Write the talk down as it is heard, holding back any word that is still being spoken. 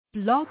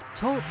Blog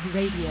Talk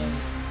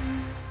Radio.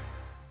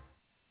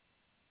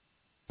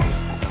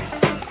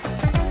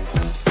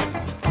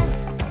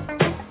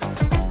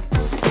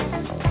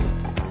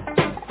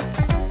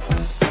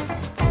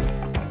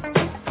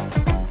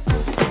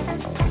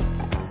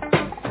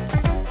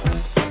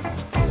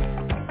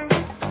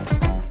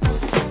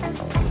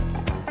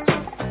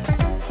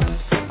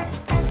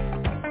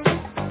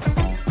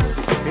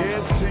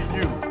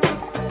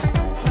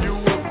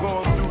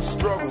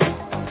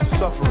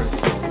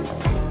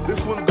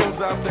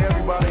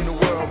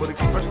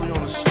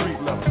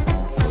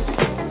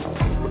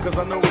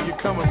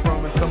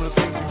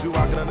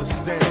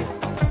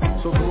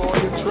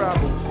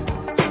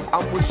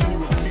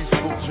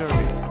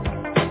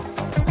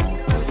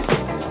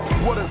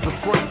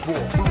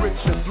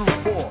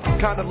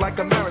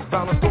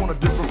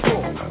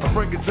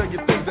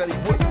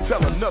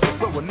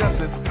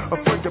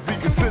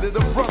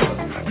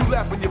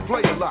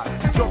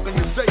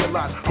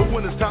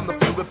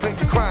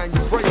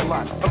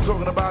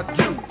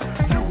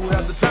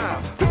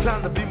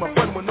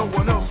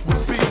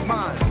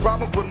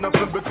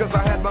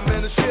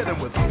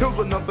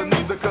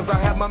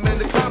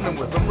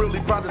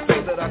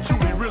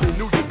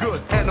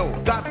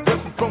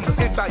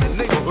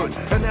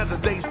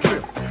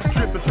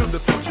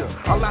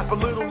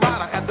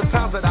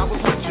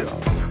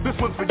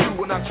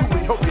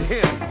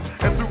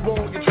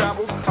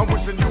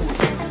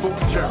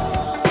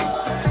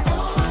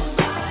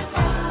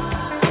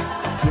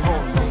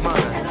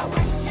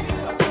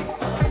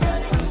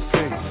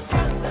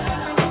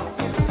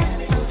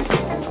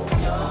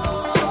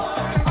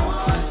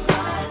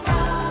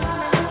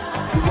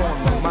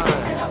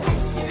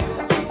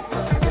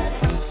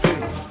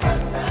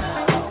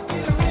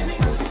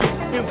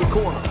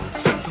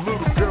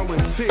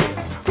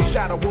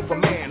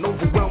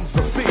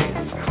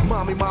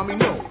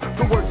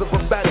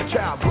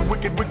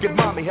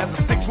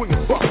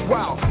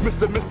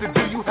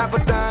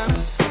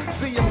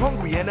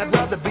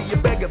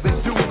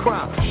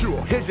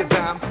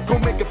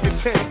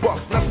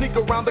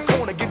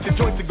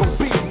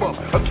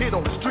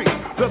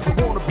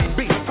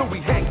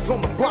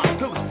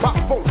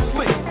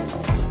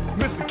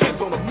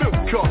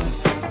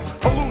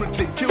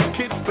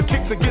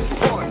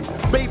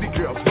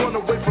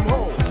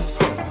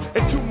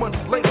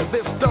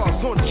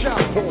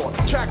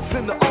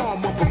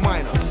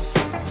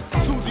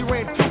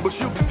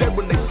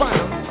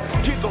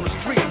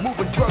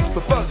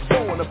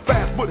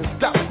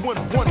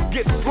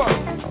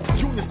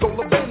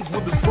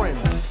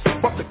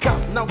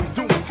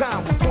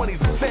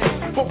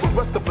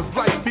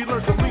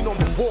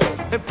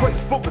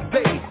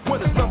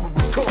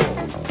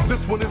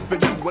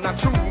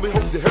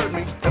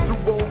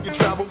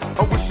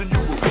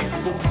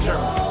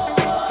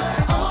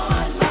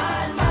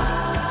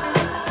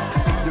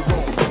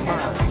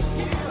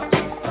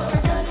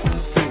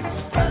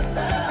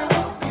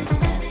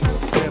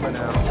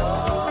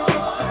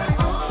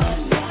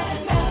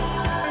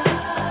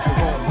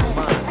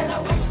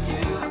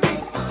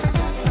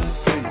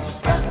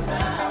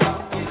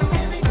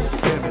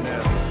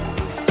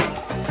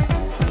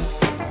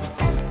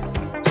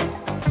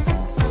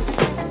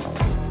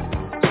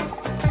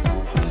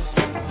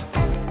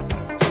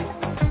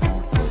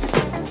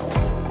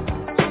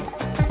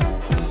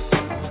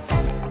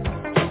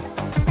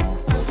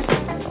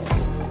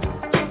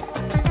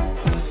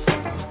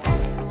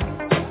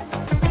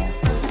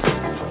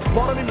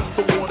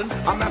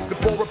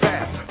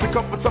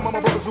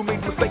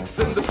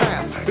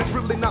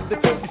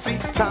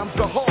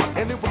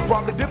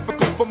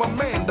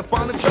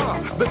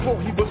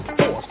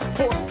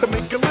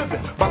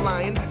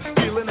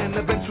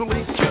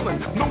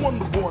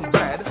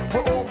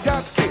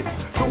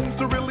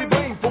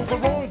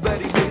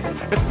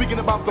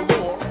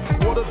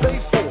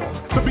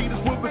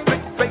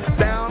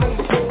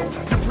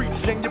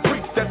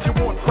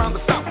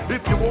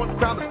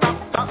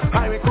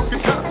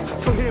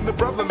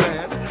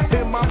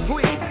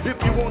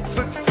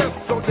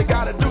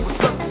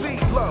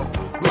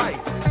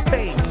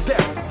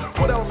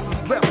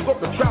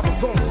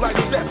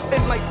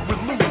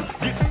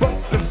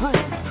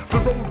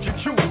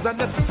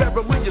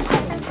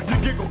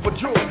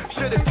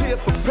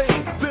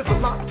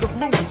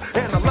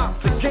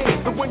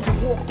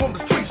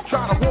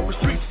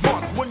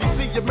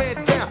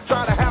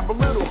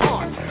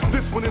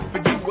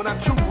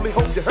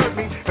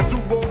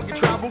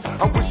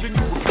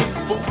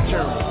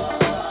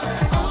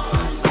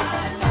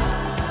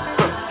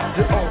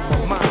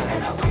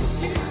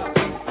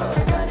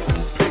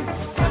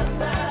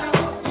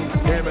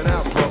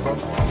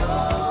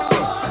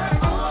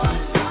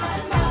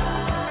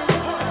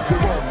 You're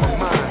on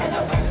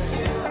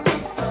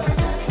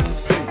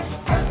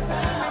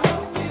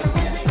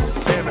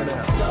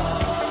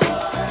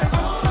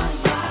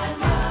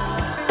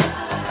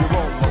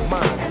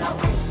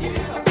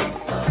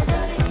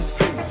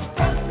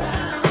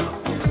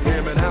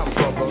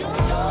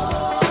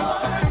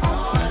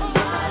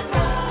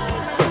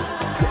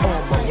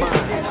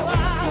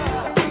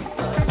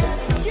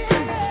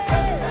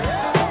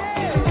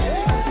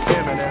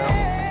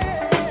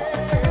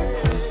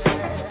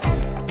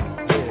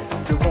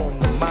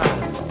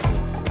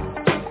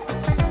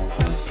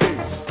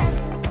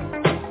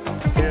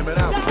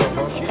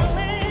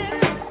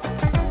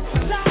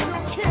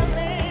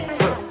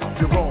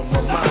You're on my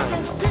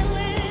mind.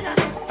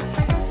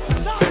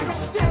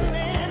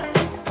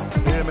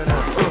 Hear me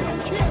now.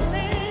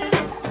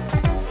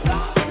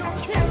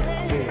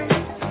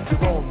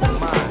 You're on my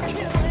mind.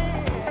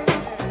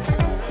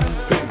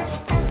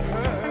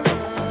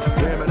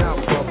 Hear me now,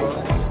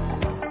 brother.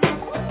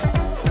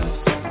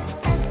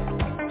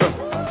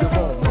 You're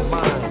on my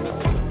mind.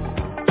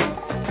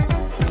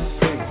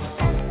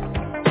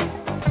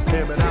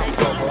 Hear me now,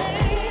 brother.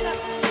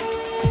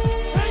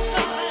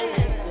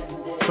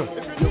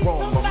 You're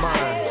on my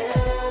mind.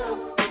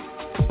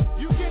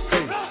 Hear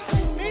me now.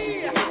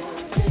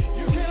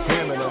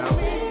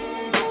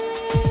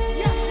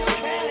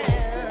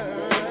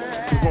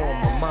 You're on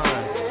my mind.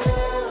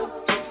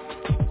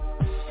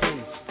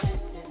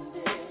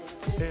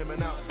 Hear me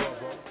now,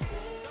 brother.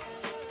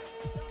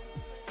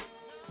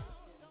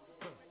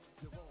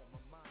 You're on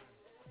my mind.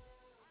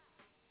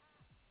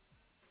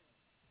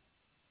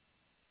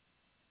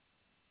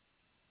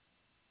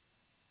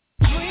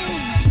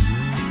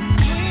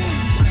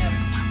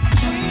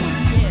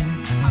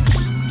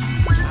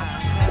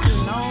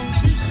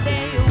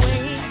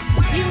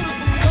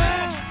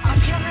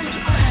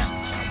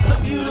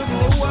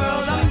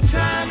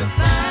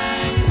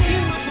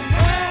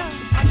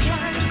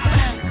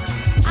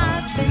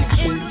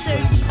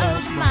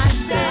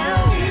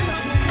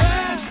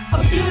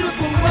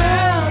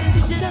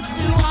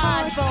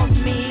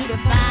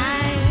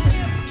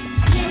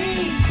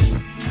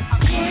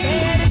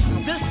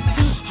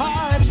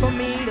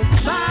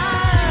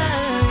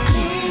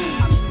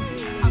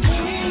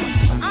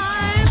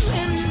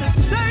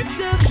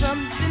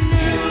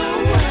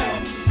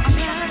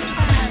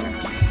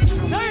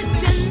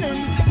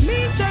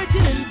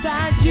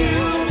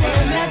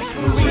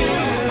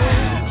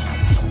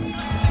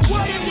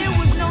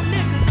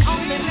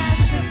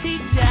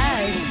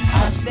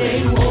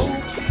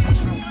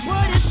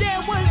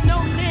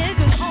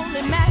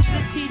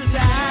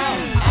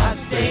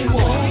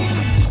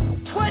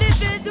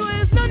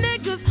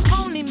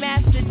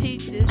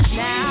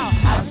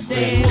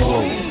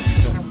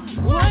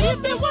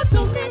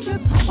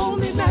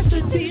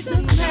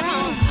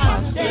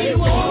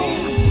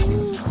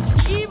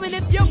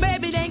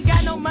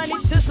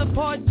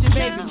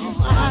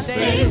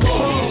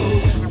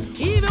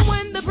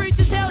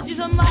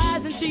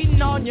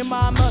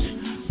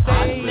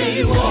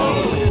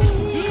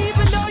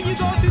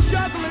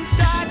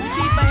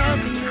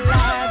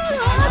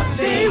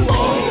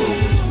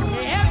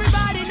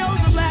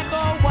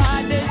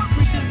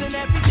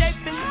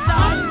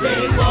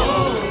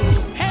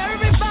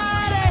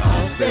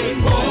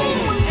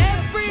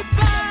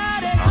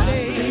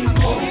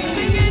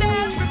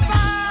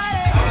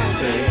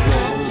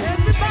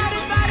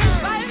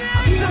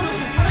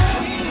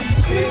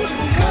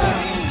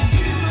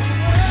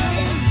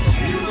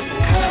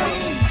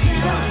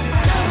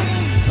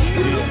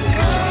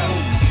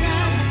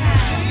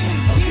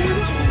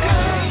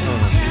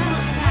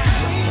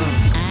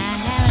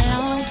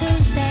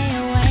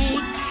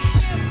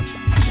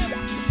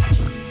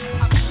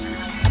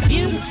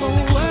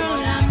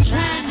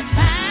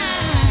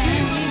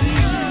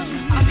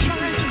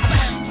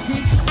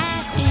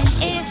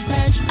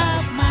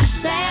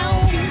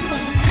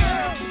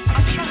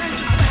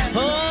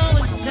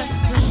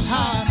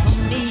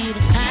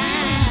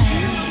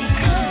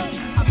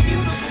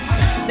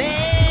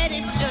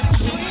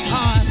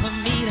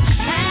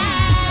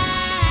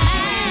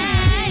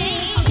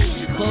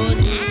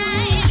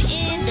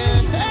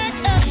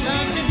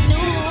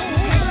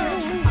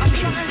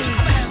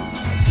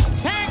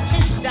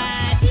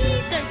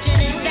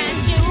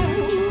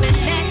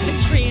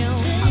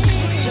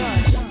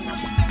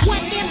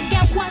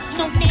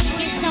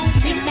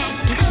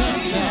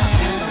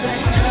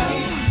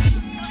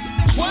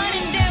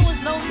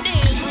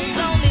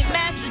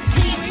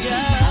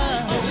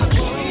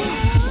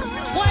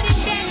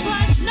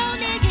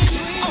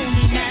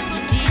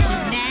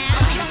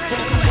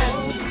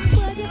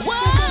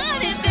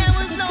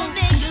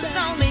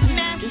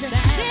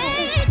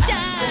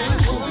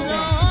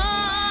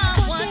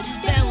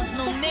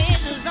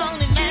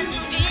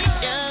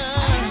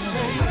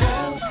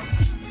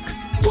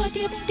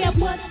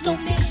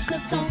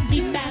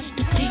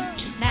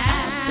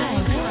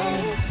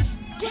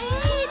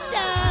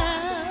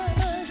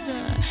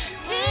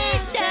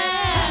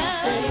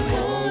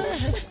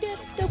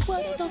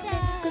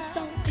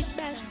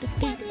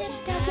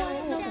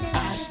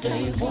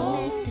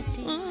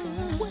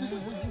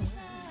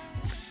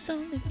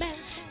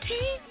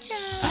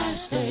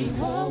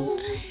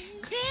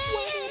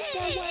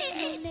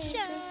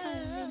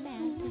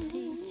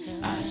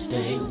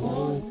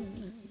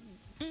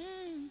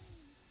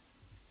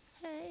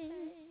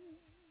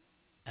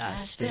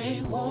 I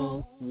stay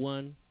woke.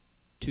 1,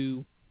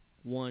 2,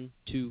 1,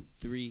 2,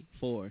 3,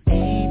 4.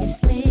 Baby,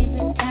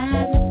 sleeping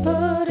time to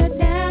put her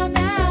down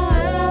now.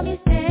 I'll be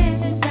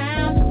standing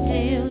down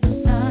until the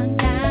sun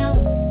down.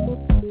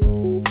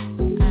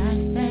 I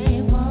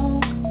stay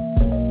woke.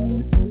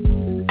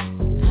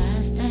 I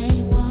stay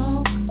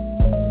woke.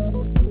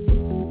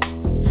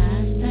 I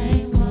stay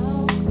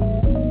woke.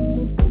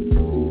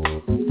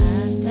 I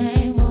stay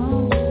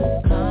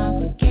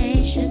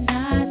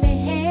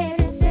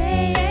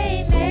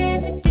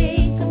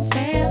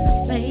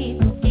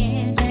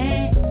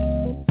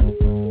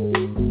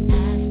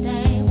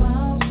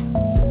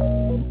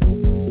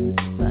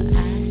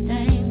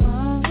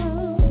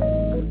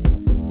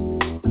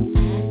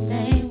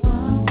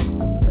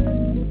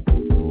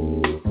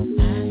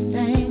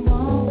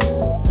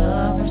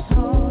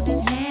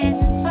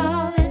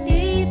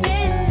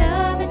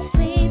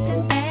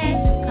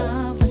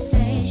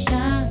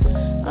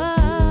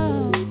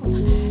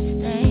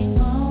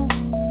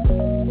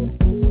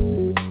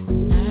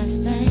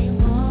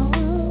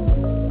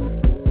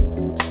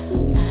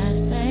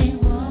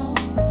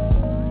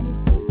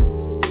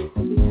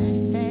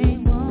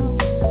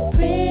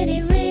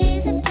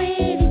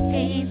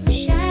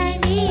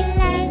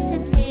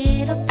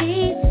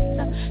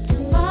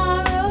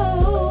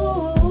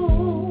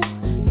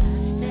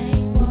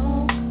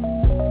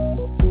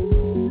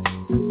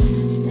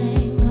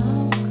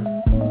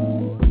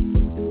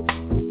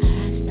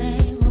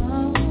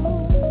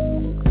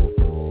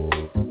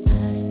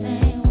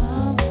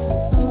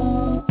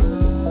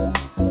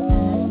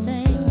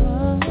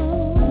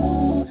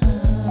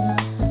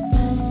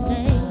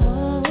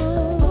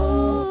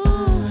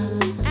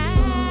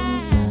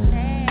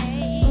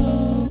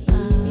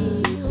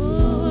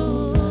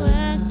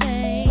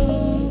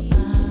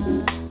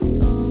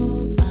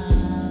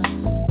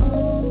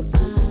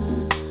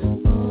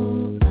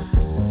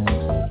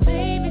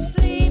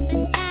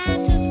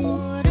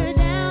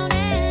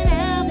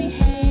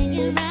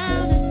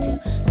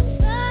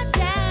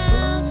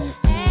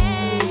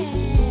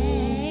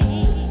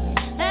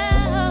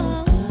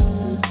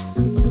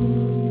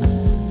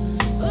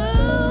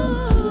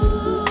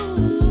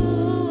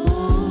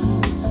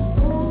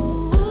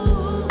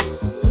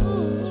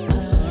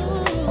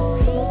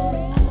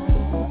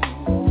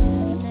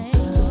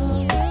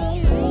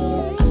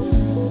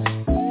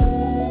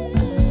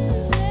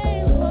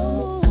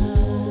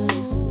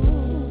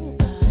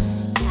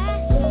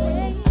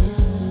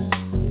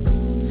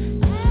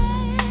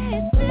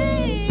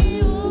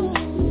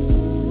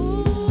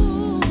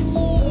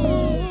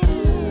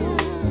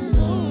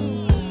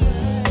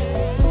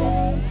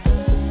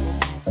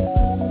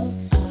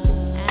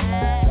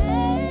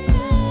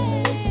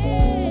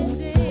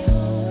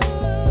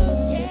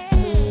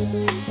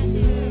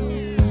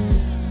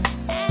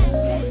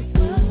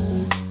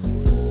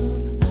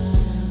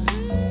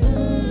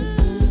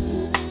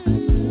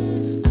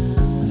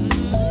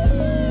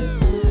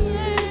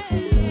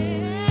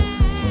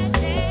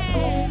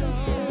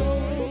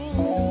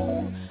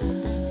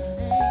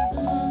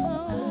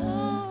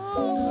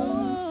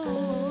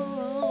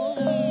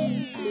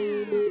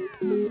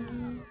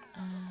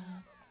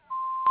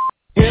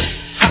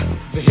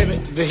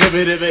the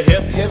hippie to the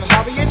hip hip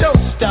hopper, you don't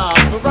stop.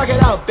 Rock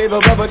it out, baby,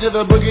 bubba to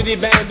the boogity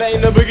bang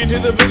bang, the boogie to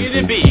the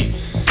boogity beat.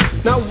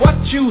 Now what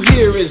you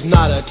hear is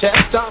not a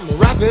test, I'm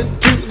rapping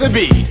to the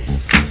beat.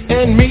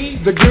 And me,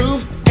 the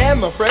groove,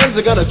 and my friends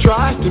are gonna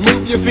try to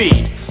move your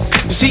feet.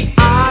 You see,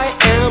 I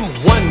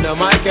am Wonder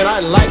Mike, and I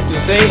like to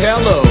say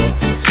hello.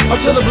 Up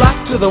to the black,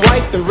 to the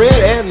white, the red,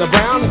 and the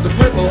brown, and the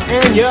purple,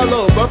 and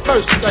yellow. But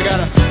first, I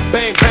gotta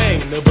bang,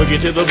 bang, the boogie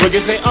to the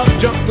boogie. Say up,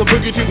 jump the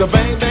boogie to the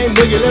bang, bang,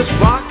 boogie. Let's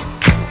rock.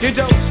 You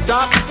don't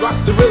stop,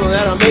 rock the rhythm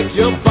that'll make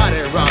your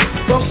body rock.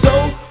 Well,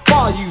 so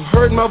far you've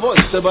heard my voice,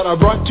 but I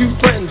brought two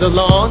friends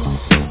along.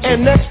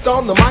 And next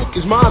on the mic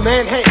is my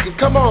man Hank.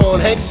 Come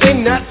on, Hank,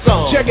 sing that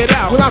song. Check it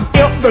out. Well, I'm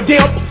imp the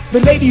dimp, the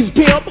ladies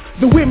pimp,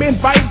 the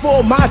women fight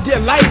for my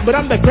delight. But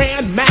I'm the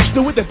grand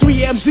master with the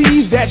 3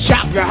 MCs that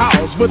shop your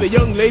house for the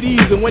young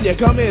ladies. And when you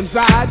come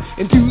inside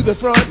and to the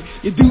front,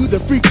 you do the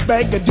freak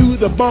spank and do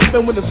the bump.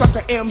 And when the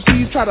sucker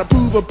MCs try to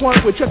prove a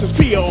point with Trent's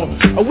trio,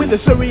 or when the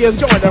serious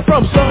joiner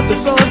from sun to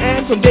sun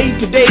and from day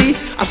to day,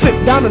 I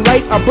sit down and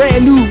write a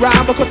brand new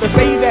rhyme because they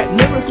say that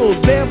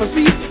miracles never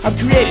cease. I've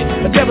created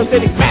a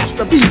devastating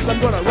masterpiece.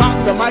 I'm gonna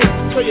rock the mic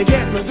so you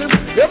can't resist.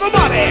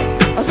 Everybody,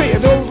 I say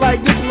it goes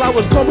like this. As I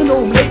was coming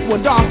home late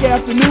one dark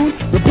afternoon,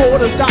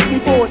 reporter stopped me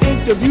for an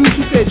interview.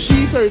 She said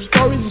she's heard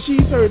stories and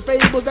she's heard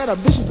fables that are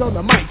vicious on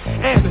the mic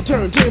and the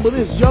turntable.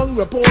 This young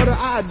reporter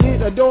I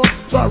did adore,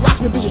 so I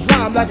rocked the vicious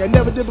rhyme like I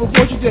never did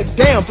before. She said,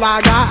 damn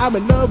fly guy, I'm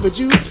in love with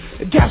you.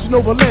 And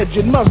Casanova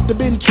legend must have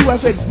been true. I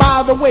said,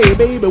 by the way,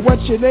 baby,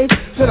 what's your name?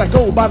 Said I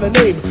go by the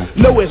name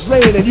Lois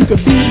Lane, and you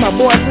can be my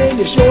boyfriend,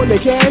 you surely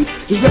can.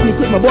 Just let me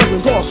quit my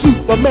boyfriend called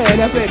Superman.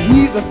 I said,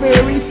 he's a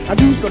fairy, I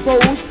do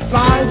suppose,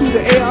 flying through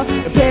the air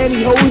in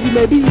pantyhose. He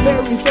may be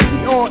very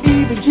sexy or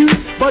even cute,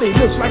 but he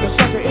looks like a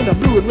sucker in a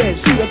blue and red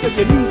suit. I said,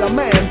 you need a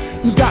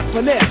man who's got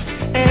finesse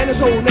and his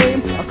whole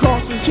name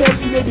across his chest.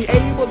 He may be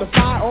able to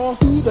fly all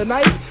through the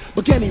night,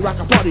 but can he rock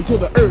a party till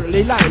the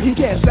early light? He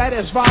can't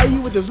satisfy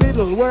you with his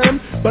little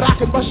worm, but I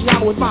can bust you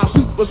out with my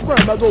super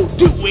sperm. I go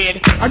do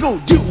it, I go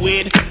do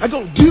it, I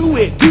go do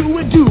it, do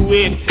it, do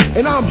it.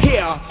 And I'm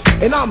here,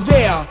 and I'm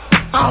there.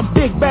 I'm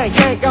Big Bang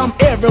Hank, I'm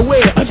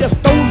everywhere. I just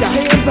throw your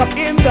hands up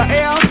in the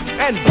air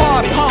and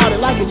party harder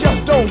like you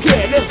just don't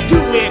care. Let's do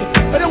it.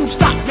 I don't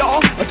stop,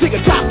 y'all. I take a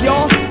top,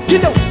 y'all.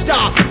 You don't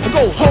stop. I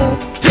go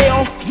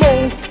hotel,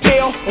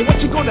 motel. And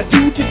what you gonna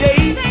do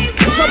today?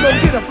 If I'm gonna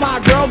get a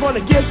fly girl,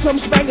 gonna get some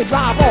spank and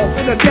drive off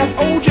in a death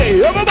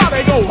OJ.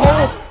 Everybody go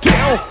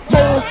hotel,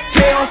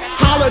 motel,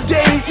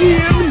 holiday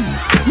inn.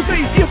 You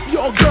say if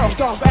your girl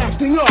starts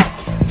acting up,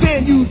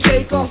 then you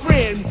take a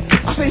friend.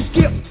 I say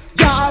skip.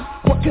 God,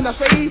 what can I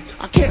say?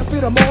 I can't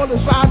fit them all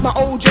inside my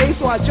OJ,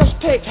 so I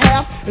just take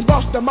half and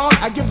bust them out.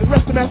 I give the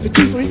rest to Master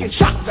G so he can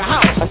shock the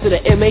house. I said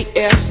a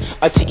M-A-S,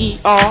 a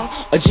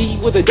T-E-R, a G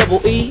with a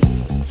double E.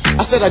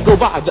 I said I go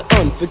by the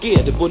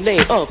unforgettable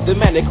name of the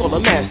man they call a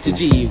Master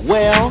G.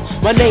 Well,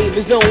 my name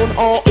is known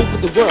all over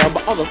the world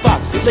by all the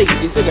foxy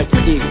ladies and the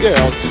pretty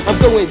girls. I'm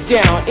going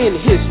down in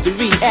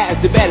history as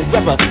the baddest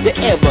rapper there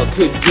ever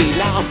could be.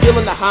 Now I'm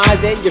feeling the highs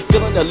and you're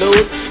feeling the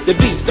lows. The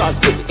beat starts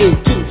getting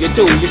into your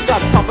toe. You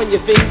start popping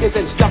your fingers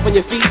and stomping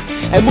your feet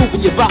and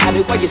moving your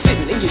body while you're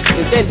sitting in your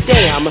seat. And then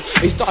damn,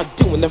 they start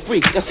doing the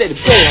freak. I said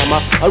bam,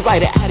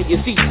 right out of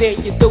your seat.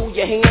 Then you throw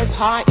your hands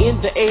high in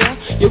the air.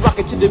 You're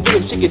rocking to the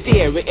rhythm, shake your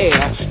dairy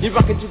air. You're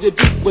rocking to the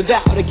beat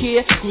without a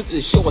care. With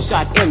the short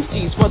shot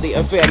MCs for the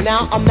affair.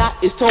 Now I'm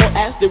not as tall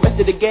as the rest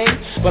of the gang,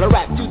 but I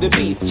rap to the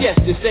beat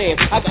just the same.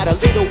 I got a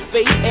little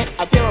face and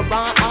a pair of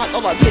rhyme eyes.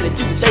 All I'm here to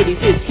do, ladies,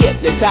 is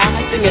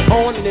hypnotize. Sing it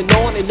on and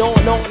on and on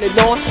and on and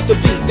on. The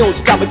beat don't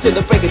stop until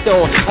the break of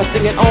dawn. I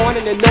sing it on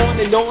and on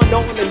and on and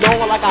on and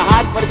on like a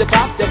hot butter. The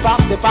pop, the pop,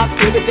 the pop,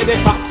 the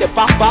pop, the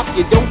pop, pop.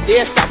 You don't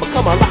dare stop, but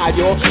come on, ride,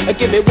 y'all.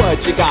 Give me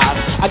what you got.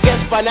 I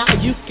guess by now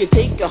you can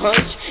take a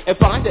hunch and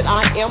find that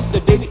I am the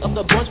baby of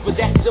the bunch, but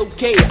that's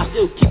okay. I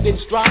still keep in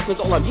stride, cause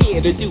all I'm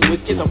here to do is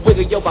just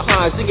wiggle your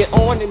behind. Sing it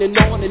on and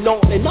on and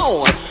on and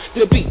on.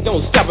 The beat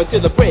don't stop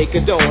until the break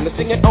of dawn. I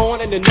sing it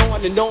on and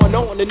on and on and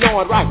on and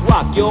on.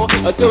 Rock, y'all.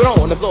 Throw it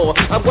on the floor.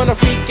 I'm gonna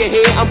freak you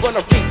here, I'm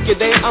gonna freak you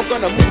there. I'm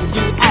gonna move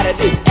you out of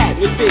this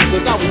atmosphere,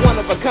 cause I'm one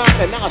of a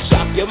kind and I'll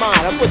shock your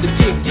mind. I put the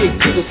jig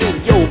to the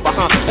in your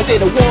behind. I say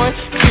the 1, 2,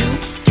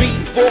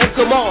 3, 4,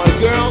 come on,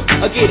 girl.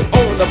 I get it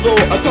on the floor.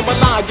 Come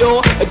alive,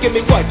 y'all. Give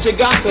me what you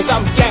got, cause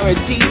I'm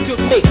guaranteed to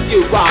make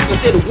you rock.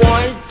 I said 1,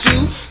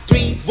 2,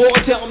 3, 4.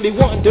 Tell me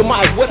one to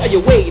Mike, what are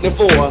you waiting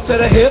for? To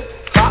the hip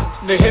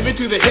hop, the hippie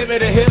to the hippie,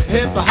 the hip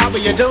hip, the hopper,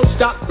 you don't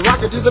stop.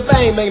 Rock it to the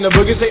bang, bang the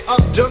boogie. Say up,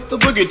 jump the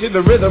boogie to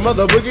the rhythm of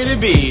the boogie to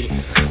beat.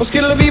 Well,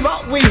 skittle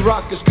bebop, we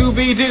rock a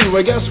Scooby-Doo.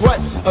 Well, guess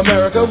what,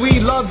 America, we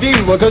love you.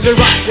 Cause you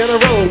rock and a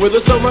roll with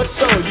us so much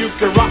so you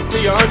can rock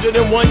till you're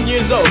 101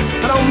 years old.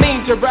 I don't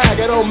mean to brag,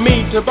 I don't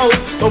mean to boast,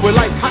 but we're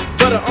like hot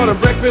butter on a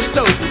breakfast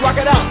toast. Rock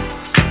it out,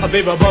 a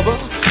baby bubba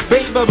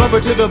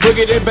to the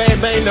boogie, then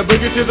bang bang the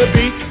boogie to the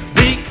beat.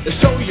 Beat is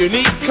so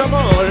unique, come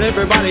on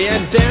everybody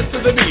and dance to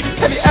the beat.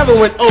 Have you ever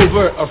went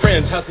over a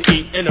friend's house to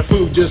eat and the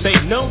food just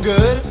ain't no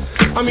good?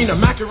 I mean, the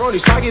macaroni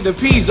soggy, the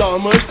peas all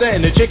mushed,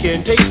 and the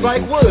chicken tastes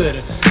like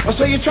wood.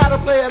 So you try to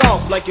play it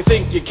off like you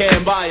think you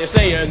can by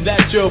saying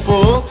that you're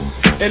full.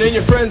 And then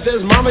your friend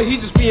says, Mama, he's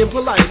just being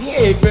polite. He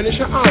ain't finished.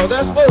 Oh,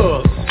 that's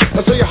full.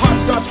 So your heart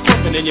starts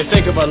pumping and you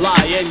think of a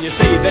lie and you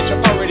say that you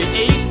already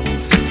ate.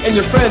 And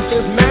your friend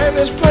says, man,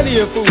 there's plenty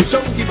of food,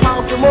 so you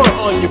pile some more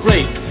on your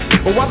plate.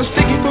 But while the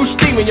sticky food's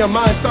steaming, your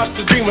mind starts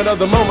to dreaming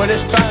of the moment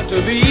it's time to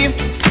leave.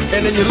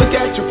 And then you look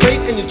at your plate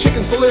and your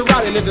chicken's fully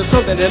rotting into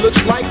something that looks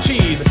like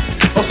cheese.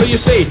 Oh, so you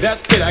say, that's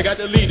it, I got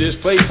to leave this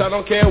place. I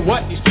don't care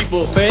what these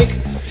people think.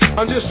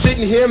 I'm just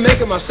sitting here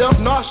making myself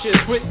nauseous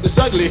with this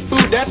ugly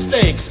food that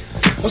stinks.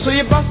 Oh, so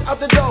you bust out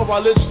the door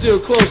while it's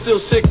still closed, still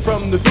sick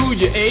from the food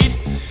you ate.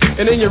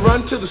 And then you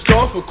run to the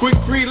store for quick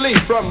relief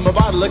from a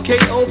bottle of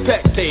KO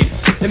Pectate.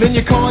 And then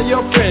you call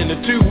your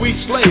friend 2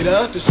 weeks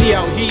later to see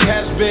how he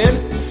has been.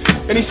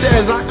 And he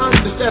says, I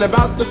understand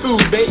about the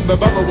food, babe, but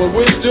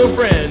we're still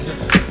friends.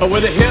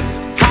 With a hip,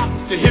 hop,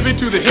 the hippie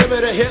to the hip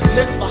of the hip,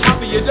 lift the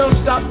hopper, you don't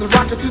stop the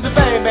rocker to the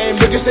bang, bang,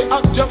 boogie, say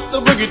up jumps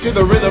the boogie to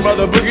the rhythm of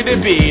the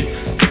boogity beat.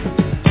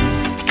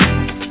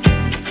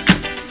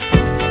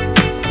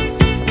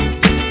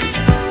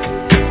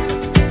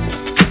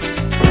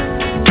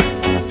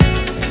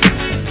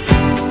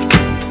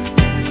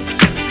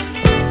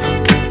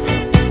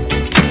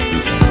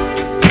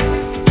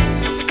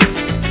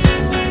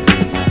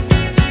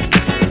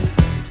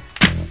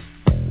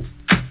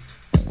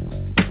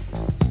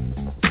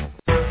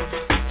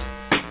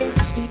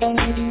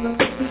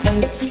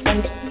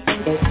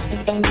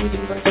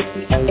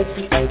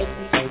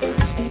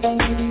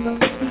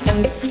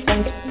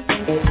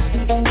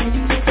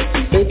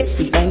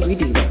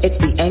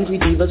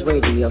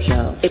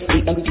 It's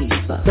the Angry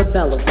Diva, the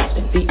Belle of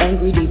Boston, the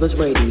Angry Divas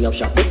radio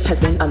show. This has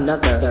been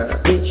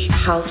another Bitch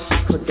House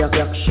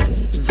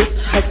production. This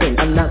has been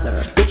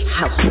another Bitch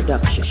House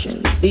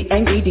production. The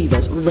Angry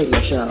Divas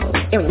radio show.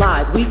 Airing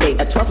live weekday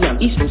at 12 p.m.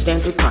 Eastern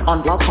Standard Time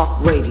on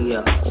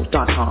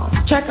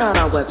blogtalkradio.com. Check out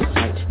our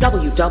website,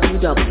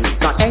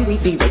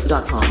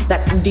 www.angrydivas.com.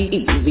 That's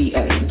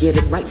D-E-V-A. Get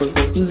it right, boo.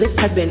 This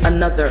has been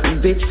another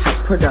Bitch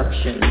House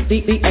production.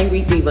 The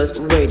Angry Divas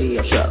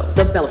radio show.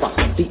 The Belle of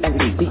Boston, the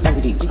Angry Divas, the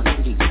Angry Divas, the Angry Divas.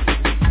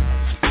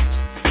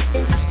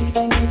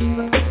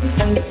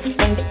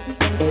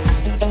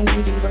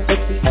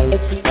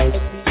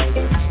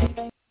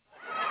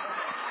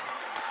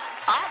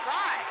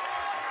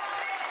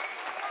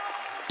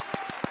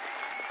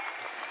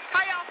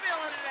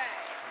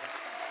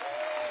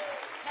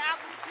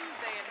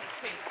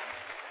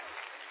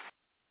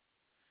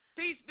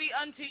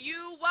 To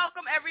you,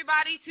 welcome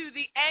everybody to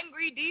the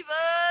Angry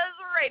Divas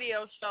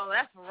radio show.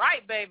 That's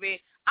right,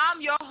 baby.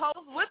 I'm your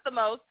host with the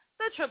most,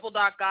 the Triple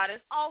Dark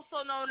Goddess,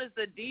 also known as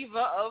the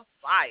Diva of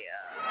Fire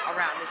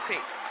around this piece.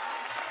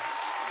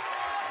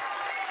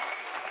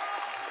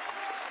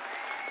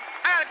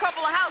 I got a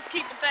couple of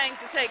housekeeping things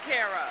to take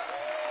care of.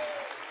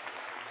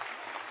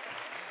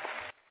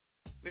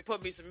 Let me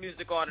put me some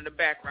music on in the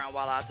background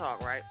while I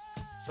talk, right?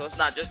 So it's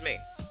not just me.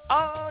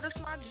 Oh, that's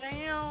my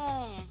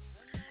jam.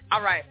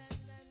 All right.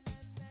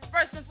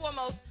 First and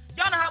foremost,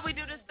 y'all know how we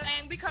do this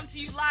thing. We come to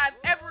you live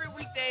every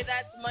weekday,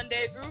 that's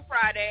Monday through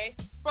Friday,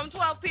 from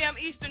 12 p.m.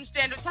 Eastern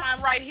Standard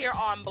Time right here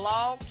on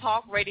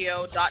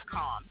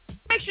blogtalkradio.com.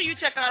 Make sure you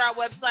check out our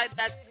website.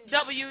 That's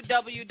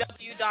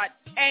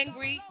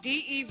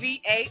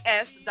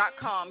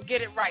www.angrydevas.com.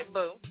 Get it right,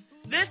 boo.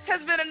 This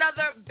has been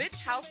another Bitch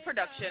House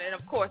production, and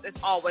of course, it's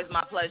always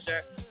my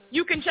pleasure.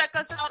 You can check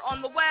us out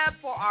on the web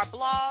for our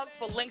blog,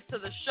 for links to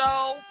the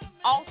show,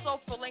 also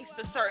for links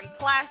to certain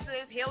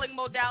classes, healing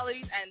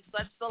modalities, and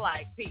such the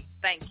like. Peace.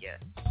 Thank you.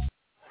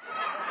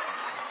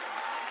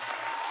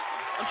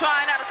 I'm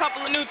trying out a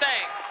couple of new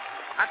things.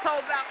 I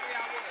told Valerie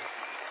I would.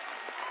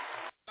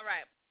 All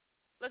right.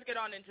 Let's get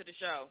on into the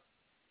show.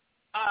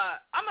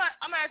 I'm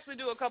gonna actually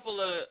do a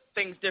couple of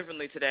things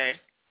differently today.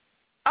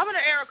 I'm going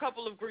to air a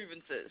couple of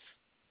grievances.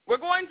 We're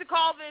going to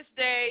call this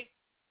day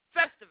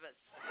Festivus.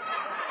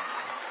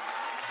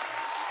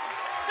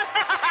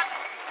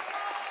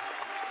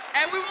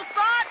 And we will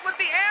start with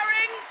the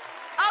airing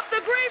of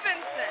the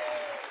grievances.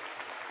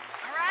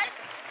 All right?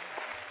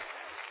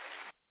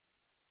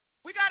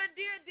 We got a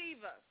Dear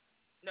Diva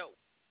note.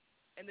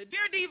 And the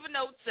Dear Diva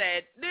note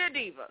said, Dear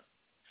Diva,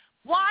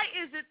 why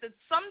is it that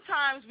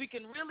sometimes we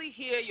can really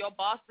hear your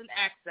Boston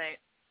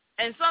accent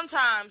and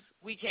sometimes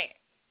we can't?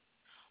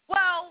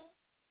 Well,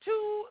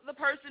 to the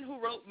person who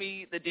wrote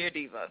me the Dear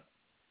Diva,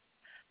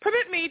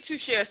 permit me to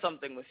share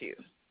something with you.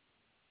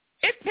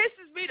 It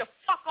pisses me to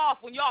fuck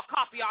off when y'all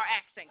copy our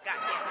accent,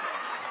 goddamn.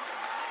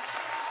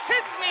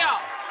 Pisses me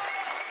off.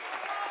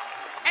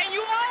 And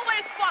you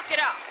always fuck it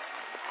up.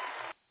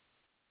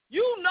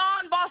 You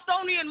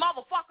non-Bostonian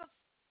motherfuckers,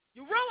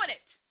 you ruin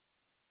it.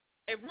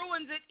 It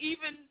ruins it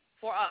even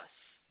for us.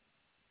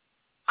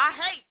 I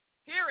hate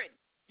hearing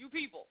you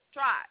people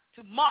try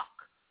to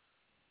mock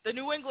the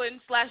New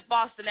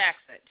England/Boston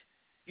accent.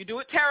 You do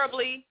it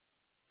terribly.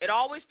 It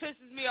always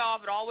pisses me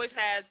off. It always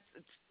has.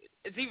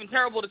 It's even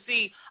terrible to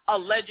see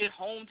alleged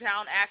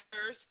hometown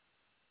actors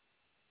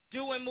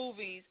doing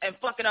movies and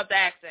fucking up the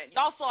accent.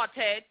 Y'all saw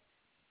Ted.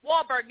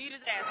 Wahlberg need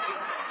his ass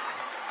beat.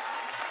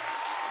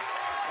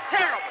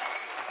 Terrible.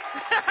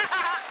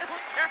 It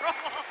was terrible.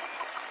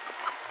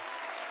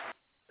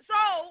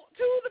 So,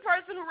 to the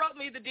person who wrote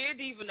me the Dear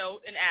Diva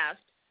note and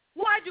asked,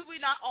 why do we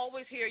not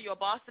always hear your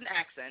Boston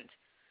accent?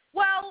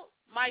 Well,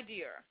 my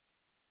dear,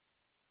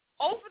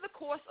 over the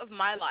course of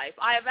my life,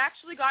 I have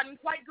actually gotten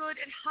quite good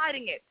at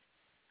hiding it.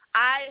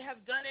 I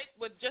have done it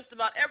with just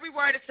about every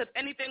word except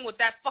anything with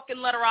that fucking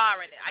letter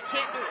R in it. I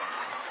can't do it.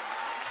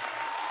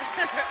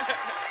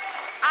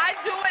 I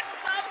do it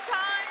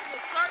sometimes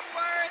with certain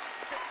words.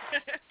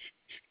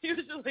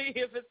 Usually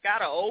if it's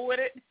got an O in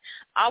it,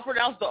 I'll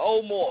pronounce the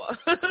O more.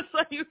 So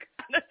you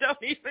kind of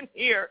don't even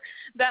hear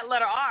that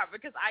letter R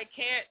because I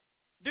can't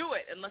do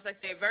it unless I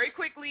say it very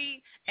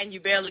quickly and you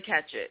barely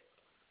catch it.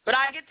 But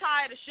I get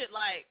tired of shit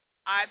like,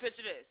 all right,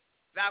 picture this.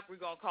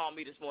 Valkyrie going to call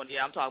me this morning.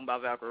 Yeah, I'm talking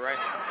about Valkyrie right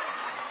now.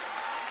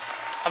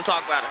 I'm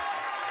talking about her.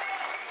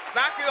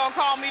 Valkyrie going to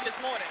call me this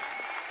morning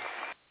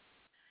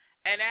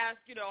and ask,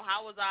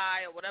 how was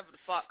I or whatever the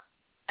fuck.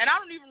 And I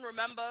don't even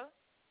remember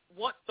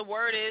what the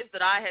word is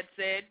that I had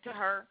said to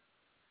her.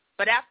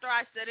 But after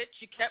I said it,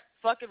 she kept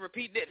fucking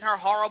repeating it in her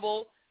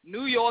horrible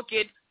New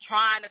Yorker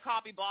trying to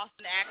copy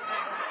Boston accent.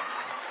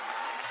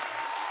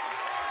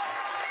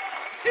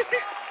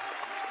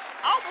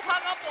 I almost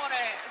hung up on her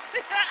ass.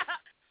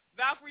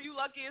 Valkyrie, you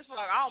lucky as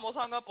fuck. I almost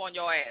hung up on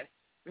your ass.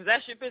 Because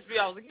that shit pissed me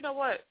off. I was like, you know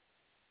what?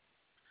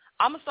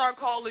 I'm going to start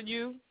calling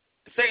you,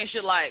 saying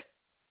shit like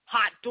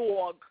hot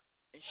dog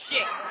and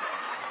shit.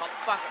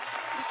 Motherfucker.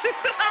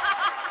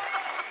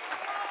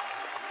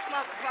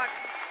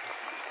 Motherfucker.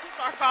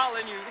 Start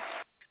calling you.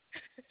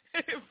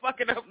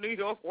 Fucking up New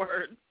York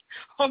words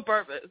on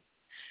purpose.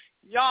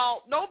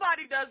 Y'all,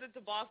 nobody does it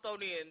to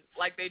Bostonians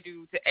like they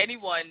do to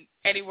anyone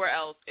anywhere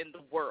else in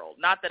the world.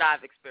 Not that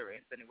I've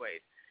experienced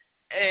anyways.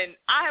 And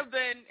I have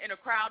been in a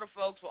crowd of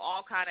folks with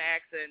all kind of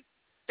accents.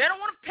 They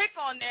don't want to pick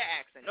on their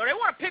accent. No, they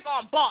want to pick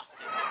on Boston.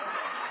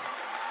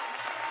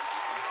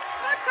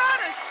 What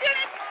kind of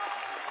shit?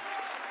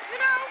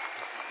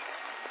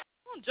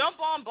 Don't jump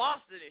on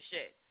Boston and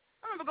shit.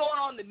 I remember going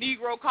on the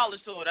Negro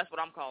College Tour. That's what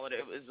I'm calling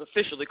it. It was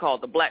officially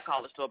called the Black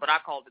College Tour, but I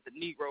called it the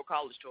Negro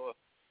College Tour.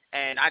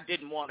 And I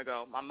didn't want to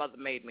go. My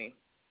mother made me.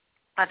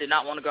 I did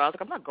not want to go. I was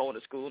like, I'm not going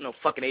to school. No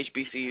fucking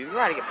HBCU.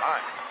 You're out of your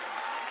mind.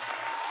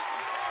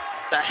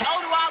 The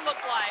hell do I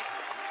look like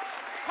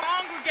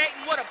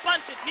congregating with a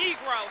bunch of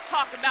Negroes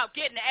talking about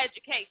getting an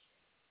education?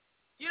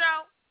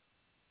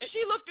 And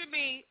she looked at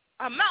me.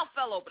 Her mouth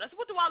fell open. I said,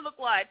 what do I look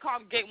like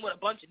congregating with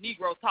a bunch of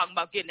Negroes talking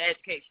about getting an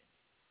education?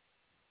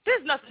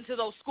 There's nothing to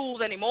those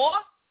schools anymore.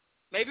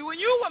 Maybe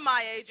when you were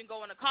my age and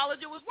going to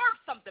college, it was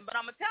worth something. But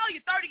I'm going to tell you,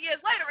 30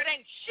 years later, it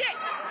ain't shit.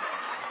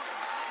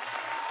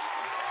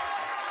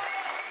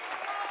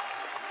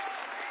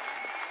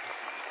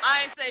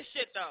 I ain't say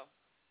shit, though.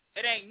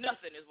 It ain't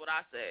nothing is what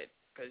I said.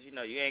 Because, you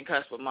ain't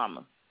cuss with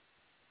mama.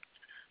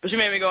 But she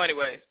made me go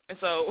anyway. And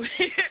so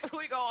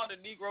we go on the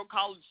Negro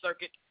College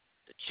Circuit,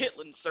 the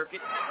Chitlin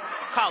Circuit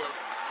College.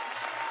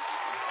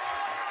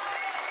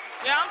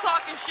 Yeah, I'm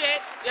talking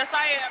shit. Yes,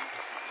 I am.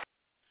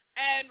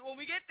 And when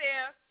we get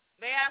there,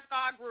 they ask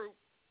our group,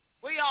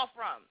 where y'all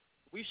from?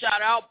 We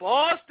shout out,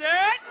 Boston!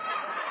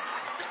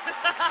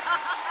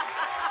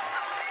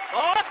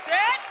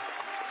 Boston!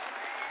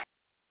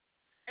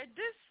 And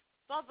this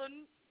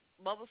southern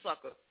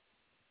motherfucker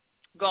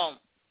gone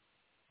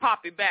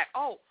pop it back.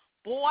 Oh,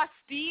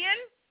 Boston?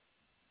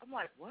 I'm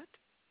like, what?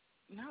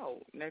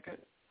 No, nigga.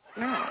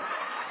 No.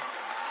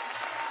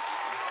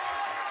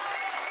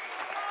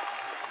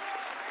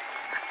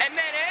 And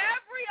then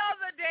every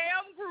other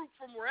damn group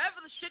from wherever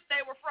the shit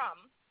they were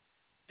from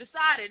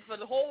decided for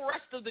the whole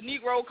rest of the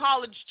Negro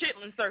College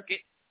Chitlin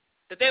Circuit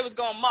that they was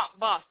going to mock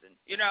Boston,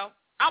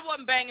 I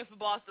wasn't banging for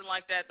Boston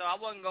like that, though. I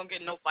wasn't going to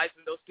get in no fights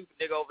with those stupid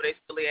nigga over there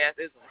silly ass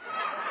Islam.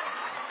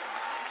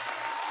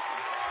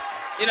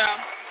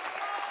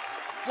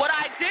 What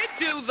I did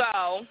do,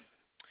 though,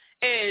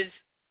 is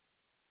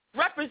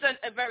represent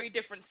a very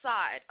different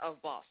side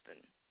of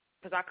Boston.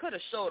 Because I could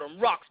have showed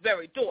them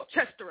Roxbury,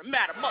 Dorchester, and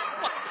Matter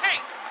motherfucking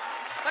Paint.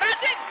 But I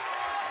didn't.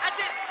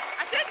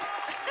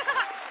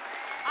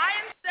 I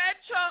instead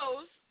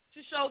chose to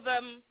show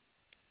them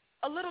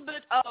a little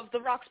bit of the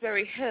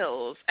Roxbury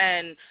Hills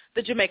and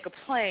the Jamaica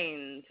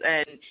Plains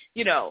and,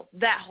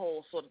 that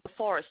whole sort of the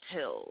forest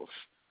hills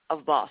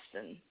of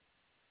Boston.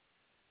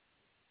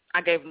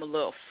 I gave them a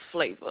little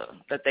flavor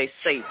that they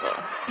savor.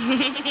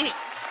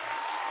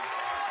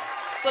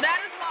 So that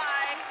is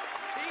why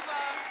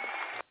Diva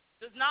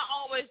does not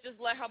always just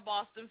let her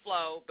Boston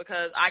flow,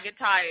 because I get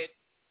tired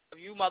of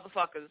you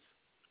motherfuckers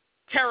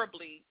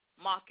terribly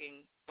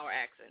mocking our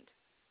accent.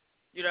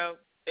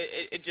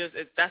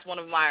 That's one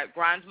of my,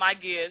 grinds my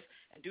gears.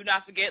 And do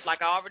not forget,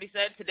 like I already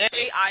said,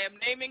 today I am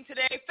naming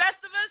today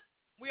Festivus.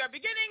 We are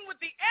beginning with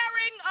the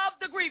airing of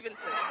the grievances.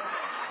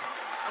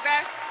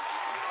 Okay?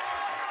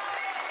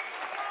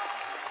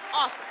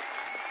 Awesome.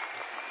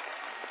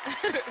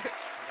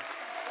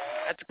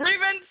 That's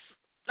grievance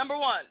number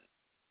one.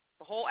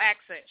 The whole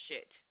accent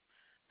shit.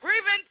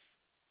 Grievance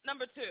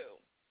number 2,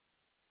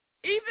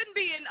 even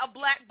being a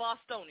black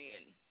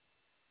Bostonian,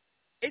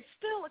 it's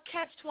still a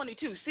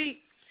catch-22.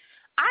 See,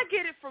 I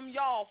get it from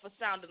y'all for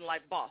sounding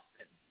like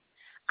Boston.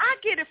 I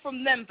get it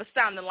from them for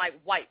sounding like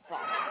white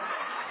Boston.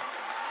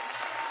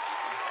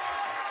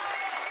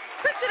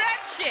 Picture that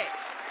shit.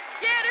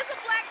 Yeah, there's a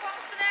black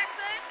Boston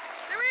accent.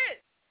 There is.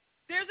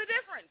 There's a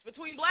difference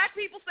between black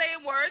people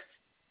saying words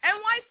and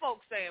white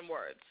folks saying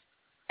words.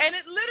 And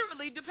it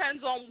literally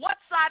depends on what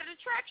side of the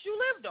tracks you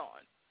lived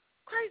on.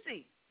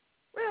 Crazy.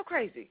 Real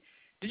crazy.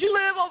 Did you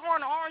live over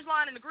on the orange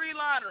line and the green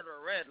line or the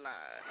red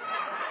line?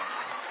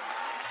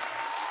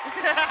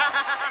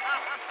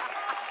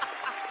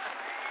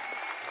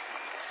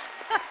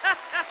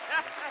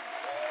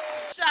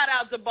 Shout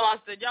out to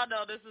Boston. Y'all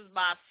know this is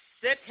my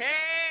city,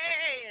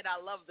 and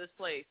I love this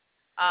place.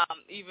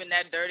 Even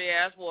that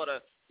dirty-ass water.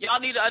 Y'all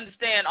need to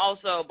understand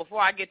also,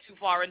 before I get too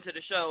far into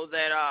the show,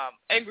 that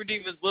Angry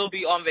Divas will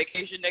be on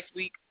vacation next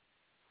week,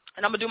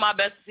 and I'm going to do my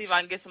best to see if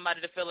I can get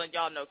somebody to fill in.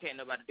 Y'all know can't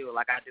nobody do it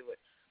like I do it.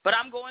 But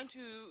I'm going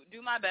to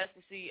do my best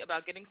to see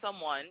about getting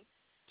someone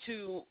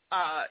to,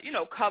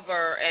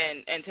 cover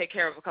and take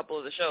care of a couple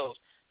of the shows.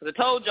 Because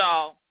I told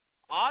y'all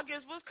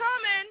August was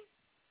coming,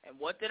 and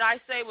what did I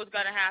say was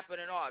going to happen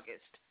in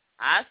August?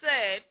 I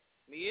said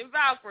me and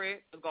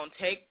Valkyrie was going to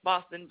take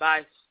Boston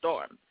by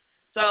storm.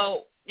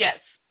 So, yes,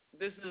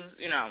 this is,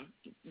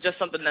 just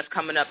something that's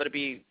coming up. It'll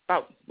be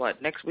about,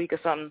 next week or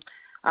something?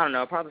 I don't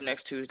know, probably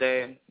next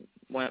Tuesday,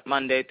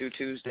 Monday through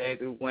Tuesday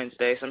through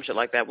Wednesday, some shit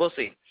like that. We'll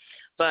see.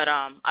 But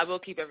I will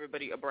keep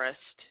everybody abreast.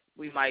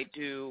 We might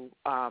do,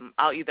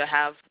 I'll either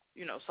have,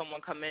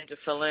 someone come in to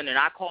fill in, and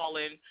I call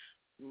in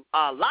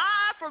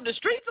live from the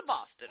streets of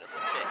Boston or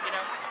some shit,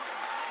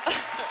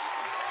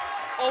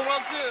 Or we'll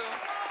do,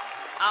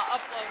 I'll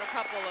upload a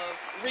couple of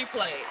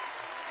replays.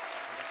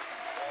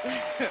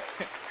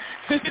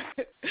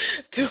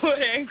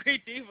 Doing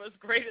Angry Diva's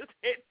greatest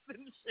hits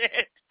and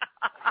shit.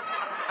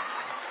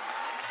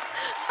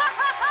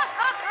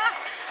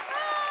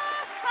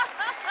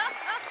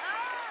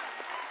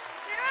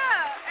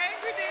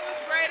 Angry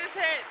Diva's greatest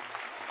hits.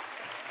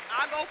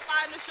 I'll go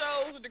find the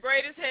shows with the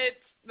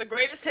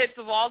greatest hits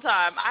of all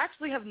time. I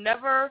actually have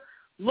never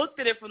looked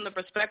at it from the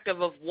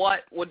perspective of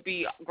what would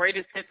be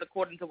greatest hits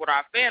according to what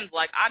our fans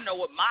like. I know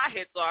what my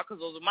hits are because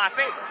those are my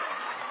favorites.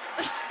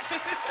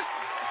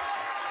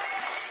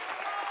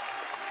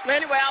 But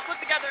anyway, I'll put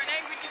together an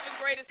Angry Diva's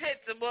greatest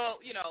hits, and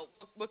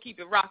we'll keep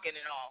it rocking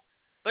and all.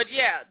 But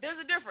yeah, there's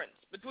a difference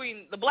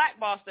between the black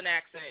Boston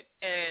accent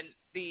and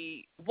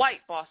the white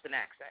Boston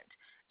accent.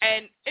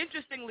 And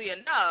interestingly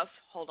enough,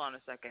 hold on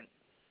a second.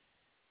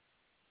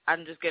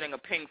 I'm just getting a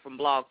ping from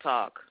Blog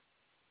Talk.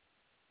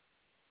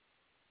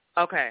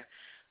 Okay.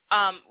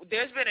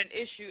 There's been an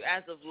issue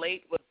as of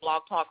late with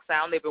Blog Talk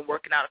Sound. They've been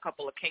working out a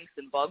couple of kinks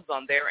and bugs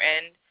on their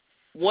end.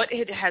 What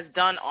it has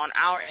done on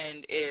our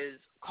end is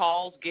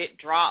calls get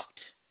dropped.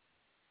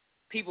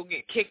 People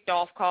get kicked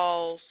off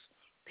calls.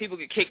 People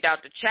get kicked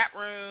out the chat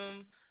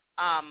room.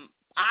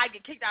 I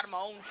get kicked out of my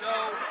own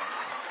show.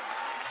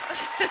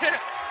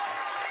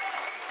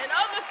 And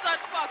other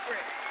such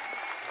fuckery.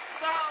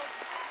 So,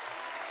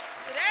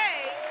 today,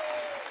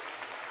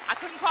 I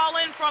couldn't call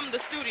in from the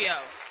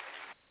studio.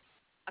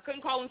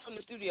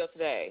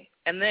 Today.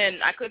 And then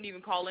I couldn't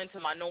even call into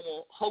my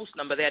normal host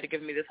number. They had to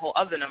give me this whole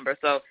other number.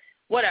 So,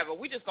 whatever.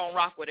 We just gonna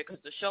rock with it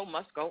because the show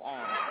must go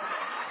on.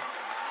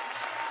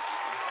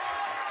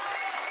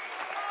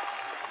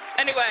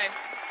 Anyway,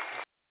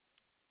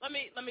 let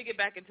me get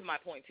back into my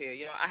points here.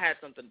 I had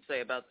something to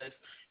say about this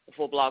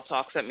before Blog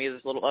Talk sent me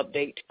this little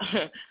update.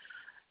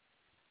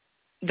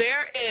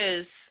 There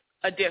is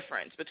a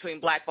difference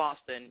between black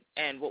Boston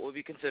and what would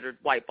be considered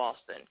white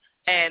Boston.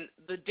 And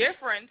the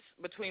difference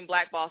between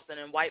black Boston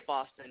and white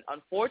Boston,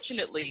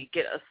 unfortunately,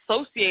 get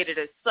associated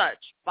as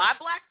such by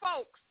black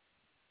folks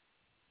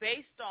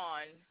based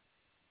on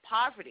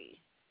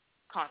poverty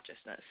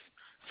consciousness.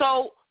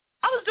 So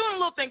I was doing a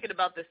little thinking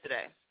about this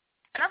today,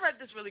 and I read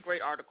this really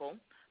great article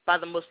by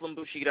the Muslim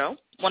Bushido.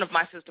 One of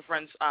my sister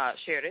friends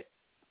shared it.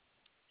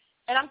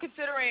 And I'm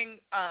considering,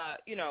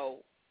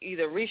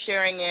 either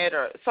resharing it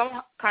or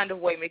some kind of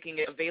way making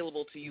it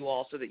available to you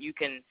all so that you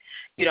can,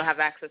 have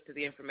access to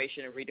the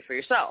information and read it for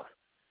yourself.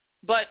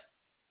 But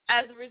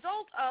as a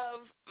result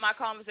of my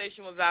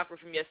conversation with Valkyrie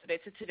from yesterday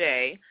to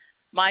today,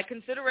 my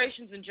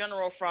considerations in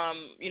general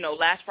from,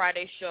 last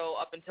Friday's show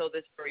up until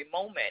this very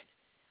moment,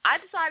 I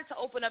decided to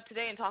open up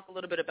today and talk a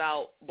little bit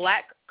about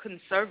black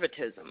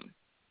conservatism.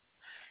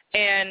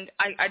 And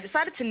I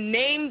decided to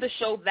name the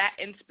show that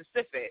in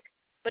specific,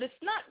 but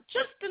it's not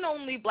just and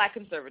only black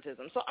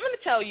conservatism. So I'm going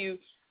to tell you,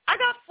 I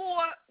got 4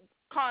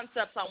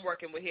 concepts I'm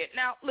working with here.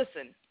 Now,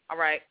 listen, all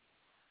right,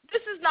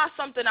 this is not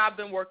something I've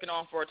been working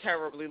on for a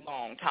terribly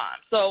long time.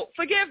 So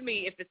forgive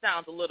me if it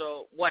sounds a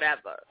little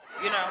whatever,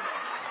 This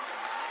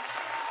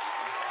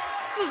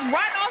is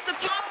right off the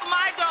top of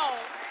my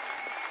dome,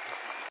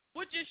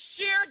 which is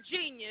sheer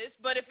genius,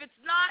 but if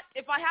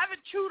I haven't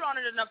chewed on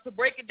it enough to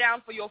break it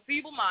down for your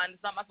feeble mind,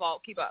 it's not my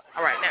fault. Keep up.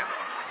 All right, now.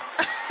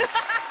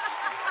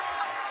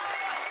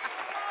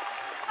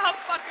 I'm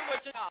fucking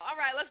with you. y'all. All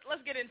right,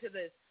 let's get into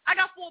this. I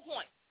got 4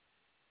 points.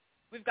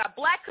 We've got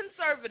black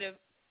conservatism.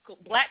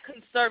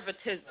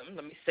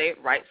 Let me say it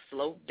right.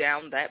 Slow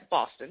down that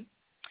Boston.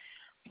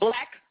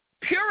 Black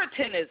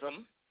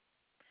Puritanism,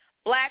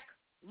 black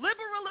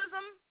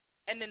liberalism,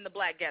 and then the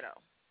black ghetto.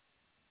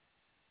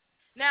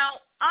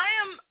 Now, I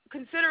am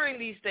considering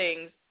these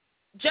things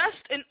just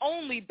and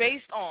only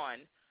based on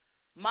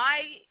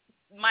my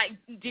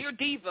Dear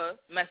Diva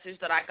message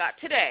that I got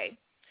today,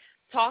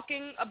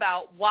 talking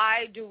about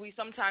why do we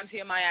sometimes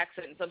hear my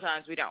accent and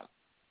sometimes we don't.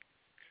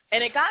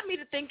 And it got me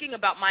to thinking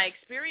about my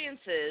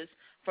experiences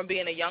from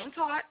being a young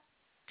tot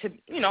to,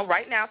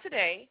 right now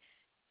today,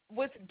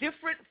 with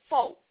different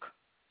folk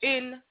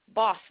in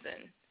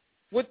Boston,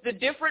 with the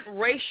different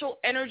racial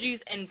energies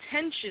and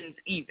tensions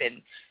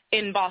even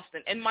in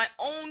Boston, and my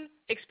own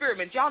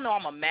experiments. Y'all know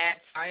I'm a mad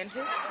scientist.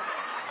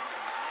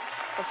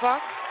 The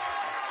fuck?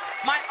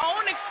 My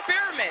own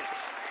experiments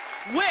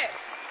with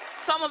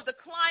some of the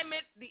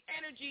climate, the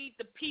energy,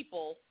 the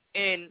people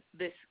in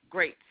this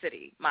great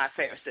city, my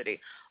fair city.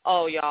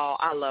 Oh, y'all,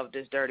 I love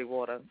this dirty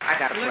water. I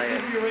got to play it.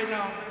 Let's give you right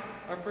now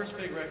our first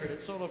big record. It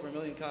sold over 1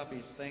 million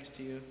copies, thanks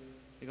to you.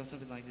 It goes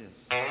something like this.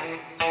 I'm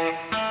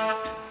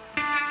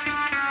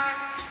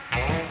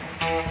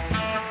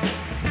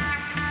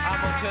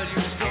going to tell you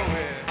a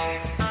story.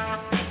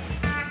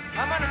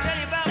 I'm going to tell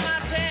you about my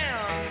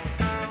town.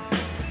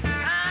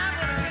 I'm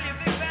going to tell you a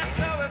big fat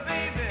story,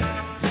 baby.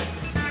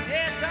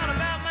 Yeah, it's all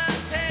about my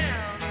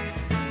town.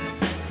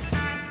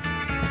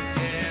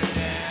 Yeah,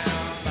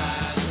 down by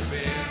the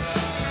river,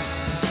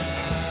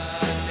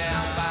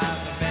 down by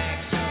the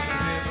banks of the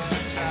river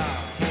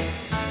top.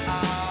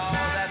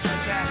 Oh, that's a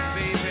town,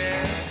 baby.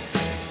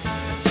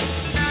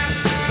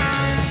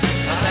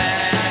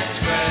 That's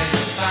where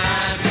you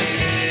find me,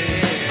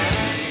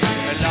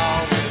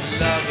 along with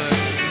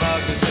lovers,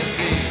 mothers, and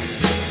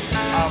kids.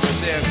 Always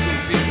there, cool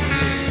people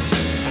live.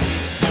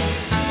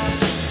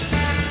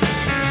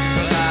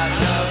 But I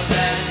love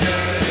that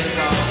dirty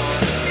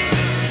water.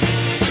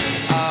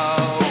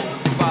 Oh,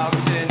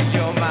 Boston,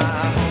 you're my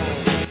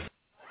home.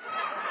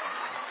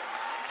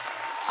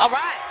 All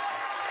right.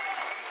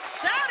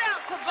 Shout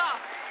out to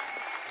Boston.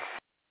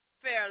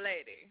 Fair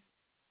lady,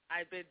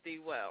 I bid thee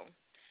well.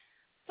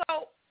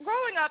 So,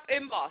 growing up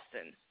in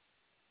Boston,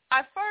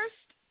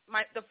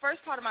 the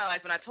first part of my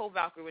life when I told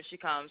Valkyrie when she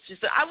comes, she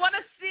said, I want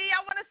to see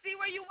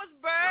where you was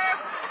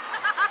birthed.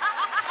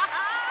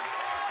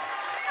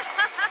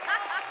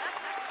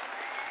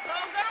 So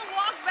I'm going to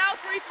walk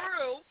Valkyrie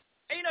through.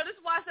 And, this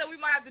is why I said we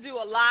might have to do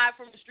a live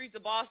from the streets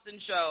of Boston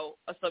show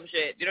or some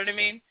shit. You know what I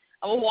mean?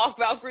 I'm going to walk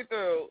Valkyrie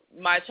through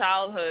my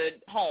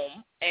childhood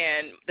home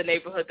and the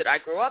neighborhood that I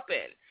grew up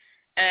in.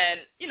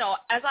 And,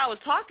 as I was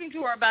talking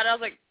to her about it, I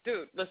was like,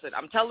 dude, listen,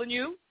 I'm telling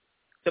you,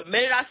 the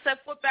minute I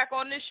set foot back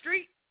on this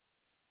street,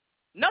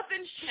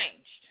 nothing's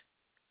changed.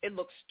 It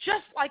looks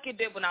just like it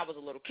did when I was a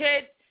little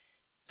kid.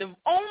 The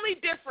only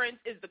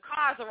difference is the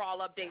cars are all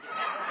updated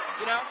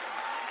now,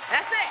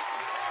 That's it.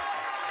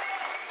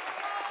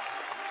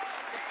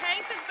 The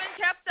paint has been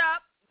kept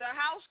up. The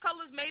house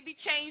colors may be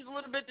changed a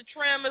little bit. The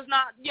trim is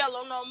not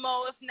yellow no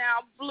more. It's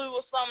now blue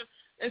or some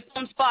in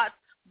some spots.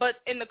 But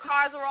the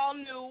cars are all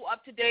new,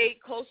 up to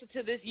date, closer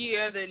to this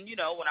year than,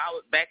 when I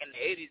was back in the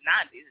 80s,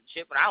 90s and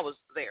shit when I was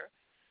there.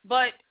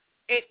 But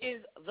it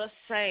is the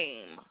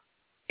same.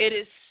 It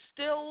is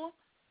still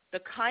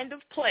the kind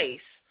of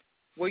place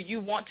where you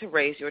want to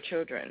raise your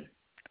children.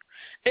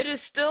 It is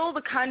still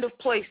the kind of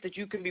place that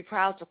you can be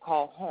proud to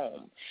call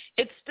home.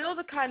 It's still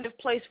the kind of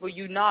place where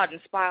you nod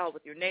and smile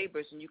with your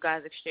neighbors and you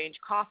guys exchange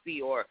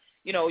coffee or,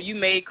 you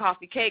made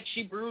coffee cake,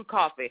 she brewed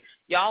coffee.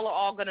 Y'all are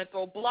all going to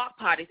throw block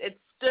parties. It's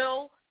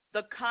still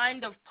the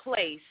kind of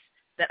place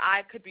that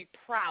I could be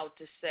proud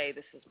to say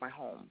this is my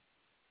home.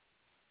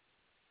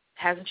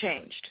 Hasn't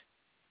changed.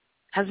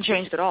 Hasn't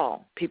changed at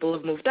all. People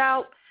have moved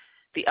out.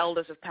 The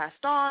elders have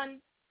passed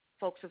on.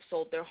 Folks have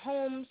sold their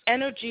homes.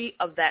 Energy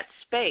of that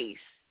space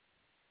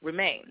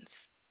remains.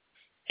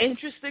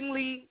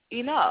 Interestingly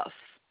enough,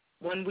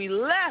 when we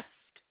left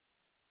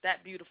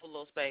that beautiful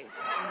little space,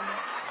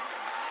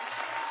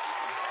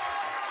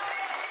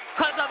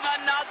 because of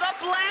another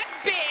black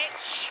bitch,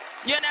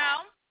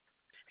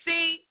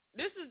 See,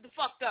 this is the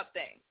fucked up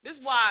thing. This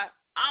is why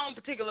I don't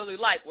particularly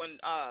like when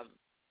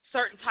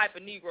certain type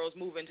of Negroes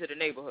move into the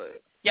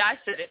neighborhood. Yeah, I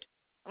said it.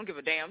 I don't give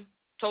a damn.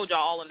 Told y'all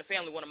All in the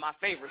Family, one of my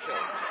favorite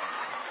shows.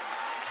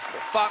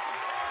 The fuck?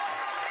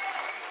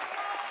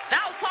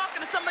 And I was talking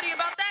to somebody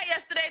about that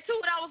yesterday,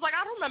 too, and I was like,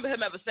 I don't remember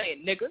him ever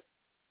saying nigga.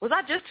 Was I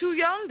just too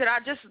young? Did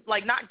I just,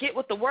 not get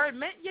what the word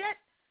meant yet?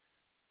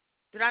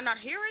 Did I not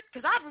hear it?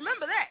 Because I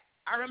remember that.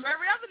 I remember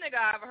every other nigga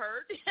I ever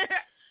heard.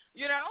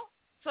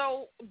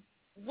 So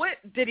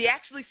what did he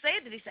actually say?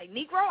 Did he say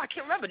Negro? I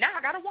can't remember. Now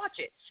I got to watch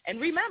it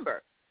and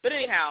remember. But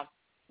anyhow,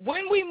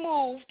 when we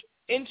moved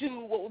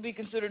into what would be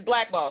considered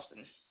black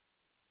Boston,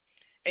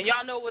 and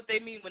y'all know what they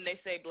mean when they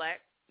say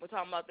black. We're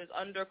talking about this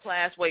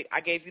underclass. Wait, I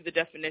gave you the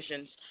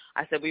definitions.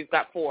 I said we've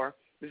got 4.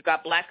 We've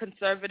got black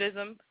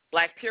conservatism,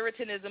 black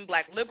puritanism,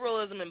 black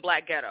liberalism, and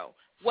black ghetto.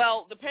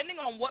 Well, depending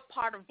on what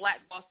part of Black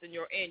Boston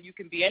you're in, you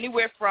can be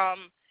anywhere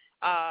from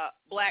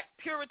Black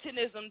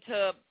Puritanism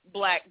to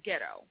Black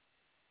Ghetto.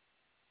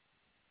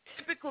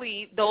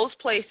 Typically, those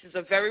places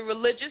are very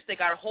religious. They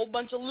got a whole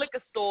bunch of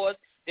liquor stores.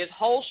 There's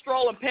whole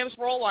stroll and pimp's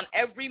roll on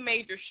every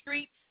major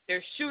street.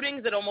 There's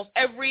shootings at almost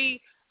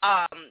every,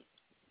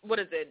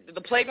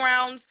 the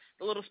playgrounds,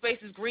 the little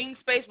spaces, green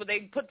space where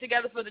they put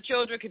together for the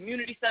children,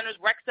 community centers,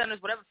 rec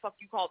centers, whatever the fuck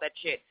you call that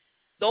shit.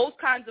 Those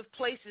kinds of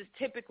places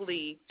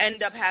typically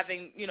end up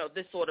having,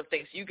 this sort of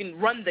thing. So you can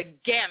run the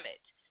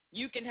gamut.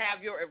 You can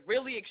have your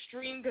really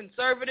extreme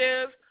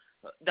conservative,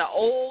 the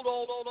old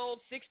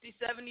 60,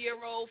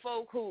 70-year-old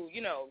folk who,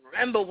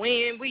 remember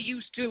when we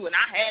used to, and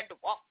I had to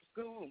walk to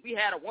school, and we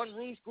had a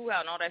one-room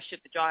schoolhouse and all that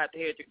shit that y'all have to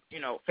hear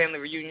at, family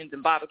reunions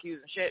and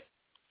barbecues and shit,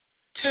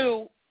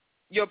 to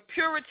your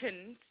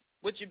Puritans,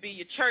 which would be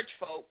your church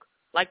folk,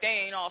 like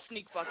they ain't all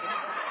sneak fucking.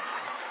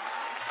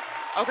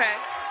 Okay?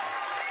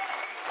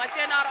 Like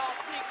they're not all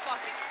sneak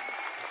fucking.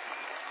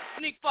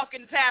 Sneak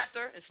fucking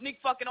pastor and sneak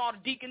fucking all the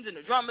deacons and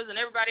the drummers and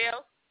everybody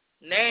else.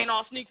 And they ain't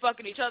all sneak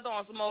fucking each other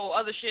on some old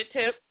other shit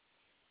tip.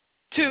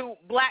 To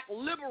Black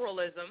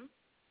liberalism,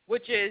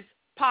 which is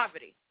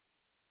poverty.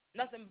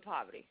 Nothing but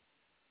poverty.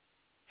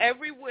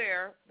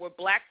 Everywhere where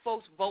Black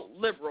folks vote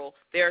liberal,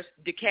 there's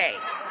decay.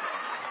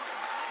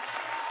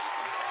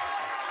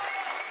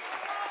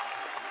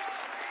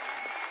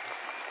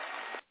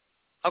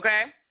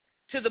 Okay?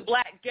 To the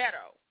Black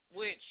ghetto,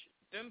 which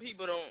them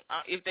people don't,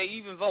 if they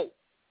even vote.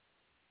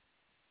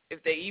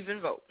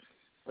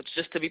 Which,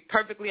 just to be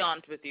perfectly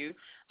honest with you,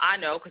 I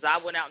know because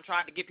I went out and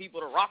tried to get people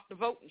to rock the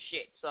vote and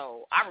shit.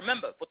 So I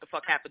remember what the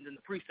fuck happens in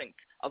the precinct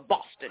of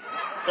Boston,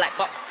 Black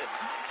Boston.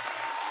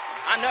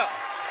 I know.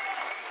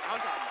 I'm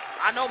talking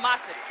about. I know my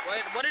city.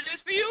 What it is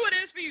for you, it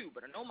is for you,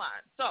 but I know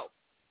mine. So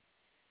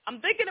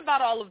I'm thinking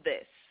about all of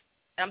this.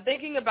 And I'm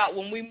thinking about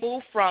when we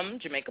moved from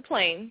Jamaica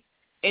Plain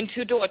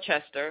into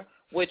Dorchester,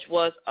 which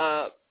was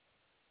a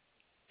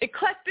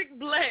eclectic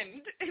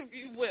blend, if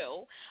you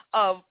will,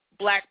 of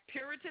Black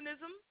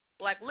Puritanism,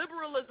 Black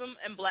liberalism,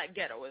 and Black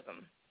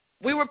ghettoism.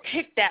 We were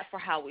picked at for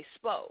how we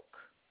spoke.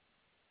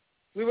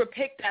 We were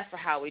picked at for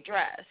how we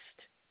dressed.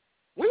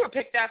 We were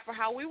picked at for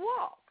how we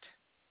walked.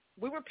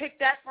 We were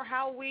picked at for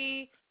how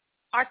we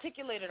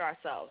articulated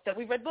ourselves, that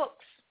we read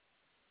books.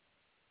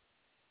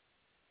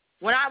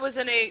 When I was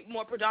in a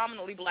more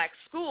predominantly Black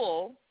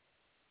school,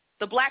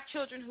 the Black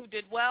children who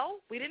did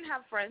well, we didn't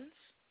have friends.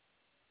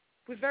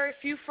 We had very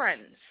few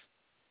friends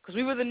because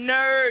we were the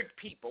nerd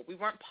people. We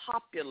weren't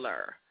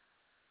popular.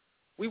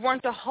 We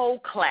weren't the whole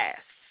class.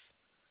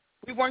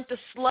 We weren't the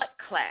slut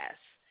class.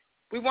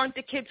 We weren't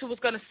the kids who was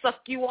going to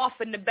suck you off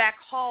in the back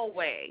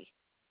hallway.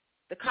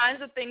 The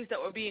kinds of things that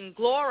were being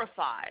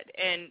glorified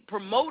and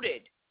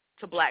promoted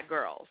to Black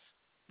girls,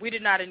 we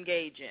did not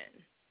engage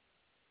in.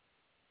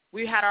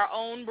 We had our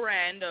own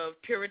brand of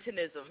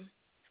Puritanism,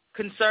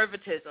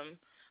 conservatism,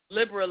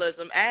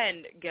 liberalism,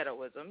 and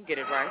ghettoism. Get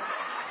it right?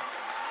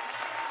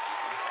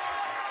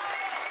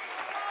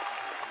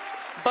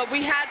 But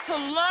we had to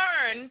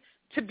learn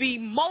to be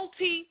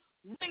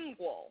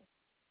multilingual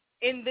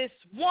in this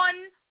one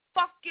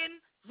fucking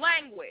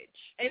language,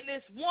 in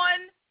this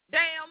one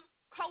damn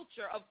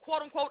culture of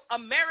quote-unquote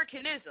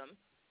Americanism.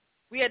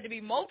 We had to be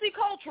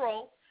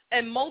multicultural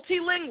and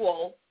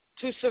multilingual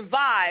to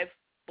survive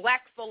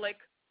Blackphilic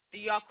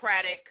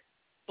theocratic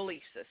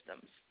belief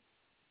systems.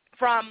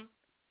 From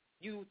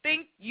you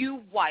think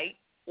you white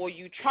or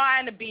you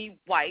trying to be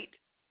white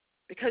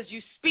because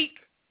you speak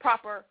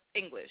proper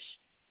English,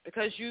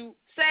 because you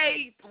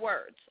say the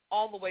words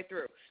all the way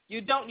through.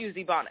 You don't use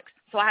Ebonics.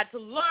 So I had to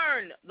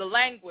learn the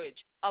language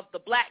of the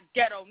Black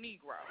ghetto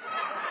Negro.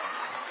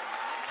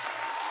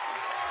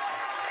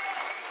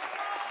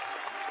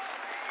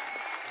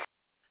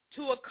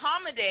 To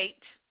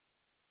accommodate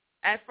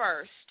at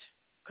first,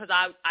 because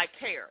I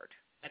cared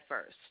at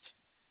first.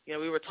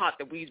 We were taught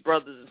that we's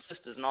brothers and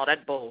sisters and all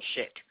that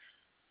bullshit.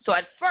 So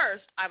at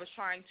first, I was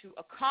trying to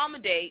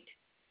accommodate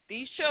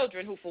these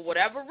children who, for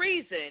whatever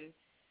reason,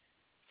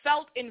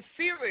 felt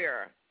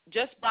inferior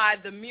just by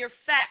the mere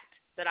fact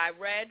that I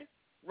read,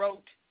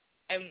 wrote,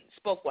 and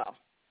spoke well.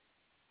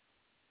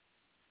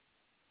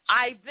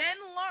 I then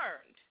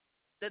learned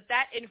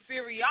that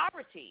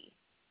inferiority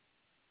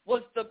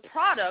was the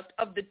product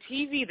of the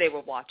TV they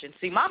were watching.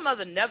 See, my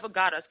mother never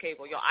got us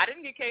cable. I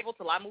didn't get cable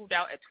till I moved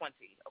out at 20,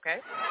 okay?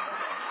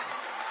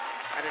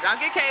 I did not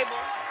get cable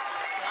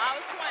till I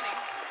was 20.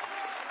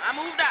 I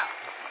moved out.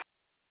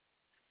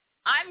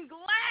 I'm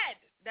glad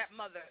that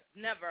mother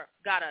never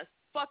got us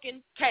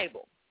fucking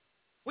cable.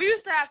 We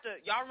used to have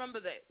to, y'all remember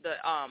the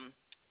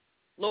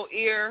little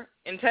ear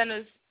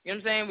antennas, you know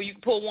what I'm saying, where you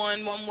can pull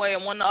one way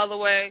and one the other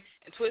way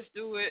and twist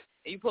through it,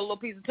 and you put a little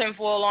piece of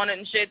tinfoil on it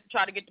and shit to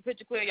try to get the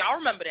picture clear. Y'all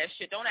remember that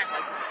shit. Don't act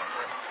like you remember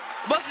it.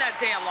 It wasn't that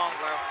damn long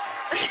ago.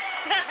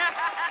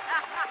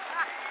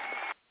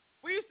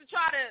 We used to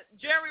try to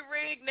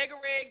nigger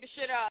rig the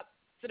shit up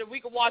so that we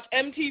could watch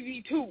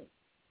MTV2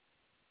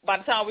 by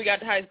the time we got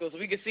to high school so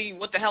we could see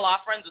what the hell our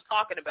friends was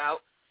talking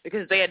about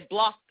because they had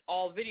blocked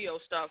all video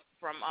stuff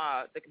from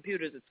the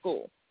computers at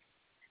school.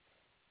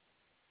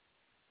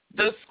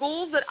 The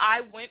schools that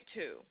I went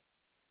to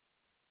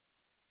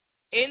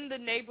in the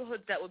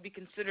neighborhoods that would be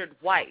considered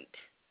white,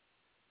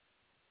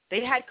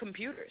 they had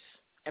computers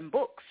and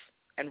books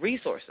and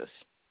resources.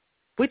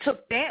 We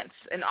took dance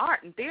and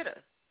art and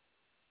theater.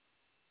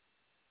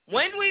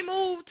 When we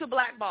moved to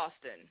Black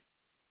Boston,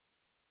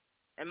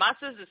 and my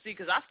sisters, see,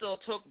 because I still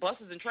took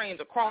buses and trains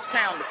across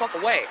town the fuck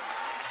away.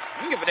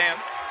 I don't give a damn.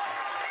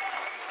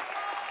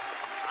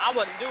 I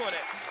wasn't doing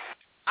it.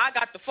 I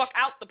got the fuck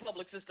out the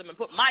public system and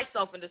put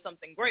myself into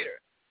something greater.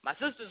 My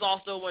sisters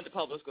also went to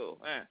public school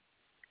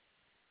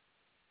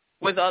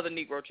with other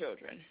Negro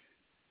children.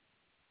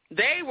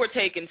 They were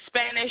taking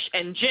Spanish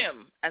and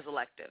gym as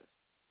electives.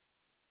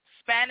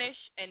 Spanish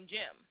and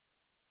gym.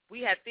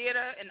 We had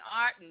theater and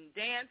art and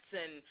dance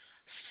and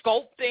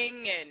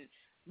sculpting and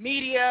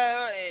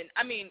media and,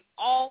 I mean,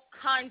 all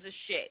kinds of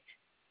shit.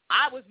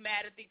 I was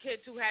mad at the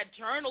kids who had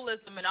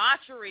journalism and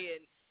archery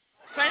and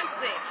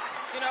fencing.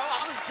 You know,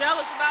 I was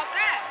jealous about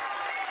that.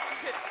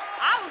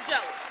 I was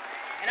jealous.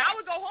 And I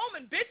would go home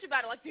and bitch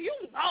about it. Like, do you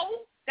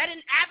know that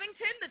in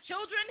Abington the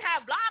children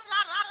have blah,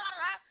 blah, blah, blah,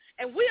 blah,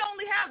 and we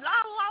only have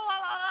blah, blah, blah,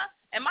 blah, blah.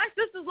 And my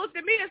sisters looked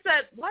at me and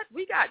said, what?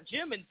 We got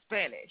gym in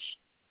Spanish.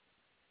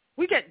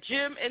 We get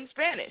gym in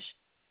Spanish.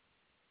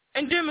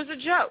 And gym is a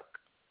joke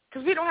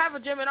because we don't have a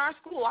gym in our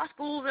school. Our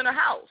school's in a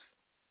house.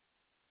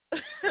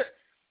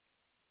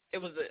 It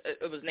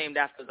was named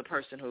after the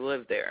person who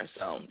lived there.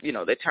 So, you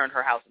know, they turned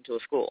her house into a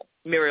school.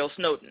 Muriel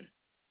Snowden.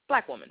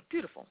 Black woman.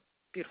 Beautiful.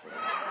 Beautiful.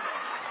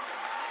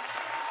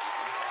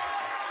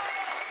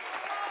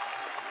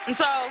 And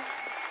so,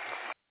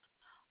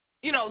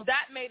 you know,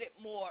 that made it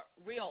more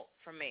real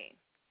for me.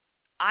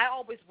 I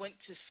always went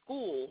to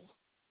school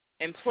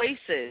in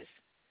places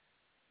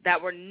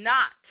that were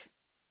not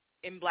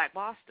in Black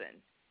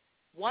Boston.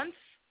 Once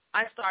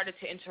I started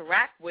to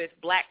interact with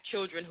black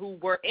children who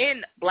were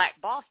in Black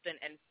Boston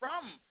and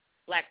from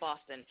Black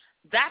Boston,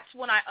 that's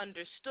when I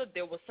understood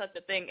there was such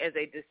a thing as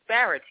a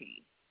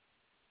disparity.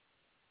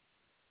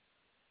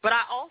 But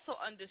I also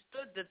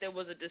understood that there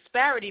was a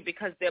disparity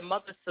because their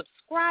mother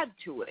subscribed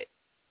to it.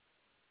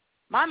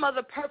 My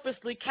mother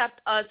purposely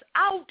kept us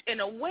out and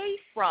away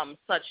from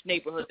such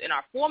neighborhoods in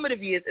our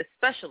formative years,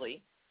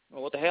 especially.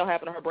 Well, what the hell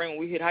happened to her brain when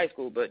we hit high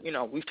school? But, you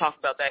know, we've talked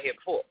about that here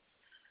before.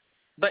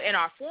 But in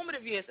our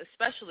formative years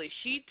especially,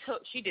 she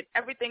did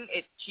everything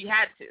she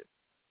had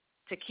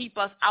to keep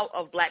us out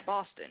of Black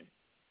Boston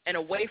and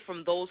away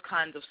from those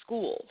kinds of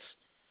schools.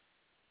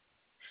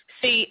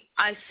 See,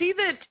 I see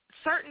that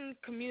certain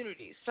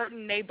communities,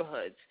 certain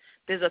neighborhoods,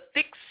 there's a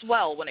thick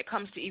swell when it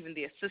comes to even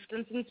the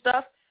assistance and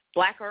stuff,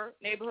 blacker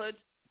neighborhoods,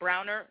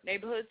 browner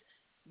neighborhoods.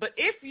 But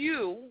if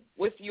you,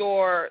 with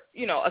your,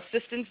 you know,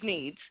 assistance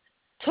needs,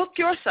 took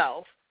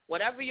yourself,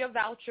 whatever your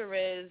voucher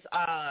is,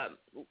 I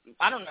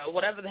don't know,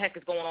 whatever the heck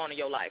is going on in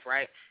your life,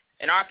 right?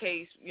 In our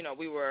case, you know,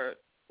 we're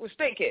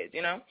state kids,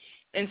 you know?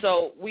 And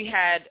so we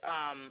had,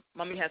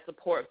 Mommy had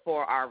support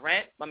for our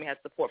rent, Mommy had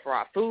support for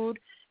our food,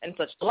 and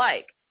such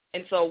like.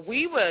 And so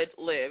we would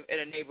live in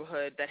a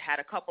neighborhood that had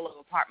a couple of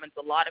apartments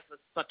allotted for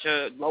such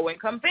a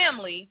low-income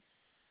family,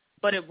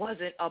 but it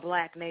wasn't a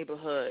black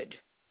neighborhood.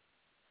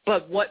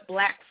 But what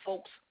black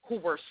folks who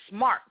were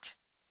smart,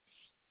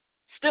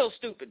 still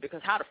stupid,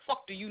 because how the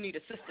fuck do you need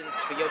assistance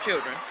for your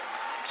children?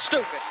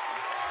 Stupid.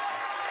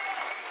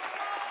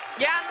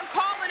 Yeah, I'm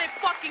calling it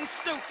fucking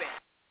stupid.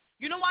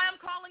 You know why I'm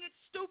calling it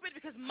stupid?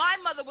 Because my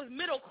mother was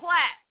middle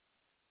class.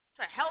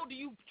 The hell do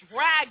you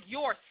drag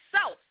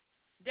yourself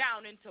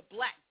down into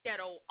black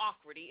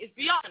ghetto-ocracy is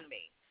beyond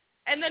me.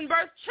 And then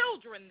birth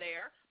children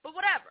there, but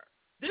whatever.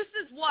 This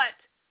is what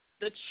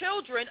the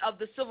children of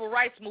the civil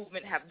rights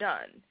movement have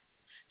done.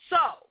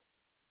 So,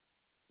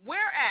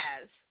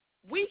 whereas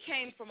we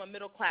came from a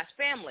middle-class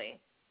family,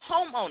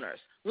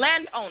 homeowners,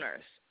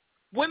 landowners,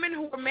 women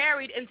who were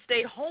married and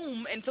stayed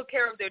home and took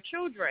care of their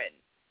children,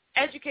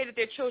 educated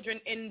their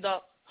children in the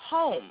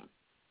home.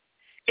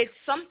 It's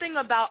something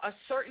about a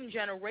certain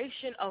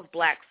generation of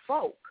black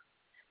folk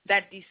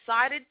that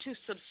decided to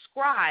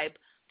subscribe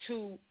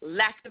to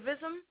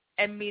lacktivism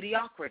and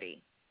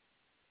mediocrity.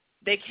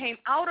 They came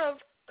out of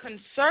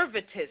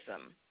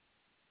conservatism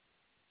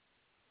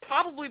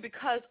probably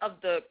because of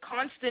the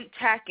constant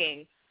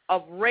tacking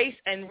of race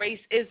and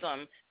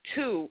racism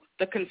to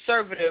the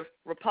conservative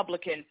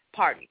Republican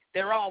Party.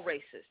 They're all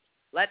racist.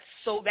 Let's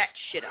sew that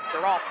shit up.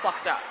 They're all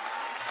fucked up.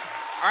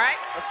 All right?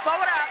 Let's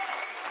sew it up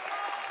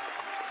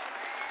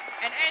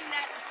and end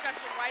that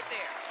discussion right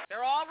there.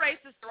 They're all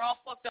racist. They're all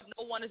fucked up.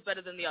 No one is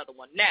better than the other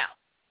one. Now,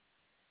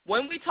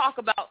 when we talk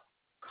about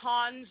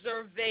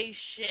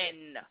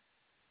conservation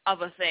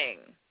of a thing,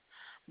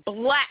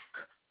 black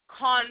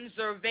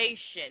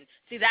conservation,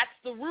 see, that's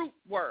the root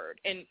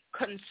word in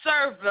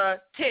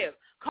conservative.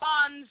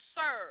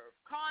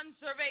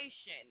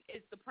 Conservation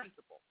is the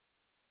principle.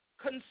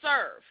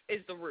 Conserve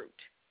is the root.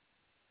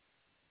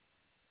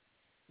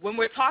 When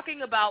we're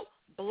talking about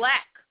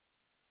black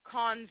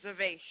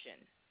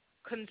conservation,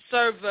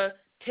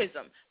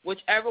 conservatism,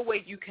 whichever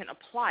way you can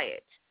apply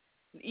it,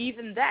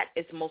 even that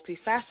is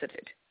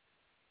multifaceted.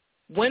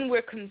 When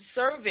we're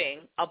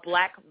conserving a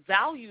black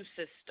value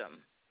system,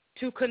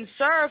 to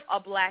conserve a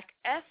black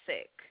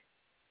ethic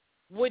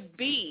would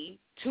be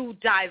to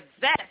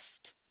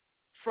divest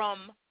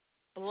from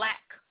black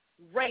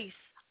race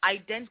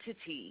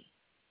identity.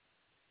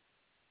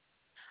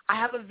 I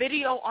have a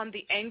video on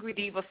the Angry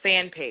Deva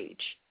fan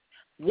page.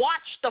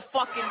 Watch the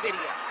fucking video.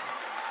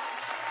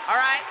 All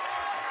right?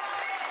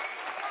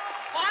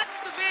 Watch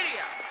the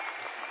video.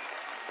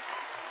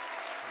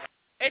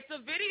 It's a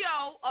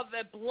video of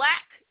a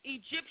black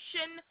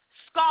Egyptian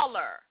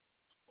scholar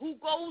who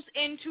goes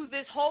into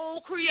this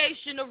whole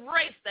creation of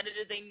race, that it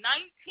is a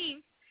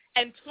 19th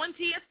and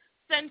 20th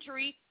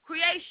century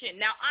creation.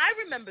 Now, I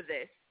remember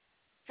this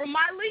from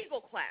my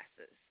legal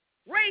classes.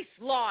 Race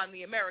law in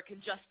the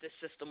American justice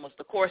system was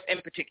the course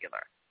in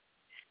particular.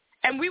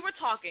 And we were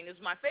talking, this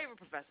is my favorite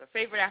professor,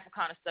 favorite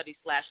Africana studies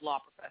 / law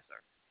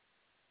professor.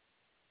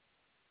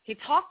 He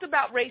talked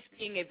about race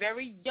being a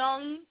very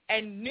young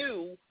and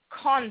new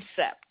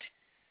concept.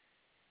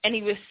 And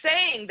he was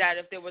saying that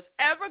if there was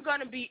ever going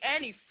to be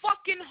any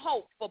fucking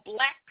hope for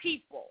black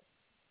people,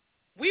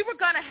 we were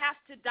going to have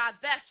to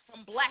divest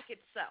from black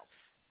itself.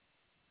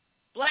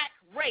 Black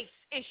race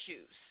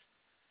issues.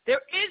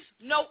 There is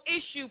no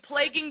issue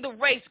plaguing the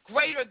race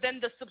greater than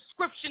the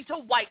subscription to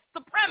white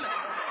supremacy.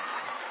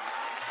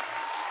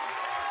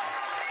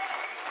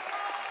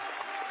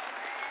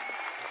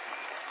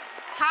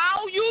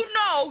 How you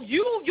know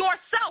you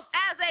yourself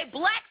as a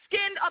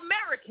black-skinned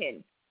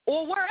American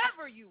or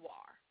wherever you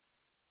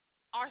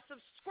are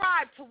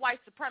subscribed to white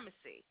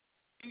supremacy?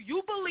 Do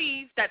you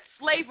believe that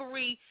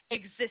slavery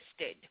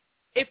existed?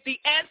 If the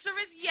answer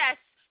is yes,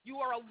 you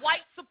are a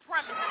white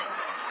supremacist.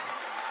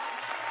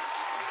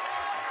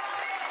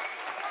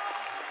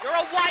 You're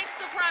a white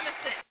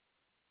supremacist.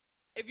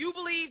 If you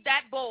believe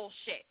that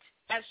bullshit,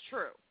 that's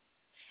true.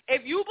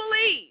 If you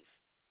believe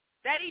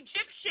that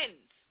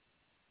Egyptians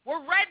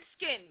were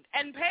red-skinned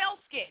and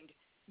pale-skinned,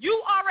 you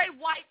are a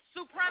white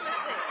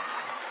supremacist.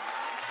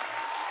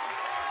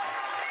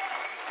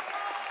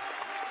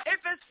 If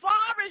as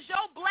far as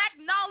your black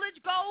knowledge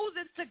goes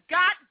is to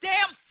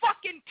goddamn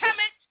fucking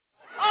Kemet,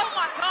 oh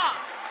my God.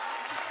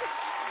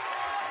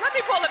 Let me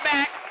pull it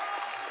back.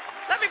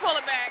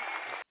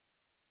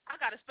 I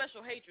got a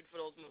special hatred for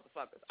those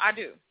motherfuckers. I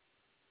do.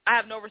 I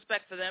have no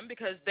respect for them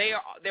because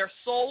their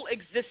sole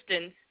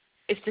existence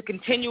is to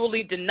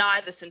continually deny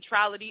the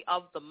centrality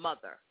of the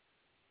mother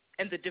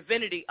and the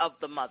divinity of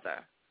the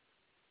mother.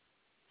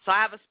 So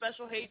I have a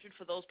special hatred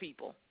for those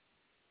people.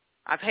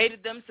 I've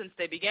hated them since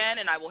they began,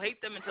 and I will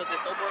hate them until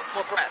there's no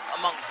more breath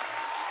among them.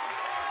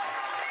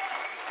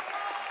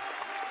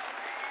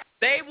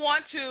 They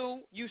want to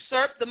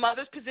usurp the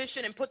mother's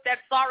position and put that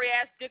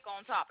sorry-ass dick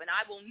on top, and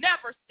I will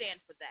never stand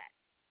for that.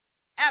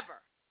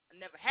 Ever. I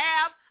never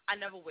have. I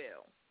never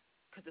will.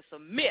 Because it's a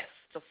myth.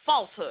 It's a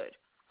falsehood.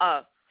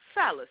 A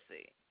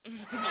fallacy.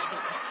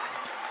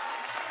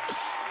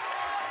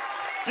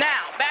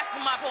 Now, back to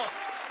my point.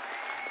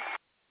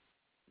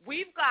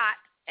 We've got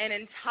an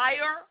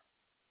entire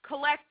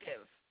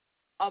collective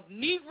of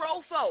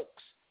Negro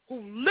folks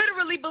who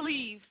literally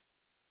believe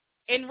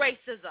in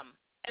racism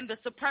and the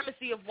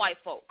supremacy of white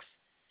folks.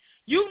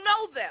 You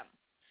know them.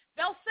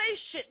 They'll say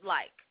shit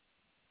like,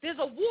 there's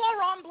a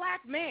war on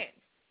black men.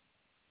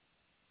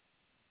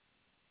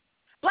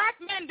 Black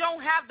men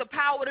don't have the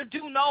power to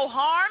do no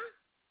harm,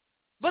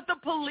 but the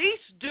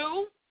police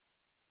do.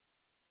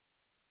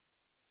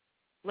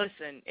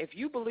 Listen, if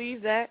you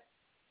believe that,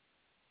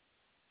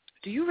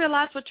 do you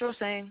realize what you're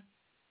saying?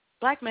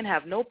 Black men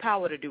have no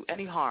power to do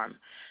any harm.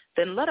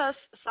 Then let us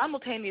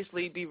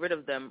simultaneously be rid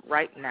of them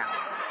right now.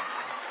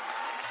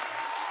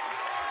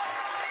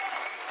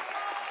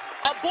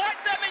 Abort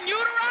them in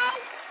utero?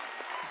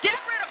 Get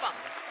rid of them.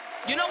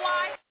 You know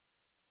why?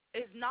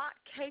 Is not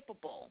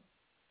capable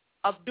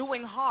of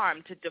doing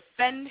harm to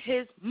defend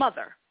his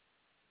mother.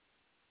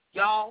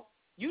 Y'all,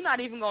 you're not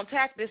even going to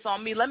tack this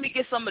on me. Let me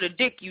get some of the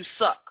dick you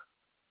suck.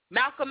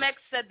 Malcolm X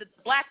said that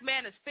the black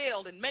man has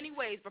failed in many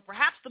ways, but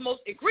perhaps the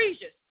most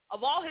egregious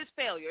of all his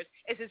failures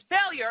is his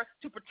failure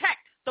to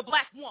protect the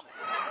black woman.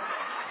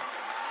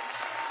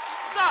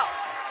 So,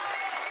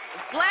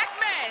 if black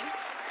men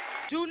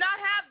do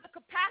not have the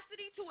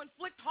capacity to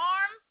inflict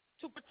harm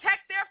to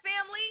protect their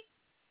family,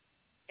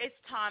 it's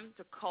time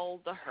to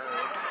cull the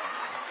herd.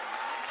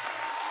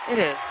 It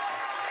is.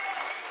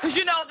 Because,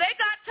 you know, they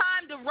got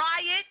time to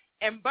riot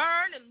and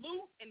burn and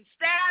loot and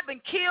stab and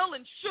kill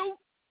and shoot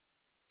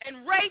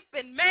and rape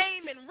and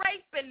maim and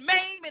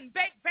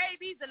bake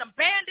babies and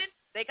abandon.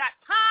 They got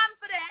time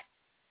for that.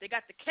 They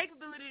got the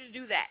capability to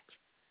do that.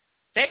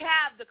 They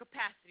have the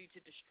capacity to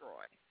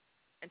destroy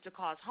and to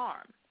cause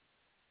harm.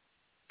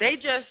 They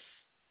just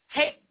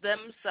hate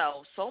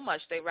themselves so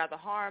much they rather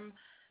harm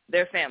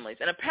their families.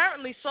 And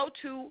apparently so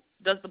too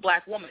does the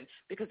black woman,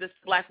 because it's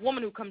the black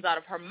woman who comes out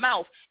of her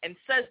mouth and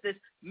says this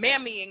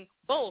mammying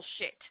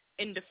bullshit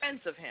in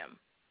defense of him.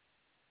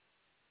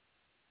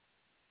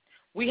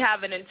 We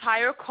have an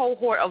entire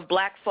cohort of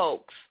black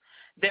folks.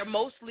 They're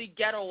mostly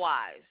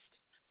ghettoized.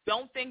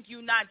 Don't think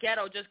you not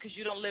ghetto just because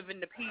you don't live in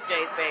the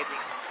PJs, baby.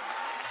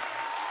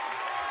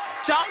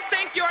 Don't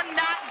think you're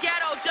not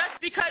ghetto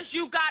just because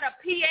you got a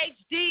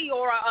PhD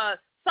or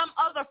some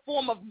other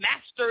form of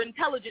master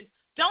intelligence.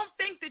 Don't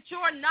think that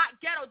you're not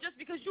ghetto just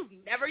because you've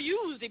never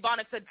used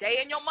Ebonics a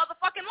day in your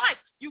motherfucking life.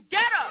 You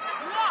ghetto.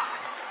 You are.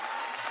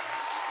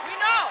 We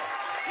know.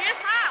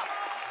 Here's how.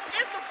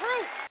 Here's the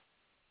proof.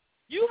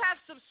 You have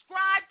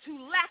subscribed to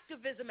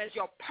lactivism as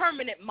your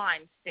permanent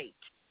mind state.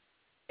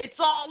 It's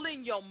all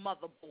in your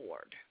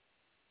motherboard.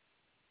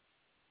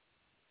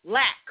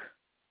 Lack,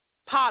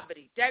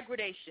 poverty,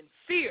 degradation,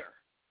 fear,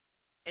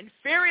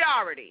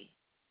 inferiority,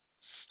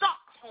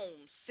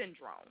 Stockholm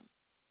syndrome.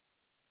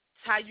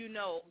 It's how you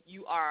know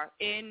you are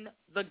in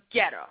the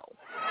ghetto.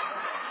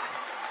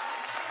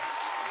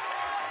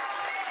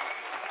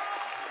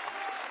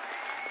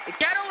 The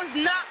ghetto is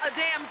not a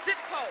damn zip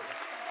code.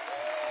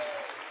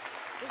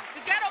 The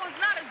ghetto is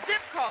not a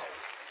zip code.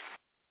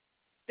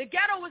 The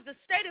ghetto is the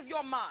state of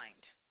your mind.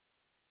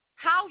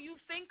 How you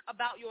think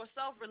about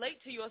yourself,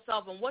 relate to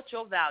yourself, and what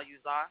your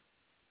values are.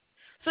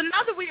 So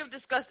now that we have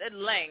discussed at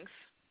length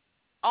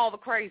all the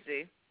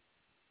crazy,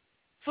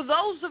 for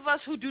those of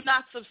us who do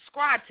not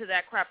subscribe to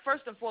that crap,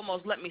 first and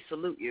foremost, let me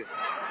salute you.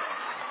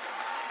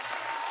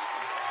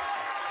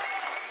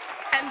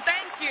 And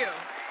thank you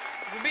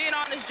for being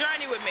on this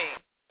journey with me.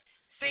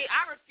 See,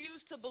 I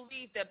refuse to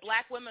believe that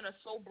black women are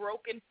so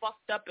broken,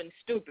 fucked up, and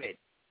stupid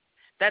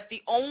that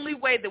the only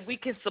way that we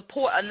can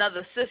support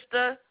another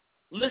sister,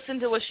 listen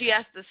to what she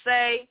has to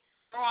say,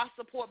 throw our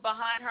support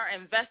behind her,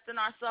 invest in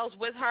ourselves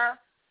with her,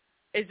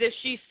 is if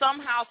she's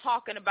somehow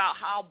talking about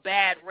how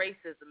bad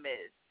racism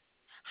is,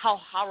 how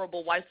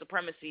horrible white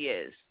supremacy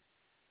is.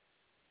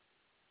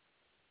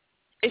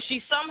 If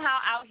she's somehow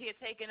out here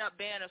taking up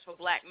banners for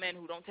black men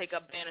who don't take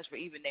up banners for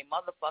even their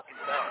motherfucking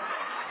selves.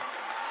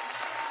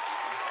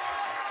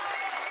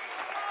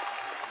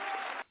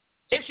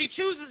 If she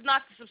chooses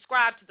not to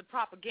subscribe to the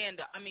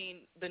propaganda,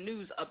 the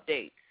news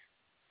updates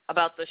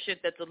about the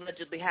shit that's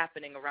allegedly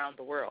happening around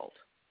the world.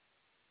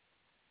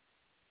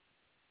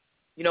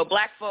 You know,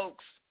 black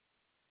folks,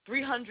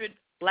 300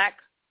 black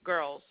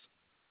girls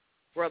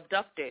were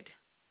abducted,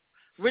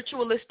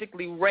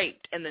 ritualistically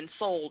raped, and then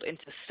sold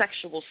into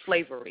sexual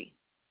slavery.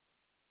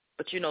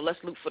 But,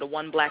 let's look for the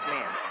one black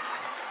man.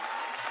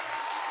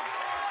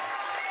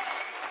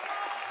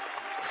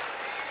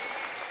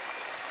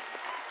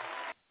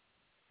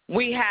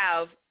 We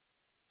have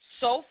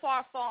so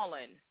far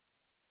fallen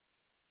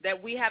that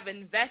we have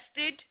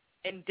invested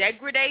in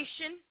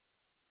degradation,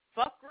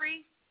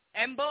 fuckery,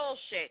 and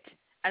bullshit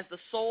as the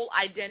sole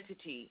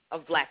identity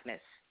of blackness,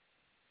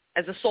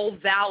 as the sole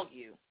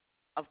value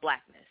of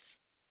blackness.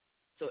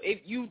 So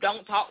if you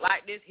don't talk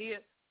like this here,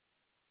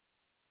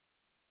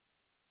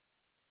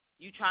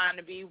 you trying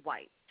to be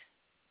white.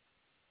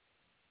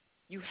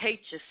 You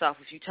hate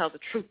yourself if you tell the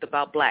truth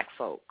about black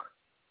folk.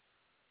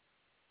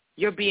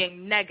 You're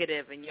being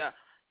negative and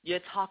you're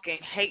talking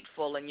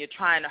hateful and you're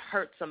trying to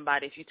hurt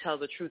somebody if you tell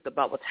the truth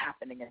about what's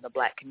happening in the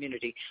black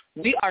community.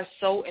 We are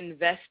so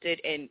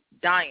invested in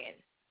dying,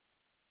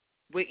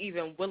 we're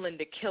even willing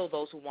to kill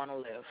those who want to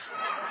live.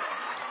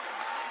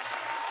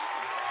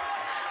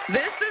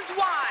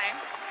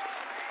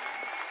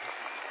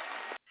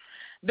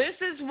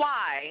 This is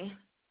why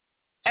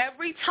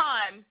every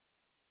time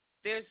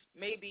there's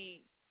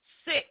maybe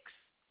 6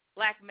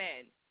 black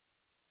men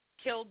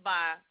killed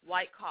by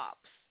white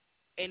cops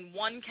in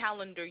one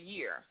calendar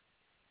year,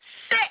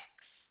 6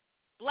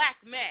 black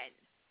men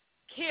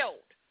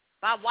killed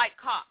by white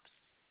cops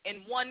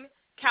in one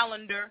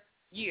calendar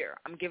year.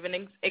 I'm giving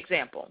an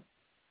example.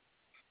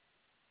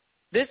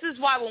 This is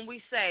why when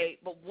we say,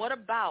 but what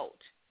about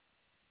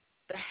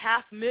the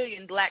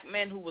 500,000 black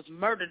men who was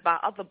murdered by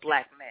other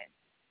black men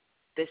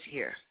this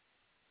year?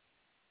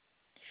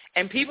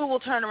 And people will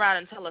turn around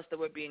and tell us that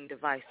we're being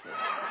divisive.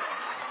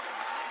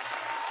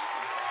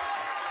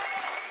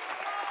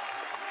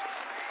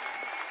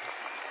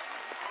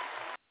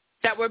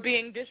 That we're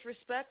being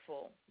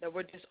disrespectful, that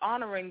we're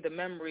dishonoring the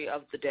memory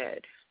of the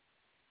dead.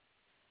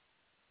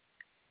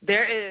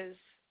 There is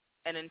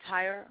an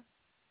entire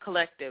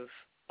collective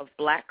of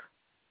black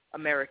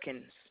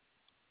Americans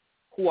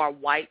who are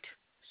white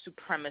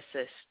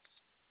supremacists.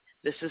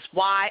 This is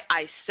why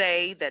I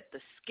say that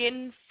the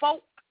skin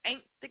folk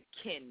ain't the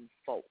kin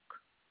folk.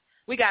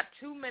 We got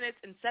 2 minutes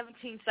and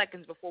 17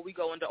 seconds before we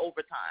go into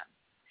overtime.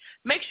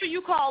 Make sure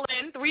you call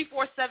in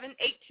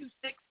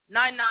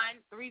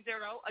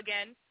 347-826-9930.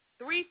 Again,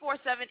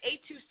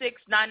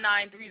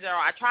 347-826-9930.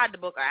 I tried to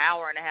book an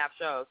hour and a half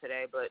show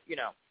today, but,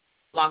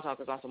 Blog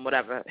Talk is awesome,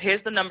 whatever.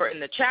 Here's the number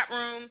in the chat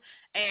room.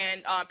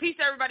 And peace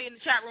to everybody in the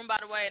chat room, by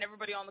the way, and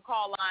everybody on the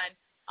call line.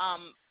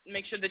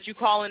 Make sure that you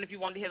call in if you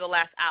want to hear the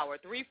last hour.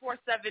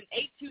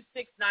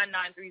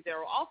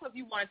 347-826-9930. Also, if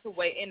you wanted to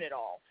weigh in at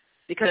all,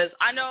 because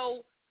I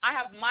know I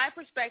have my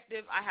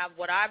perspective. I have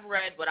what I've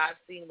read, what I've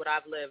seen, what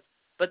I've lived.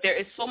 But there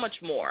is so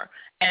much more.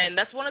 And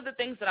that's one of the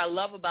things that I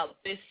love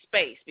about this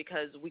space,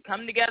 because we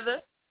come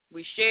together,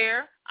 we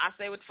share. I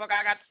say what the fuck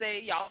I got to say.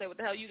 Y'all say what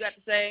the hell you got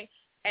to say.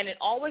 And it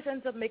always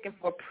ends up making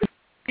for a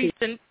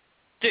decent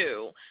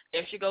stew.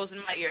 There she goes in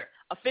my ear.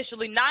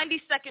 Officially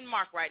 90-second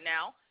mark right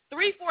now.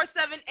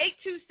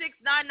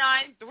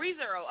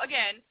 347-826-9930.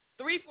 Again,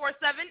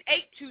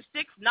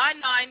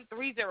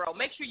 347-826-9930.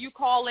 Make sure you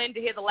call in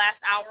to hear the last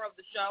hour of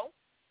the show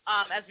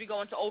as we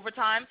go into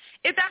overtime.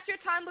 If that's your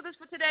time with us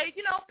for today,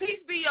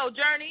 peace be your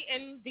journey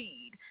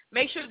indeed.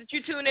 Make sure that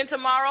you tune in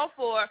tomorrow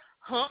for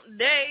Hump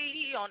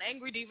Day on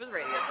Angry Divas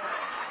Radio.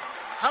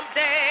 Hump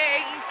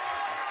Day.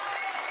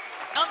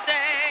 Hump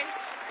Day.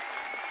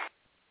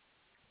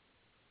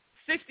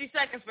 60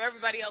 seconds for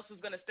everybody else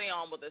who's going to stay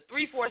on with us.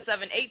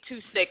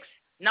 347-826-9930.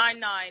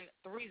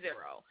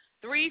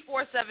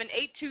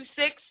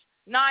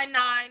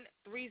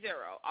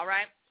 347-826-9930. All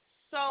right?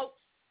 So,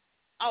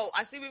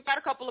 I see we've got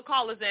a couple of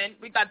callers in.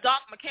 We've got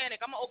Doc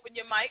Mechanic. I'm going to open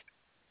your mic.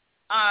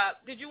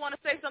 Did you want to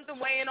say something,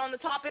 weigh in on the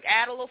topic,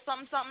 add a little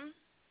something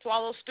to our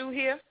little stew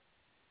here?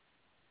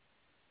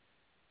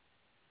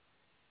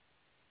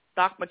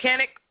 Doc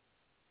Mechanic,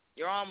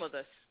 you're on with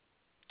us.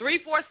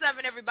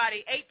 347,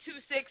 everybody,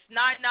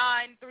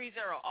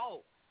 826-9930.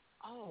 Oh,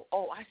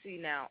 I see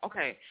now.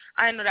 Okay.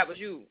 I didn't know that was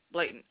you,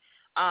 Blatant.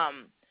 I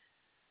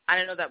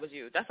didn't know that was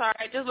you. That's all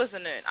right. Just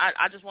listen in.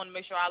 I just want to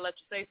make sure I let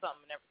you say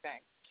something and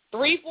everything.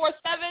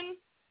 347-826-9930.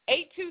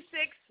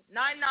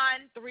 I'm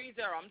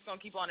just going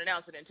to keep on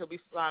announcing it until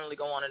we finally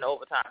go on into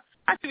overtime.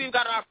 I see we've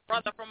got our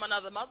brother from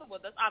another mother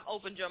with us. I've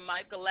opened your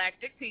mic.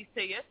 Galactic. Peace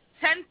to you.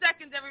 10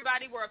 seconds,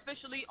 everybody. We're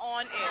officially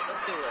on air.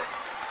 Let's do it.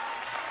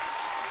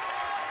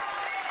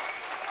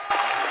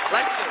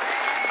 Let's do it.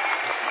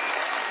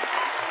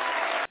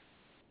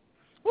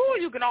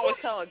 Ooh, you can always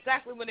tell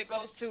exactly when it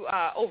goes to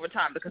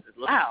overtime because it's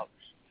loud.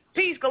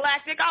 Peace,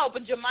 Galactic. I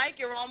opened your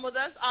mic. You're on with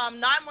us.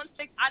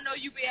 916, I know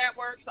you be at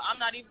work, so I'm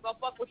not even going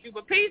to fuck with you.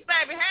 But peace,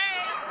 baby. Hey,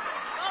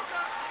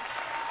 welcome.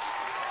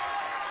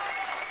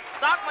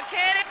 Doc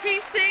Mechanic,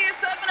 peace to you.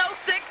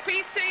 706,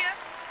 peace to you.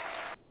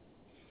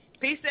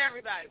 Peace to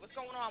everybody. What's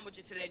going on with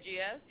you today,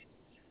 GS?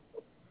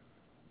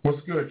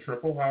 What's good,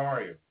 Triple? How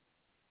are you?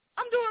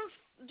 I'm doing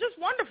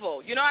just wonderful.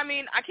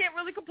 I can't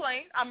really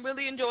complain. I'm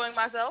really enjoying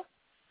myself.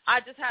 I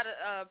just had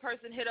a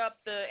person hit up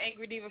the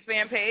Angry Deva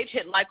fan page,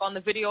 hit like on the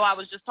video I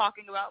was just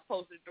talking about,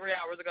 posted 3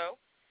 hours ago.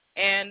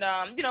 And,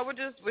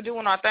 we're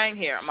doing our thing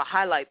here. I'm going to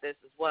highlight this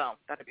as well.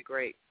 That'd be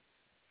great.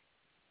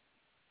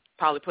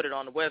 Probably put it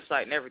on the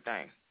website and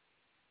everything.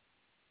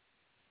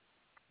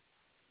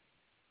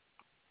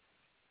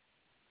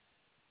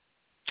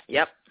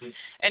 Yep.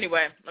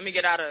 Anyway, let me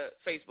get out of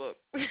Facebook.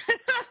 I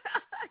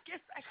guess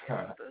I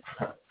can do this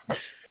stuff.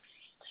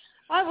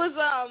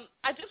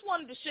 I just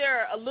wanted to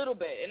share a little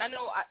bit, and I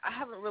know I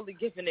haven't really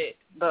given it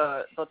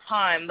the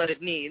time that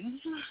it needs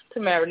to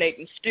marinate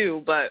and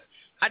stew, but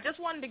I just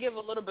wanted to give a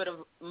little bit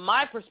of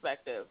my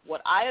perspective,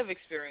 what I have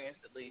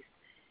experienced at least,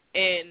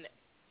 in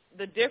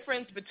the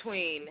difference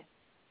between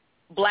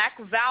black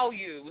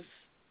values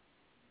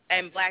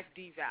and black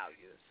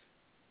devalues,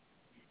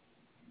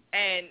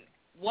 and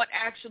what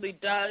actually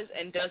does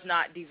and does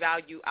not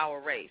devalue our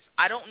race.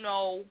 I don't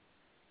know.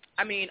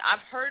 I've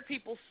heard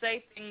people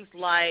say things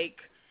like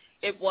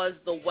it was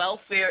the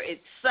welfare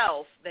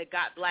itself that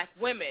got black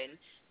women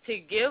to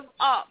give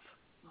up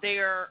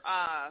their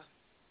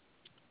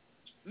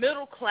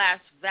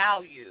middle-class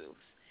values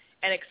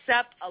and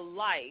accept a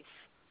life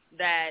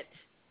that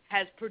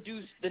has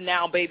produced the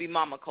now baby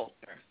mama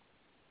culture.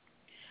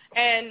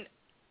 And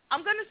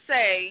I'm going to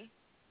say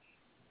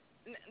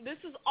this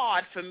is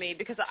odd for me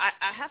because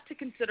I have to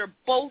consider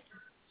both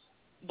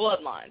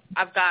bloodlines.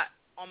 I've got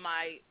on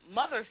my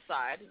mother's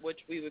side, which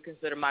we would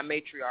consider my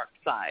matriarch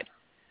side,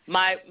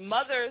 my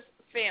mother's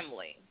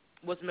family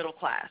was middle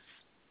class.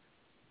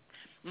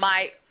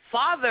 My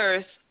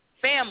father's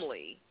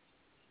family,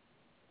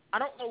 I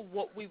don't know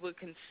what we would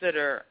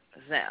consider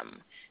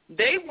them.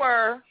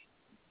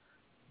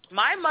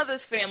 My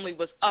mother's family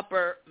was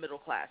upper middle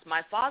class.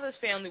 My father's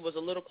family was a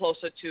little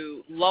closer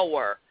to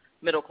lower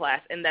middle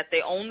class in that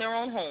they own their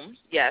own homes.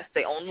 Yes,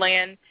 they own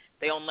land.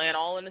 They own land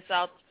all in the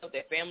South.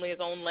 Their family has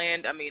owned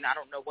land. I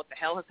don't know what the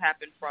hell has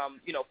happened from,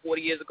 40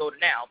 years ago to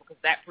now because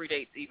that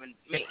predates even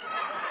me.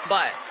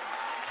 But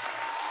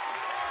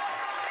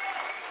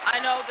I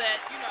know that,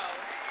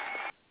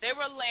 they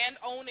were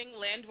land-owning,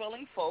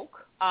 land-dwelling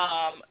folk.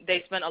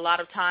 They spent a lot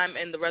of time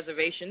in the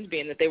reservations,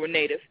 being that they were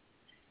native,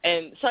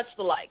 and such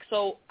the like.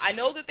 So I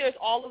know that there's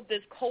all of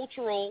this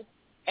cultural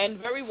and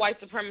very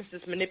white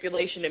supremacist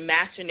manipulation and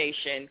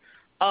machination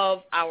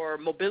of our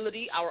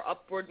mobility, our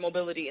upward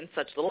mobility, and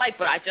such the like.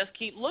 But I just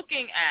keep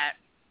looking at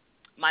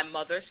my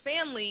mother's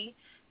family.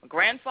 My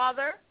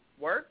grandfather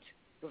worked,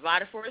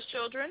 provided for his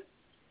children.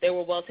 They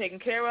were well taken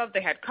care of.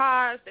 They had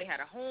cars. They had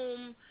a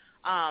home.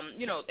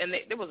 And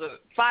there was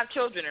 5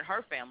 children in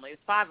her family.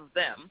 It's 5 of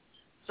them.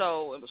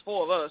 So it was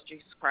 4 of us,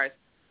 Jesus Christ.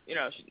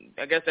 I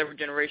guess every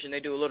generation they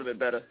do a little bit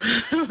better.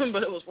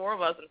 But it was 4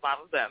 of us and 5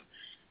 of them.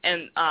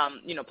 And,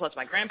 plus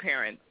my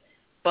grandparents.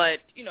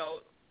 But,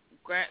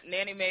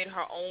 Nanny made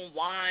her own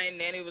wine.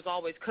 Nanny was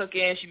always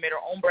cooking. She made her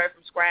own bread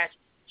from scratch.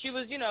 She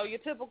was, your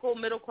typical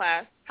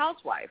middle-class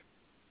housewife.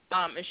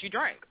 And she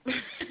drank. She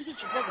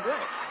fucking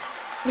drank.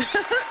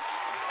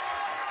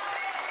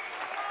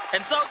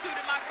 And so, too,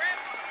 did my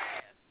grandmother.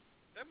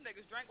 Them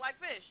niggas drank like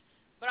fish.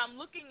 But I'm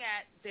looking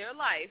at their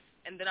life,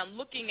 and then I'm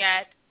looking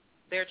at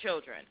their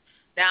children.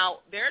 Now,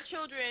 their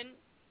children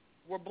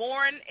were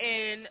born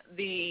in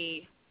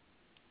the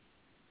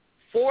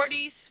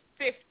 40s,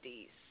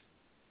 50s.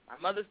 My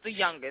mother's the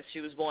youngest.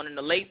 She was born in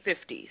the late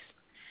 50s.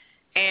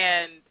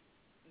 And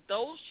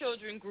those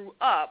children grew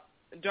up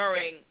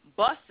during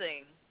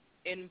busing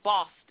in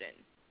Boston,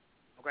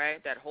 okay?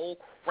 That whole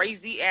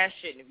crazy-ass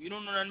shit. And if you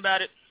don't know nothing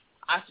about it,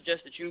 I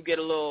suggest that you get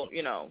a little,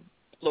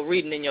 little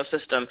reading in your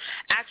system.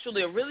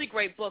 Actually, a really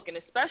great book, and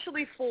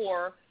especially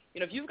for,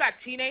 if you've got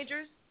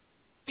teenagers,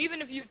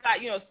 even if you've got,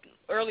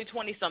 early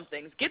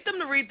 20-somethings, get them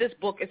to read this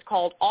book. It's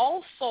called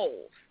All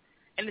Souls,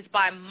 and it's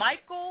by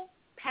Michael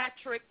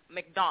Patrick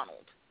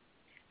McDonald.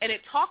 And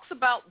it talks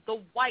about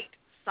the white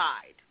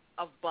side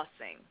of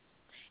busing.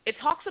 It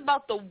talks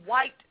about the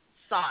white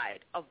side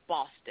of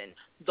Boston,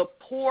 the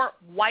poor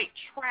white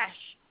trash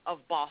of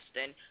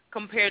Boston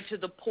compared to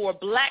the poor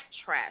black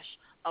trash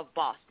of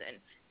Boston.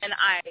 And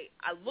I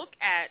look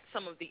at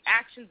some of the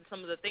actions and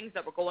some of the things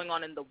that were going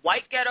on in the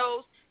white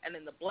ghettos and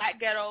in the black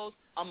ghettos,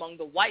 among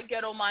the white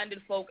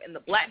ghetto-minded folk and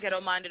the black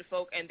ghetto-minded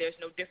folk, and there's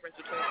no difference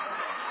between them.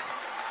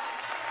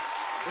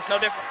 There's no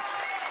difference.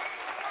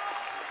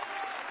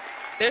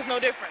 There's no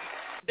difference.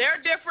 Their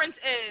difference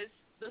is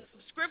the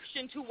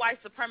subscription to white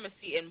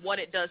supremacy and what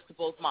it does to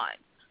both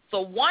minds. So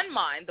one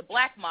mind, the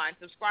black mind,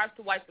 subscribes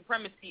to white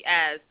supremacy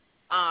as,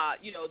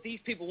 these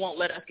people won't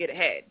let us get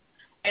ahead.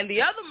 And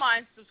the other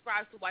mind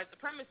subscribes to white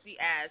supremacy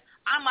as,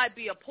 I might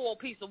be a poor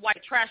piece of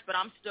white trash, but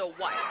I'm still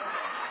white.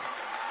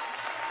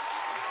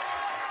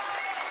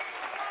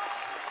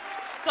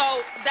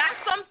 So that's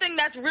something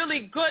that's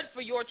really good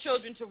for your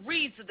children to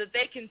read so that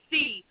they can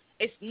see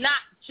it's not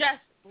just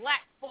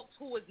black folks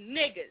who is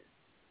niggers,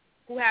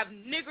 who have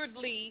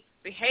niggardly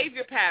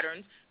behavior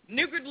patterns,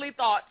 niggardly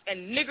thoughts,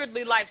 and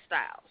niggardly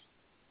lifestyles.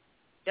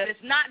 That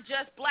it's not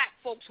just black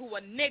folks who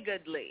are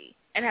niggardly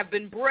and have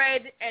been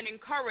bred and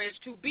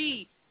encouraged to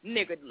be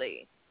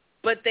niggardly,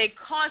 but they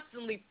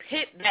constantly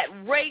pit that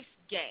race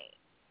game.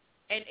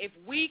 And if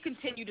we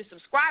continue to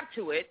subscribe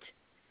to it,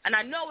 and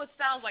I know it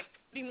sounds like,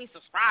 what do you mean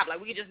subscribe? Like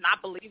we can just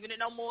not believe in it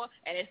no more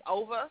and it's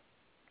over?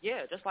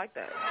 Yeah, just like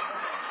that.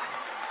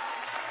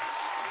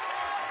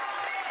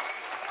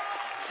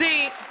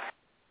 See,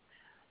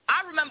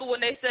 I remember when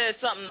they said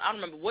something, I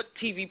don't remember what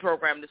TV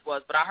program this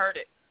was, but I heard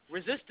it.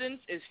 Resistance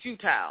is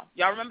futile.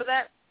 Y'all remember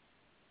that?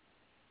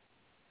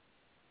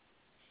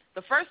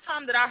 The first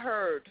time that I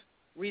heard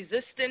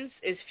resistance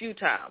is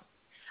futile,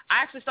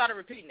 I actually started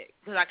repeating it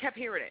because I kept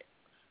hearing it.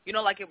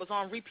 Like it was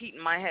on repeat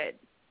in my head.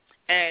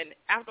 And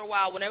after a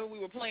while, whenever we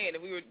were playing,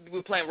 and we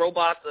were playing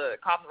robots,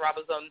 cops and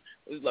robbers,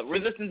 it was like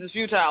resistance is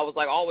futile was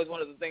like always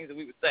one of the things that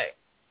we would say.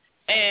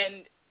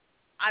 And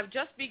I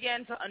just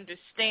began to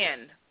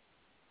understand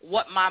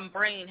what my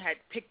brain had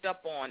picked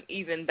up on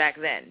even back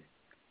then.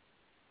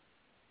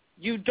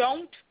 You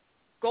don't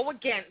go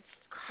against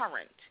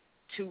current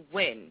to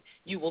win.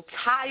 You will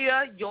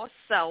tire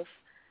yourself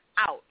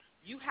out.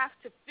 You have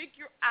to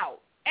figure out,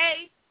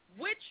 A,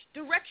 which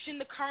direction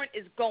the current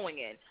is going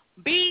in.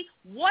 B,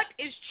 what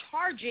is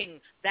charging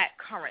that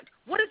current?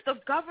 What is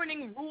the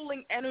governing,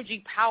 ruling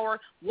energy, power,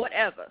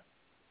 whatever?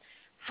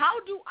 How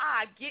do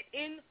I get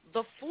in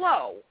the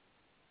flow?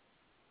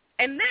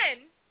 And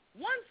then,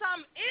 once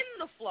I'm in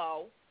the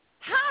flow,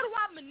 how do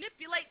I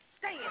manipulate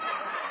staying there?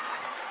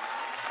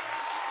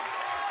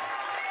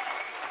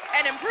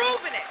 And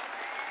improving it.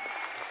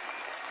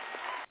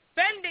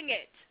 Bending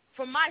it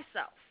for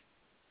myself.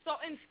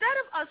 So instead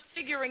of us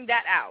figuring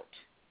that out,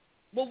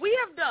 what we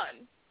have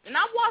done, and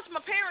I've watched my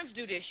parents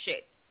do this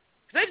shit.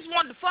 They just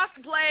wanted to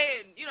fucking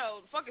play in,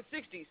 the fucking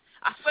 60s.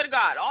 I swear to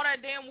God, all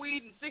that damn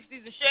weed in the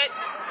 60s and shit,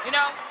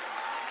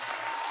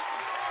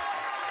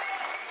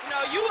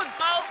 you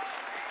adults,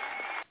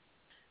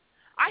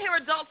 I hear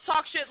adults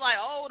talk shit like,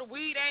 oh, the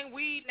weed ain't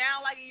weed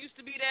now like it used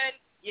to be then.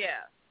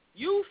 Yeah.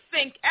 You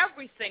think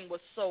everything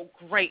was so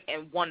great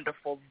and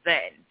wonderful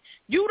then.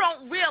 You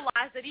don't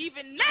realize that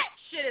even that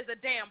shit is a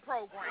damn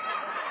program.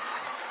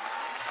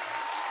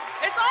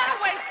 It's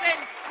always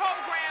been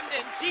programmed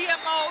and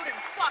GMO'd and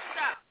fucked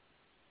up.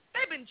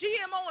 They've been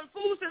GMOing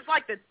food since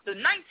like the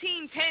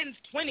 1910s,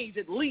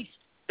 20s at least,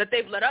 that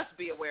they've let us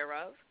be aware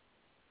of.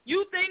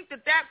 You think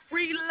that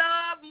free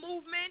love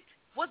movement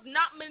was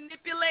not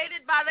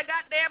manipulated by the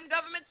goddamn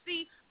government?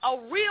 See, a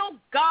real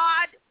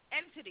God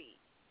entity,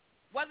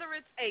 whether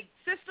it's a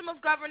system of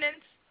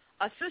governance,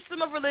 a system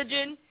of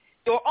religion,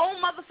 your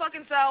own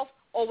motherfucking self,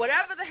 or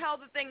whatever the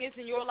hell the thing is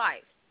in your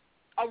life,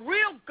 a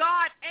real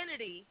God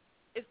entity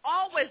is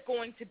always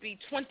going to be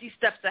 20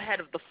 steps ahead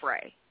of the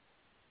fray.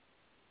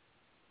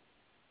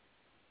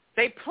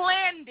 They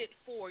planned it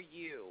for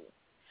you.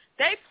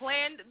 They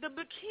planned the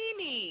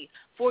bikini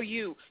for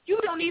you. You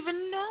don't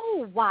even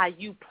know why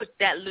you put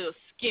that little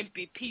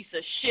skimpy piece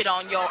of shit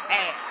on your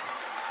ass.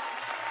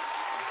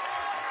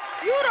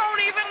 You don't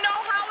even know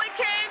how it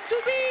came to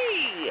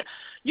be.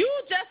 You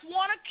just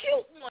want a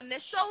cute one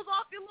that shows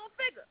off your little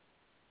figure.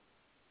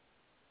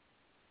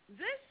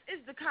 This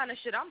is the kind of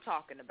shit I'm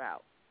talking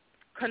about.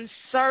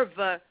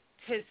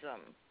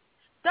 Conservatism.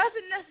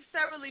 Doesn't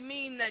necessarily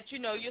mean that,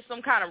 you're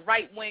some kind of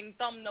right-wing,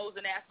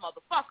 thumb-nosing ass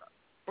motherfucker,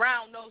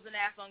 brown-nosing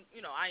ass, I ain't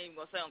even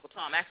going to say Uncle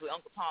Tom. Actually,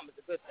 Uncle Tom is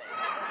a good thing.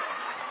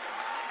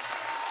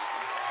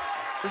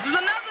 This is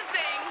another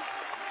thing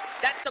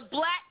that the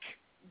black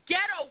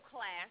ghetto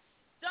class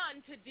done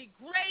to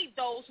degrade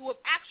those who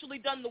have actually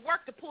done the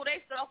work to pull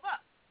themselves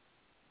up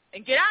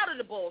and get out of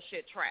the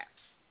bullshit traps.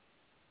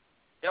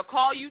 They'll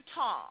call you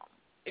Tom.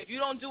 If you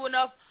don't do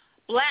enough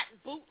black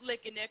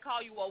bootlicking, they'll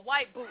call you a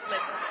white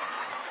bootlicker.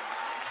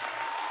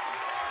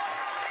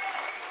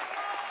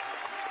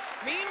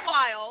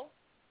 Meanwhile,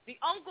 the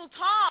Uncle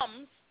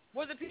Toms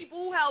were the people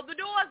who held the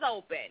doors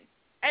open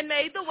and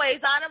made the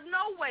ways out of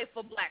no way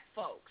for black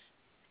folks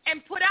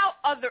and put out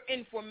other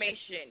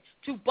information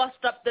to bust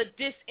up the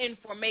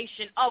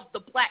disinformation of the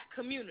black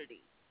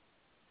community.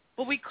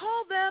 But we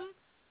call them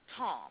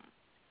Tom.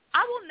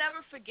 I will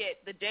never forget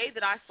the day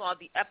that I saw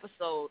the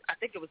episode, I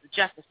think it was the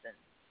Jeffersons,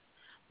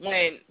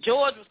 when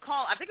George was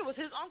calling, I think it was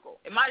his uncle.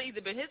 It might have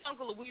either been his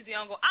uncle or Weezy's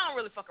uncle. I don't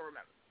really fucking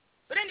remember.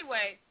 But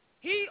anyway,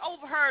 he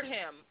overheard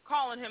him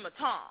calling him a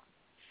Tom.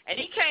 And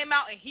he came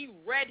out and he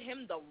read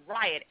him the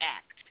riot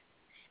act.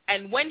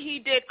 And when he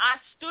did, I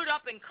stood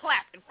up and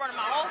clapped in front of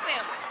my whole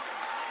family.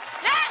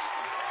 Yes!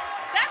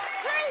 That's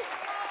true!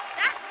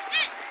 That's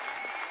it!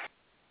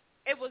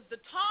 It was the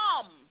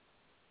Tom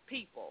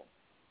people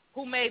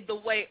who made the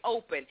way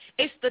open.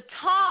 It's the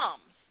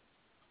Toms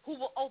who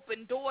will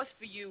open doors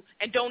for you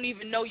and don't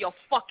even know your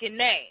fucking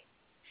name.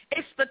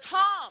 It's the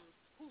Toms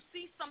who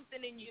see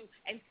something in you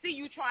and see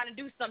you trying to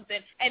do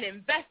something and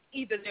invest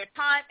either their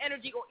time,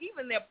 energy, or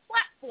even their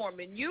platform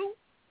in you.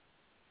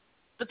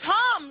 The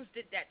Toms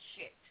did that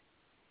shit.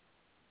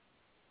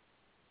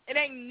 It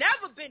ain't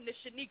never been the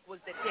Shaniquas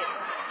that did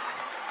it.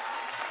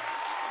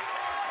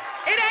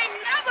 It ain't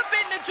never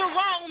been the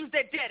Jeromes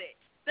that did it,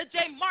 the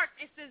J.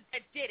 Marcuses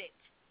that did it.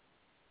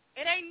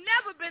 It ain't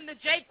never been the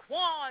J.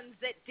 Quans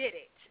that did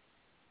it.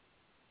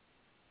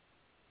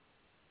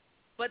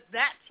 But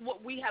that's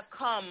what we have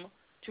come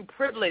to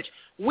privilege.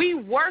 We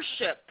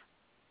worship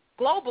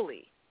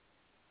globally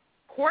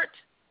court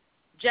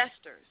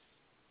jesters.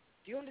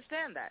 Do you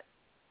understand that?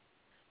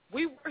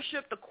 We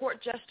worship the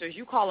court jesters.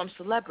 You call them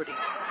celebrities.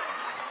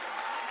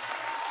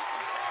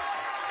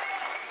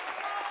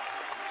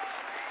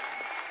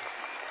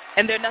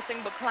 And they're nothing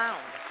but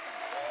clowns.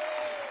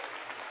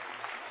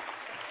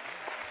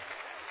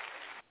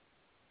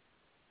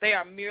 They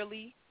are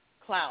merely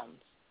clowns.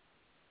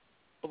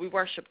 But we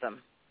worship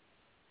them,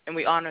 and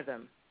we honor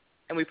them,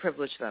 and we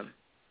privilege them.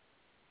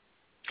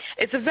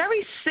 It's a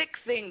very sick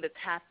thing that's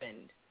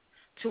happened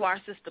to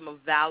our system of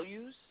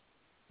values,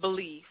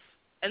 belief,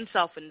 and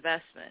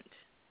self-investment.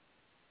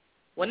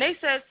 When they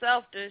said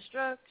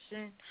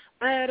self-destruction,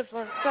 better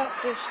for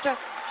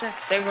self-destruction,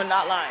 they were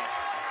not lying.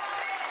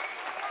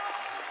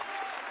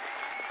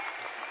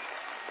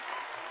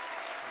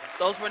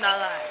 Those were not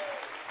lies.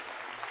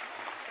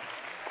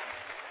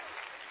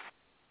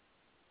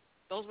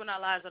 Those were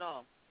not lies at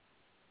all.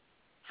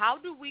 How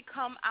do we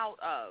come out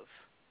of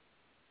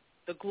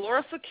the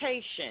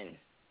glorification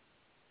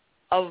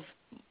of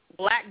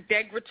black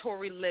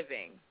degradatory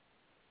living,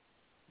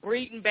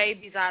 breeding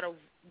babies out of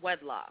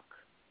wedlock?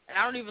 And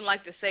I don't even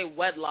like to say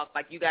wedlock,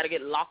 like you got to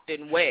get locked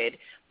in wed,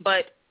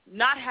 but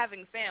not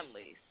having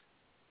families,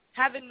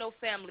 having no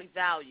family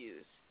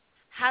values,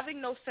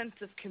 having no sense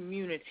of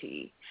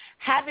community,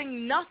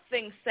 having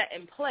nothing set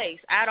in place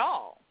at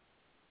all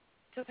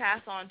to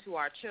pass on to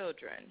our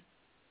children.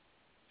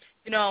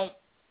 You know,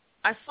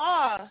 I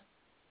saw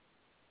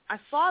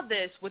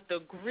this with the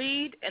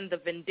greed and the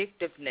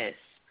vindictiveness.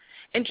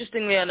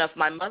 Interestingly enough,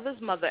 my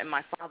mother's mother and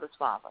my father's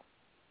father.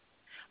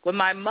 When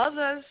my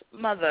mother's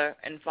mother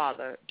and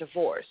father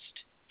divorced,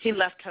 he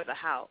left her the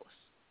house.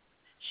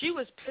 She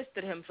was pissed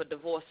at him for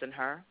divorcing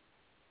her.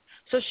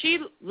 So she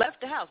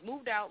left the house,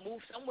 moved out,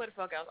 moved somewhere the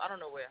fuck else, I don't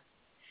know where,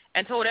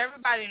 and told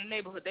everybody in the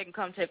neighborhood they can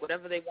come take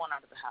whatever they want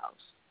out of the house.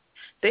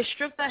 They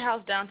stripped that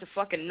house down to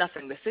fucking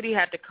nothing. The city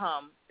had to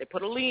come. They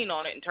put a lien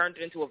on it and turned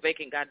it into a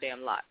vacant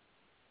goddamn lot.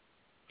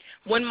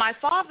 When my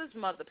father's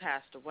mother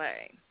passed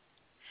away,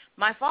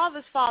 my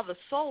father's father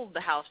sold the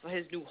house for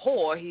his new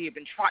whore he had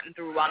been trotting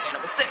through around there,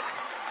 number 6.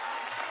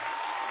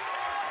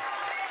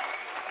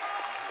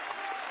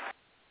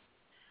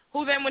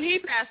 Who then, when he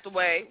passed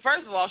away,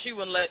 first of all, she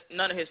wouldn't let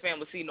none of his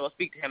family see nor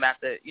speak to him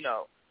after,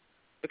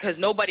 because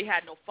nobody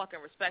had no fucking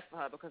respect for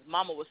her because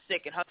mama was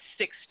sick and her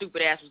sick,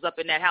 stupid ass was up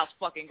in that house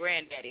fucking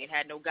granddaddy and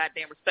had no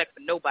goddamn respect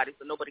for nobody,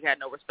 so nobody had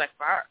no respect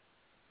for her.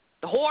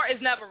 The whore is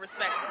never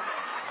respected.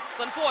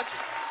 It's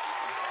unfortunate,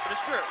 but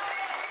it's true.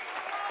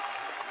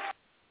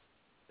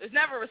 It's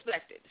never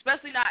respected,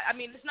 especially not,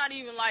 it's not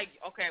even like,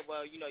 okay,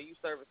 well, you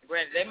service the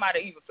granddaddy. They might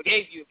have even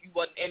forgave you if you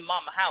wasn't in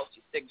mama's house,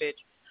 you sick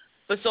bitch.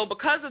 But so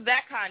because of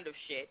that kind of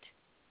shit,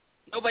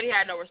 nobody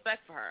had no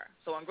respect for her.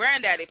 So when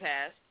granddaddy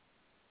passed,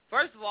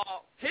 first of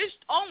all, his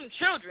own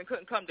children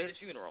couldn't come to his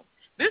funeral.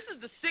 This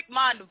is the sick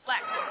mind of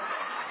black folks.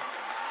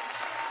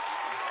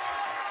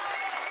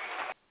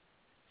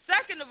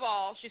 Second of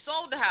all, she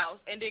sold the house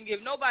and didn't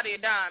give nobody a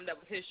dime that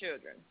was his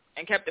children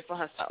and kept it for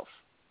herself.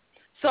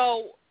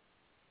 So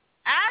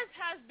as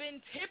has been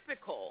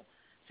typical,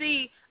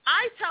 see,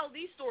 I tell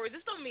these stories.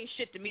 This don't mean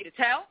shit to me to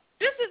tell.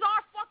 This is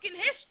our fucking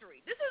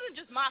history. This isn't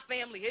just my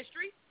family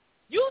history.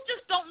 You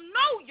just don't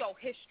know your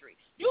history.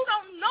 You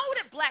don't know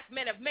that black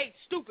men have made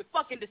stupid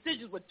fucking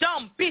decisions with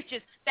dumb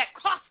bitches that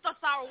cost us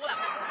our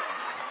wealth.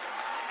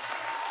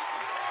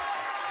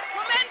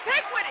 From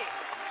antiquity.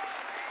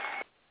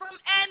 From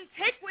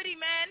antiquity,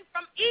 man.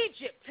 From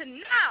Egypt to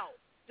now.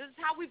 This is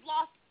how we've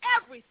lost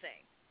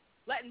everything.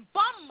 Letting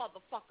bum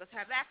motherfuckers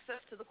have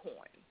access to the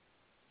coin.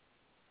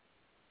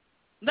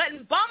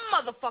 Letting bum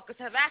motherfuckers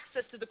have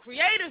access to the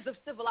creators of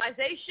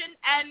civilization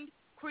and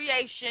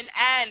creation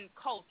and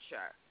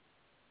culture.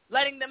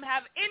 Letting them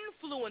have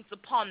influence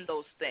upon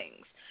those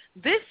things.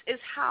 This is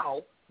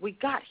how we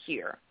got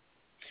here.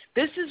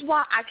 This is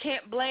why I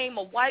can't blame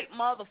a white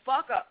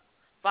motherfucker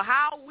for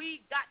how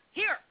we got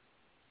here.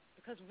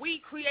 Because we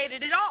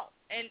created it all.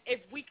 And if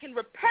we can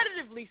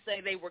repetitively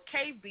say they were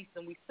cave beasts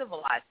and we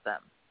civilized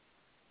them,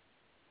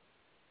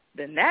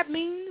 then that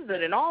means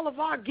that in all of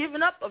our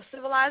giving up of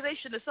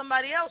civilization to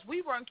somebody else,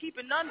 we weren't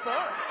keeping none for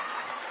us.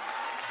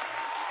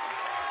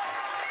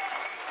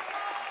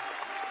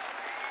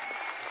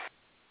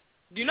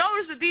 Do you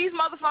notice that these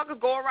motherfuckers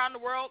go around the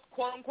world,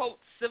 quote-unquote,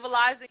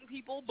 civilizing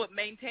people but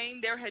maintain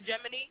their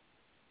hegemony?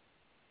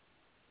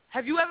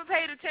 Have you ever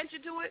paid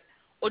attention to it?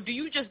 Or do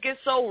you just get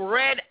so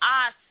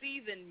red-eye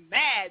seething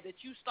mad that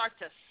you start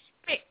to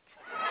spit?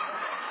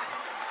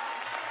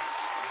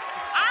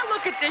 I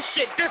look at this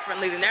shit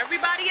differently than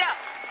everybody else.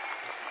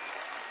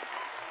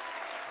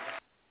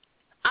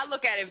 I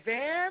look at it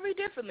very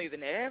differently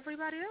than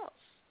everybody else.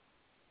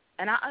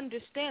 And I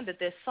understand that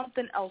there's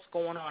something else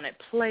going on at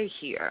play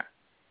here.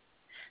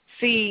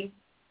 See,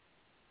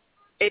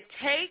 it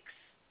takes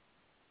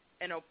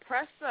an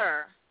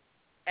oppressor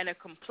and a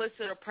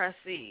complicit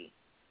oppressee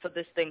for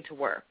this thing to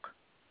work.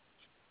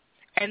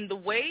 And the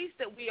ways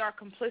that we are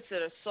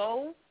complicit are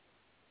so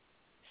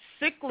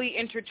sickly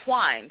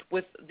intertwined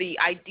with the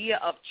idea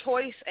of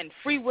choice and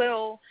free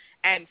will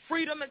and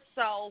freedom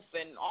itself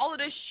and all of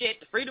this shit,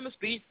 the freedom of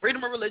speech,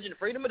 freedom of religion, the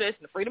freedom of this,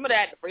 and the freedom of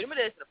that, the freedom of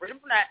this, and the freedom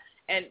of that,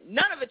 and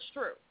none of it's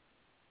true.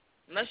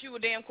 Unless you a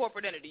damn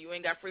corporate entity, you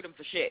ain't got freedom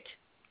for shit.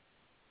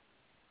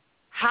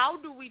 How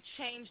do we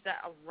change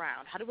that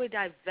around? How do we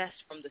divest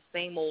from the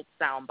same old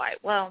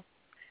soundbite? Well,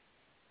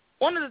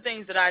 one of the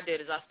things that I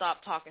did is I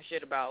stopped talking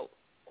shit about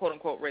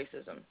quote-unquote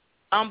racism.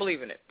 I don't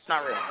believe in it. It's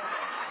not real.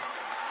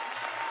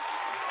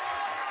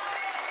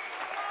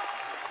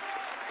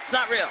 It's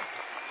not real.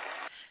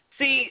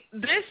 See,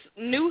 this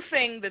new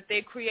thing that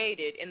they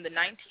created in the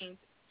 19th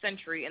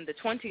century and the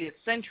 20th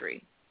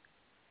century,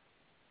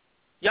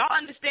 y'all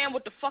understand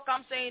what the fuck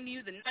I'm saying to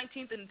you, the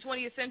 19th and the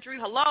 20th century?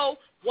 Hello?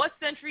 What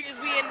century is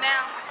we in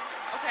now?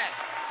 Okay,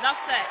 enough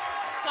said.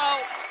 So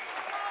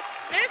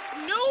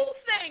this new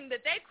thing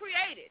that they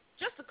created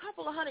just a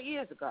couple of 100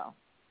 years ago,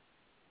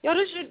 yo,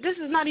 this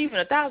is not even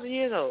 1,000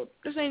 years old.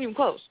 This ain't even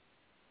close.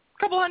 A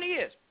couple 100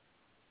 years.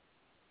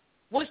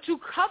 Was to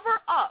cover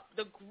up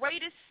the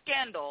greatest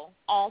scandal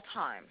all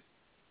time.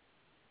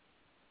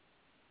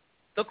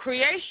 The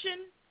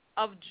creation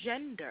of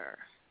gender.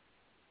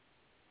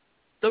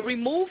 The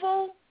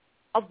removal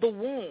of the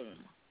womb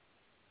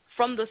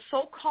from the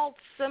so-called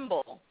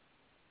symbol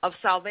of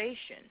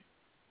salvation.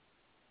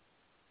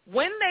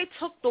 When they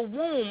took the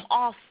womb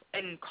off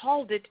and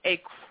called it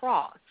a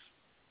cross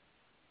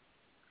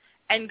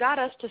and got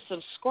us to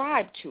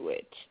subscribe to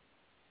it,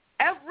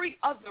 every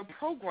other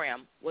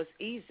program was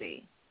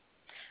easy.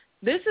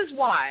 This is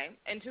why,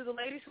 and to the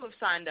ladies who have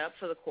signed up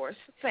for the course,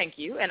 thank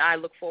you, and I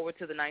look forward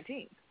to the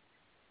 19th.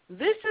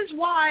 This is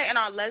why in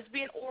our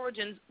Lesbian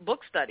Origins book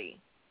study,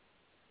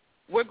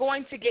 we're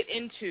going to get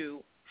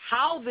into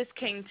how this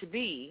came to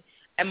be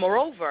and,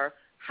 moreover,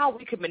 how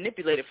we could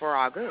manipulate it for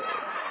our good.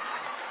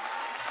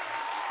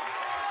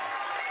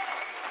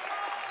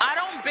 I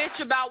don't bitch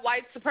about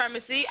white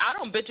supremacy. I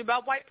don't bitch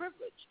about white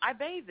privilege. I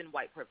bathe in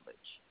white privilege.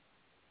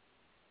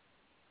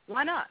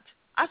 Why not?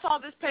 I saw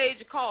this page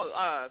called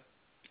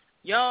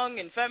Young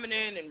and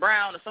Feminine and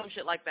Brown or some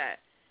shit like that.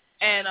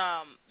 And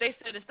they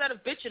said instead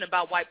of bitching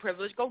about white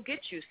privilege, go get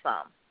you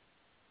some.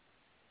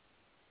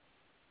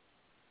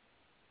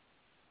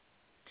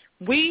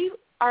 We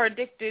are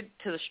addicted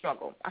to the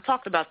struggle. I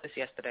talked about this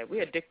yesterday.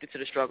 We're addicted to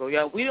the struggle.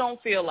 Yo, we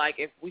don't feel like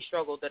if we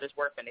struggle that it's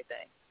worth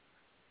anything.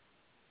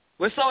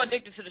 We're so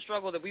addicted to the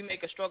struggle that we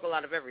make a struggle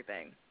out of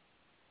everything.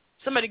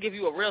 Somebody give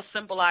you a real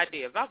simple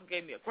idea. Valka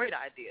gave me a great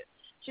idea.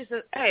 She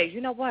said, hey,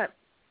 you know what?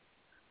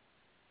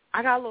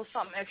 I got a little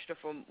something extra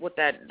from what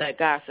that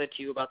guy said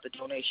to you about the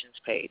donations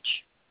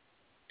page.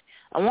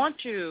 I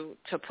want you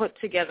to put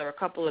together a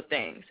couple of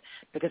things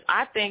because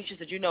I think, she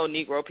said, you know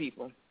Negro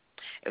people.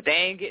 If they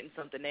ain't getting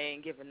something, they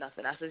ain't giving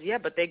nothing. I said, yeah,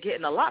 but they're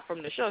getting a lot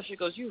from the show. She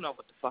goes, you know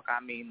what the fuck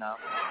I mean, though.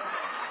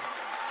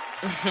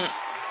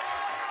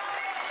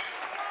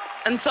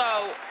 And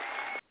so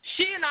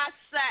she and I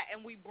sat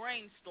and we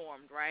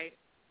brainstormed, right?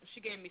 She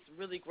gave me some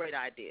really great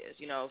ideas.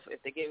 You know,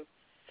 if they give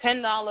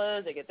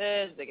 $10, they get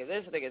this, they get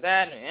this, they get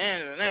that.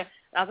 And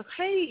I was like,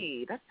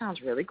 hey, that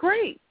sounds really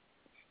great.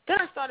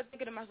 Then I started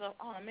thinking to myself,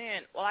 oh,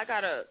 man, well, I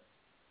got to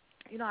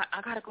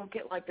go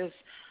get like this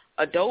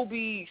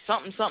Adobe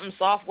something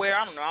software.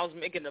 I don't know. I was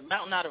making a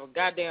mountain out of a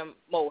goddamn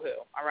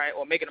molehill, all right,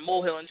 or making a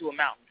molehill into a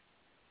mountain.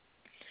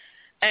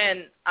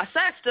 And I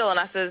sat still and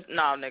I said,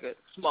 nah, nigga,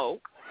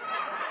 smoke.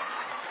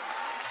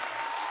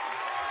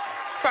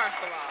 First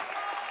of all,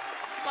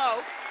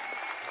 smoke.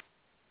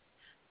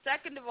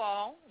 Second of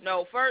all,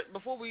 no, first,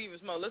 before we even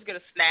smoke, let's get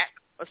a snack.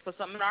 Let's put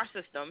something in our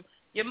system.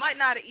 You might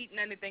not have eaten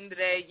anything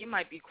today. You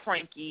might be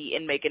cranky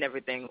and making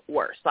everything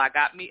worse. So I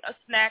got me a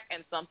snack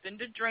and something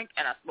to drink,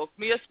 and I smoked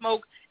me a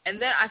smoke,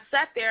 and then I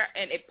sat there,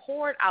 and it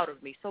poured out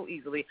of me so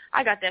easily.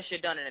 I got that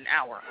shit done in an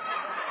hour.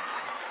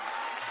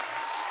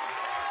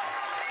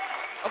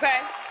 Okay?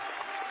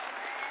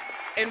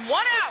 In 1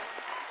 hour.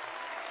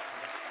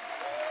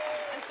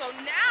 And so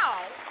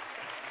now,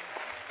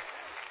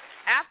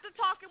 after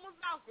talking with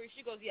Valkyrie,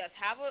 she goes, yes,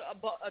 have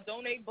a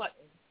donate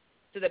button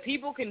so that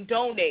people can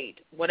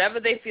donate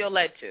whatever they feel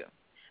led to,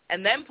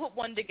 and then put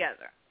one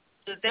together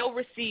so that they'll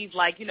receive,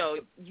 like, you know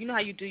how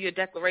you do your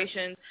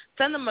declarations?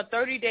 Send them a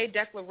 30-day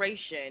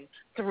declaration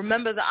to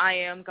remember the I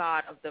am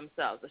God of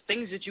themselves, the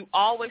things that you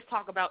always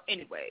talk about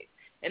anyway.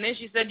 And then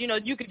she said,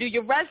 you could do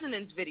your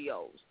resonance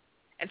videos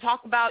and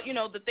talk about,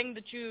 the thing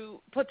that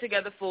you put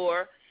together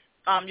for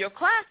your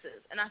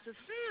classes. And I said,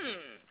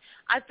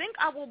 I think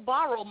I will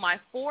borrow my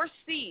 4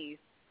 C's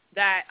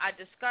that I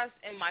discussed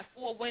in my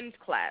 4 Wins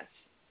class,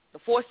 the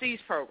 4 C's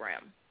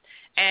program.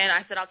 And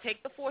I said, I'll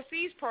take the 4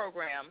 C's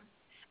program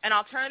and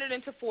I'll turn it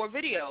into 4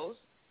 videos.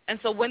 And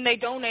so when they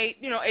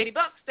donate, $80,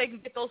 they can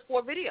get those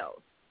 4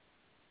 videos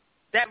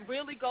that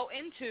really go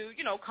into,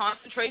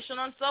 concentration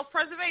on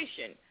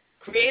self-preservation,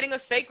 creating a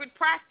sacred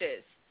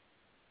practice,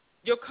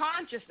 your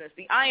consciousness,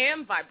 the I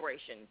am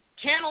vibration,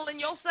 channeling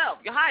yourself,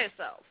 your higher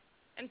self,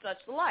 and such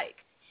the like.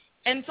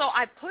 And so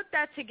I put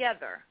that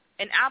together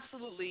in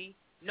absolutely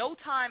no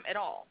time at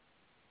all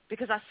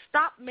because I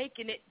stopped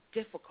making it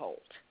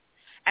difficult.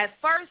 At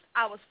first,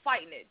 I was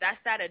fighting it. That's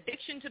that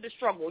addiction to the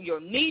struggle, your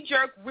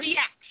knee-jerk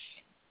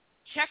reaction.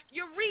 Check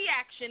your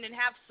reaction and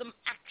have some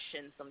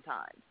action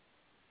sometimes.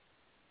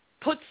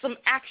 Put some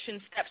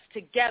action steps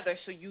together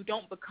so you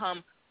don't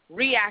become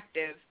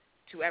reactive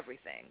to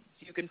everything.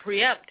 You can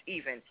preempt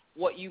even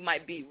what you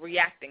might be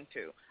reacting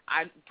to.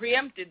 I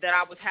preempted that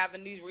I was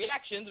having these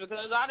reactions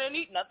because I didn't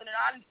eat nothing and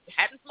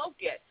I hadn't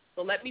smoked yet.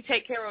 So let me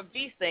take care of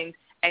these things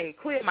and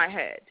clear my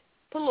head.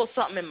 Put a little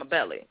something in my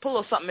belly. Put a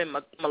little something in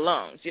my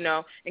lungs,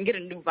 and get a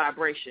new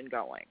vibration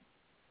going.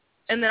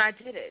 And then I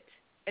did it.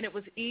 And it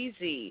was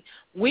easy.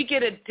 We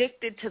get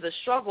addicted to the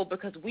struggle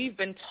because we've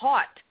been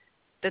taught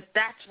that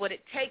that's what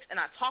it takes. And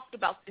I talked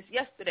about this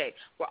yesterday,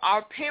 where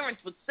our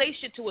parents would say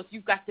shit to us,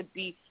 you've got to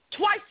be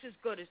twice as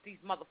good as these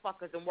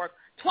motherfuckers and work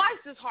twice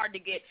as hard to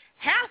get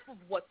half of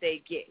what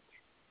they get.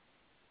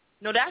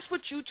 No, that's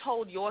what you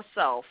told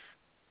yourself.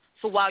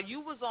 So while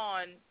you was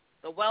on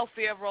the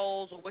welfare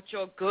rolls or with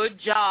your good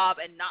job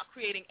and not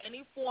creating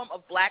any form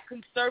of black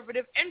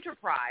conservative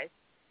enterprise,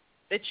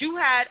 that you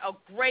had a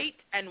great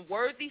and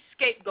worthy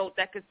scapegoat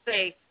that could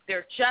say,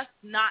 they're just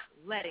not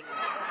letting me.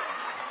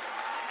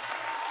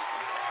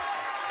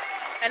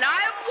 And I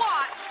have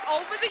watched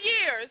over the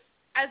years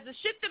as the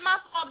shit that my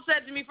father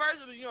said to me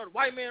first was, the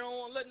white man don't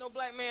want to let no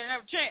black man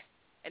have a chance.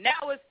 And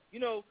now it's,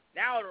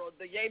 now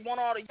they want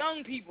all the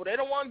young people. They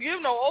don't want to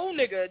give no old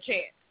nigga a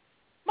chance.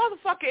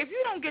 Motherfucker, if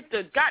you don't get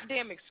the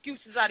goddamn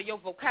excuses out of your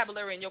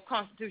vocabulary and your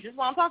constitution, that's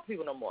why I don't talk to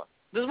people no more.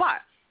 This is why.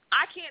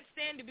 I can't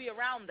stand to be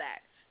around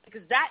that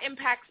because that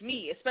impacts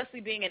me,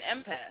 especially being an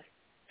empath.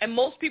 And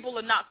most people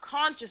are not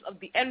conscious of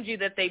the energy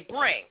that they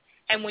bring.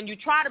 And when you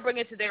try to bring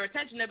it to their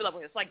attention, they'll be like,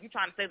 well, it's like you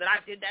trying to say that I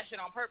did that shit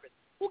on purpose.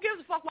 Who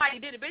gives a fuck why you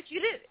did it, bitch? You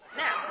did it.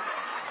 Now.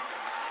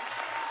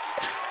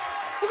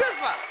 Who gives a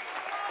fuck?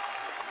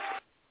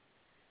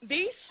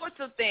 These sorts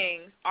of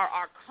things are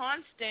our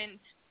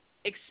constant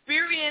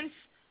experience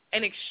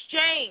and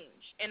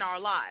exchange in our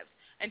lives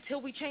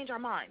until we change our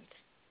minds.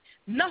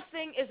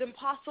 Nothing is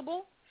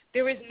impossible.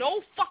 There is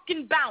no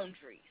fucking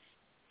boundaries.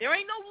 There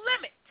ain't no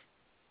limit.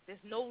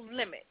 There's no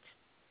limit.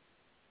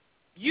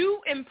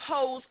 You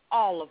impose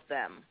all of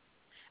them.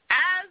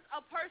 As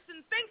a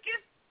person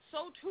thinketh,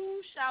 so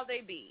too shall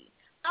they be.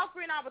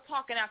 Valkyrie and I were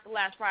talking after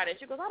last Friday.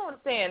 She goes, I don't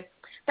understand.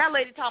 That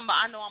lady talking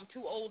about, I know I'm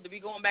too old to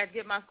be going back to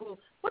get my school.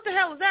 What the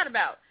hell is that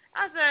about?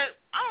 I said,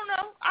 I don't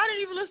know. I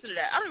didn't even listen to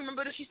that. I don't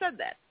remember that she said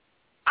that.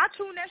 I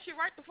tuned that shit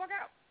right the fuck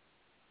out.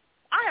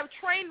 I have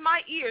trained my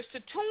ears to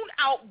tune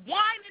out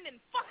whining and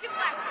fucking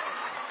laughing.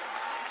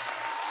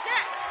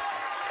 Yes.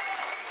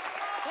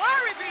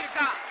 Glory be to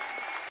God.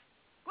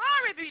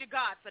 Glory be to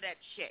God for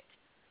that shit.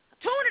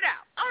 Tune it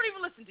out. I don't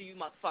even listen to you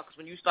motherfuckers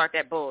when you start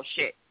that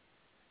bullshit.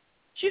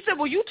 She said,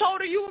 well, you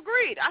told her you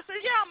agreed. I said,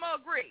 yeah, I'm going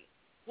to agree.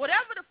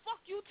 Whatever the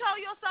fuck you tell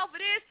yourself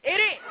it is, it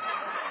is.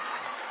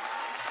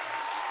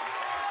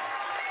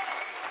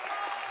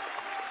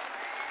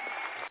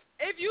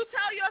 If you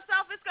tell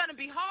yourself it's going to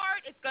be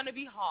hard, it's going to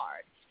be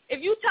hard.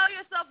 If you tell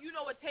yourself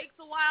it takes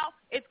a while,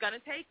 it's going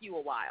to take you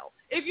a while.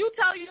 If you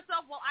tell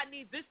yourself, well, I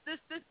need this,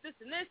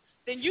 and this,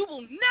 then you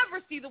will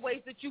never see the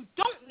ways that you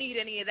don't need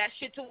any of that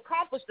shit to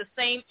accomplish the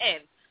same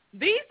end.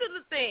 These are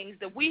the things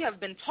that we have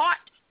been taught,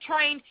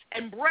 trained,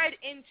 and bred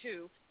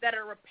into that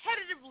are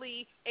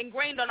repetitively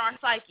ingrained on our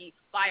psyche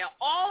via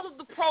all of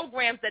the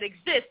programs that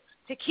exist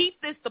to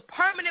keep this the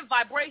permanent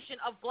vibration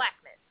of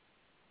blackness.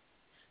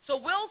 So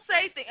we'll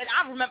say things, and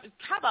I remember,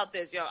 how about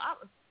this, yo?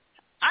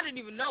 I didn't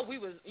even know we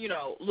was,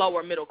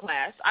 lower middle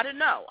class. I didn't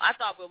know. I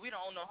thought, well, we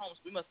don't own no homes.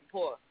 We must be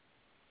poor.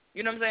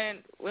 You know what I'm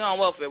saying? We're on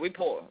welfare. We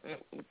poor.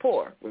 We're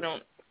poor.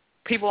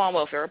 People on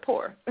welfare are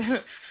poor,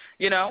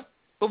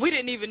 But we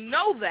didn't even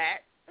know that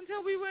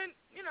until we went,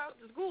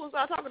 to school and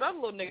started talking to other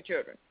little nigga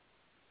children.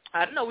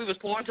 I didn't know we was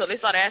poor until they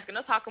started asking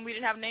us how come we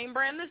didn't have name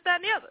brand, this, that,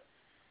 and the other.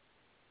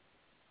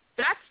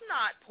 That's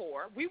not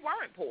poor. We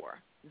weren't poor.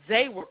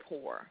 They were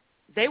poor.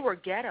 They were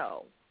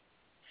ghetto.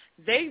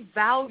 They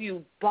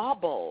value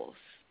baubles.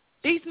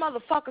 These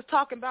motherfuckers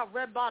talking about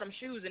red bottom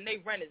shoes and they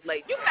rent is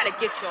late. You got to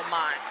get your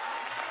mind.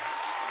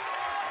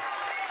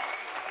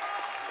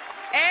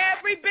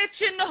 Every bitch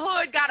in the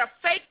hood got a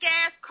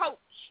fake-ass Coach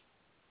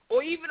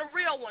or even a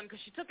real one because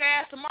she took her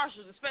ass to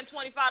Marshall's and spent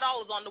 $25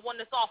 on the one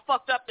that's all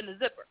fucked up in the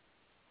zipper.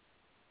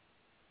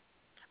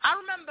 I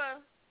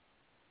remember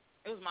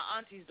it was my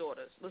auntie's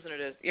daughters. Listen to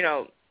this.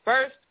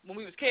 First, when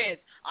we was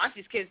kids,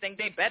 auntie's kids think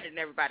they better than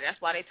everybody.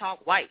 That's why they talk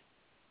white.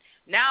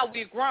 Now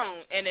we've grown,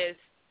 and it's,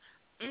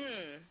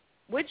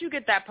 where'd you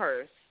get that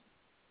purse?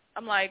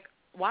 I'm like,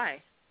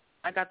 why?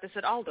 I got this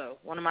at Aldo,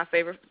 one of my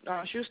favorite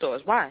shoe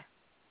stores. Why?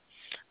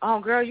 Oh,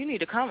 girl, you need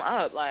to come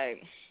up.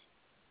 Like,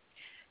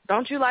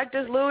 don't you like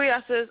this Louis?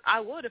 I says, I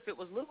would if it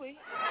was Louis.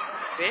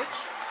 Bitch.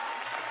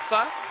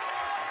 Fuck.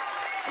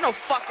 No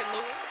fucking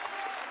Louis.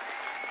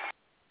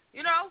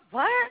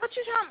 What? What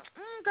you trying?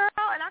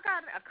 Girl, and I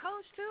got a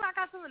Coach, too. I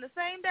got some in the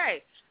same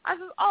day. I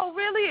said, oh,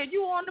 really? And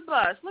you on the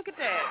bus. Look at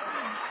that.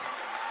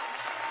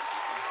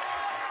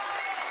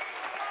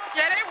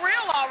 Yeah, they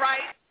real, all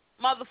right,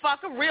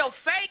 motherfucker. Real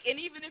fake. And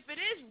even if it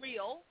is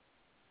real,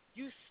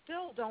 you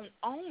still don't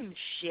own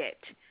shit.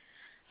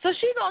 So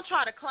she gonna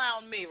try to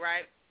clown me,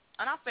 right?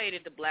 And I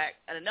faded to black,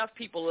 and enough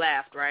people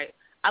laughed, right?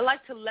 I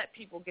like to let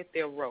people get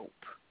their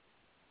rope.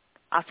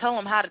 I'll tell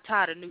them how to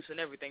tie the noose and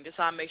everything, just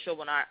so I make sure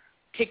when I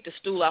kick the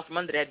stool out from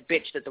under that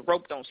bitch that the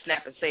rope don't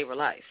snap and save her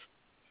life.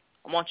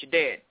 I want you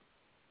dead.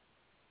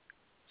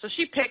 So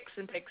she picks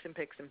and picks and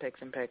picks and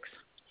picks and picks.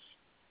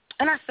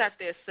 And I sat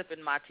there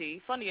sipping my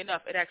tea. Funny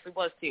enough, it actually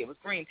was tea. It was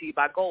green tea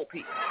by Gold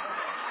Peak.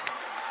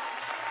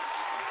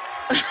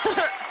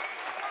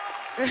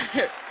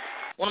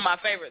 One of my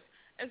favorites.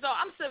 And so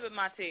I'm sipping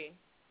my tea.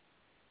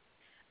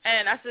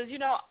 And I said,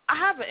 I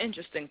have an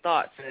interesting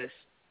thought, sis.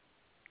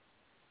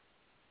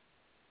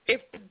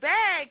 If the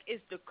bag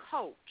is the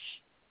Coach,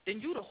 then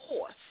you the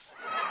horse.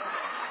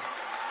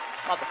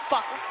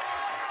 Motherfucker.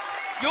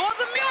 You're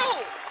the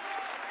mule.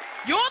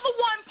 You're the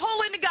one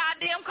pulling the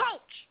goddamn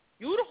Coach.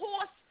 You the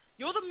horse.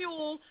 You're the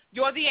mule.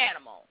 You're the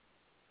animal.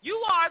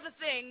 You are the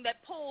thing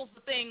that pulls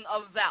the thing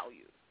of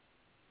value.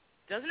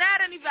 Doesn't add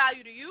any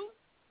value to you.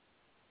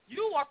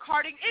 You are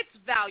carting its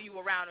value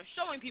around and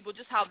showing people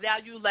just how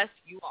valueless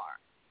you are.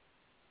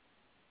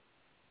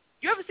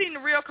 You ever seen the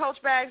real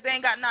Coach bags? They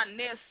ain't got nothing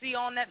near C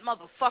on that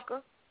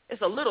motherfucker.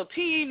 It's a little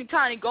teeny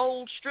tiny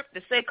gold strip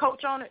that say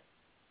Coach on it.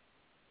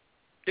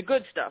 The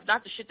good stuff,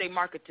 not the shit they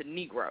market to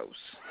Negroes.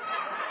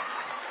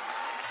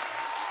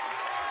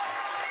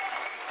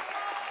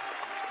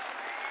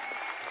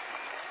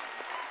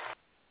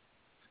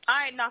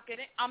 I ain't knocking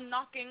it. I'm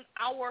knocking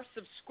our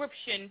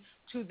subscription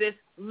to this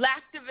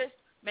lactivist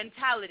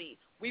mentality.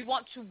 We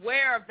want to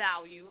wear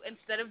value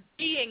instead of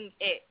being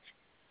it.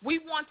 We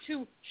want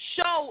to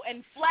show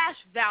and flash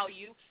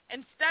value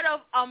instead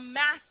of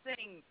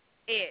amassing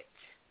it.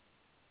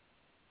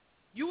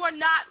 You are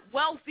not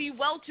wealthy,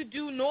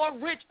 well-to-do, nor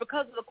rich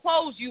because of the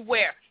clothes you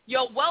wear.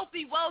 You're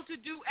wealthy,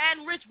 well-to-do,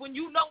 and rich when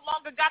you no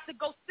longer got to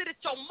go sit at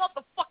your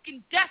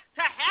motherfucking desk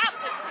to have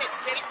this shit,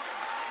 bitch.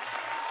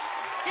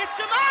 Get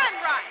your mind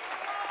right.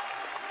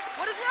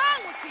 What is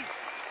wrong with people?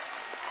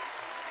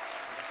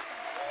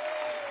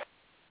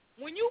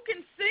 When you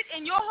can sit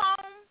in your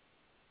home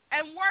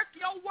and work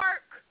your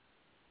work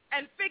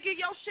and figure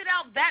your shit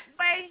out that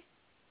way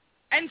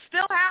and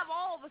still have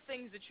all the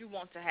things that you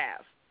want to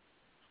have.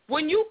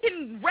 When you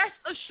can rest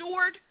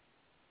assured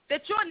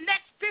that your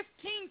next 15,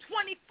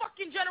 20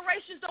 fucking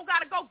generations don't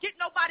got to go get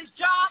nobody's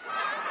job.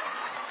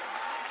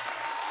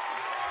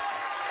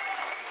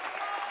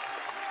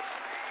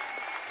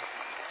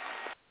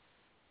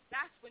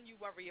 That's when you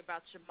worry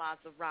about your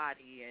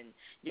Maserati and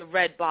your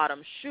red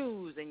bottom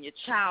shoes and your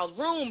child's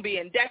room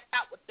being decked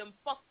out with them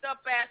fucked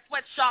up ass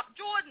sweatshop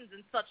Jordans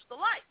and such the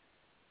like.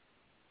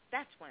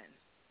 That's when.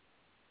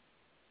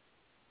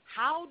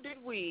 How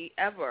did we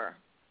ever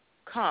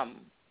come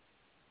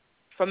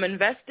from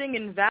investing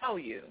in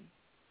value,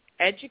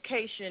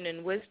 education,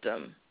 and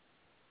wisdom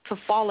to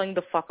falling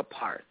the fuck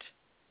apart?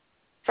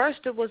 First,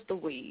 it was the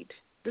weed.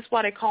 This is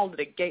why they called it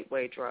a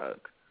gateway drug.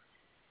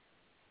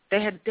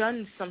 They had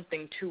done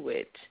something to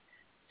it.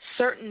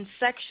 Certain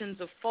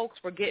sections of folks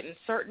were getting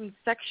certain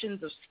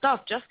sections of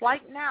stuff, just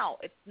like now.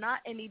 It's not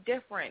any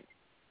different.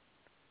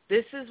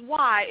 This is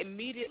why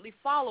immediately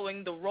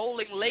following the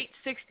rolling late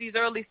 60s,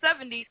 early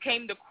 70s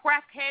came the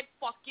crackhead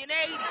fucking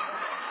 80s.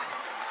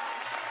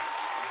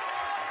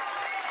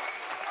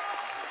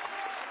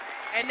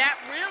 And that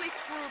really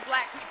screwed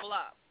black people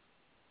up.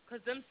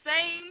 Because them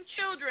same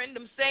children,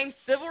 them same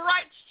civil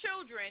rights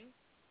children,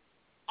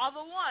 are the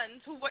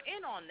ones who were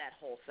in on that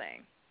whole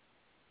thing.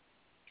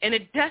 And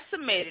it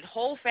decimated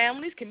whole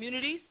families,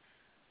 communities,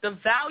 the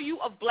value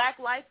of black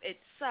life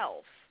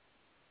itself.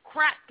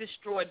 Crack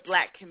destroyed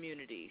black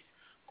communities.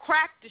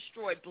 Crack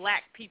destroyed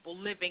black people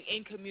living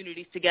in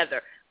communities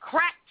together.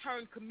 Crack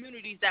turned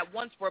communities that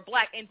once were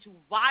black into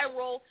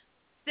viral,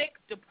 sick,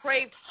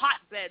 depraved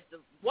hotbeds of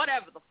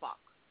whatever the fuck.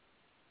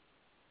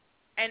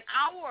 And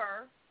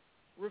our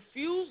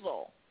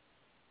refusal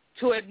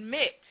to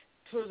admit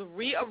to the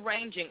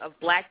rearranging of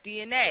black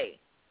DNA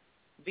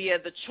via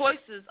the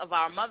choices of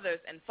our mothers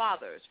and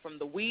fathers, from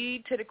the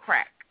weed to the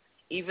crack,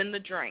 even the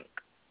drink,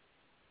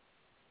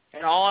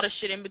 and all the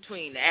shit in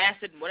between, the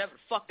acid and whatever the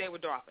fuck they were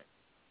dropping,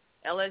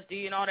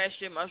 LSD and all that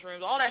shit,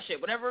 mushrooms, all that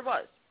shit, whatever it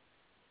was.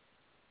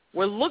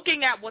 We're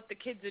looking at what the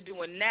kids are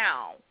doing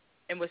now,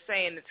 and we're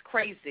saying it's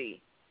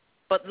crazy.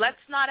 But let's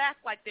not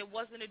act like there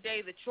wasn't a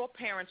day that your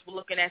parents were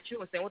looking at you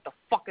and saying, what the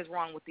fuck is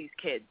wrong with these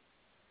kids?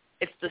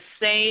 It's the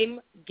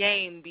same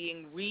game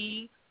being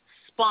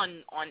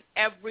re-spun on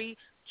every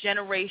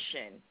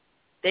generation.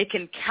 They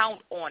can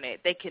count on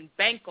it. They can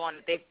bank on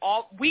it.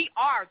 We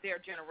are their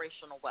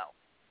generational wealth.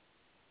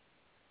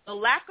 The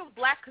lack of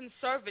black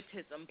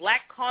conservatism,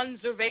 black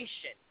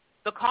conservation,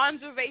 the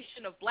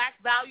conservation of black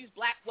values,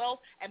 black wealth,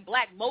 and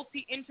black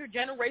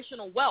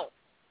multi-intergenerational wealth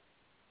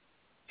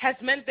has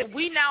meant that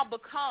we now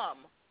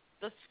become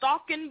the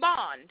stock and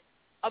bond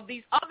of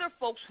these other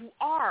folks who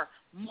are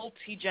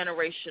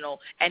multi-generational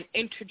and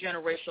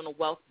intergenerational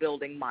wealth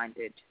building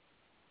minded.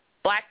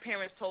 Black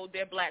parents told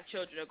their black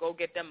children to go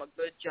get them a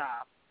good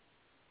job.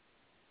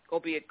 Go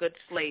be a good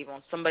slave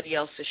on somebody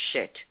else's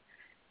shit.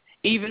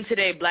 Even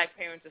today, black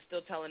parents are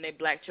still telling their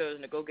black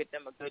children to go get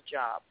them a good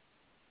job.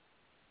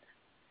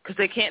 Because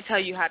they can't tell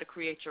you how to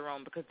create your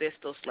own because they're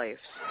still slaves.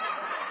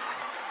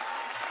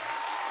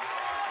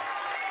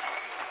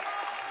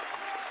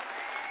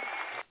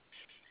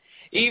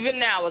 Even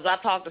now, as I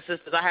talk to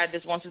sisters, I had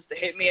this one sister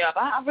hit me up.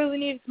 I really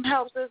need some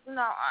help, sister.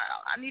 No,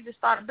 I need to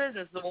start a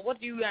business. Well, what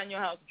do you got in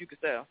your house that you can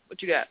sell?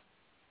 What you got?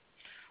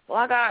 Well,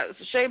 I got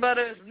some shea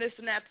butter, some this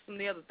and that, some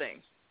the other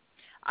things.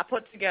 I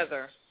put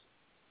together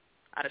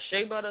out of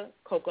shea butter,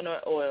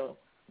 coconut oil,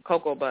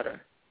 cocoa butter.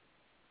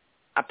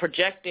 I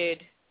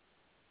projected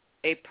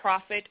a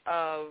profit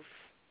of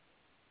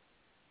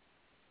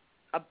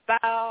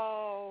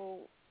about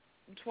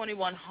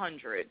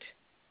 $2,100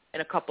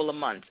 in a couple of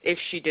months if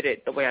she did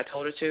it the way I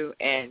told her to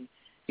and,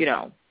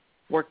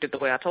 worked it the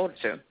way I told her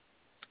to.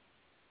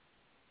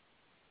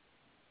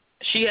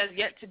 She has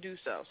yet to do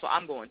so, so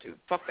I'm going to.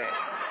 Fuck that.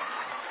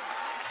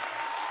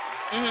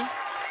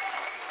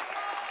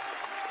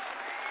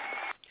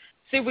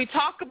 See, we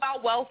talk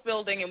about wealth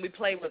building and we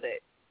play with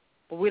it,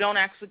 but we don't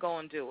actually go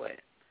and do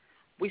it.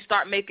 We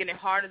start making it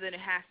harder than it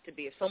has to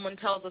be. If someone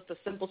tells us the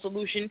simple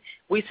solution,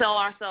 we tell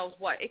ourselves,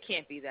 what? It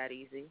can't be that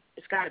easy.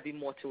 It's got to be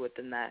more to it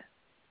than that.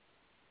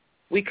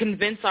 We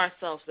convince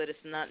ourselves that it's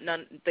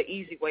the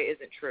easy way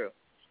isn't true.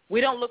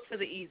 We don't look for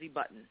the easy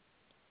button.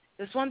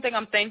 There's one thing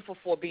I'm thankful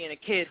for being a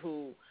kid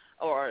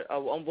or a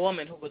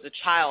woman who was a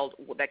child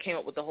that came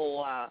up with the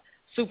whole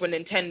Super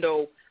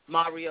Nintendo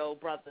Mario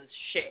Brothers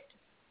shit.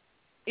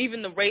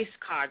 Even the race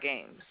car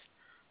games.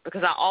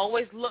 Because I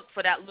always look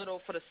for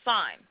for the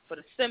sign, for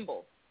the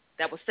symbol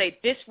that would say,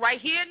 this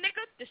right here,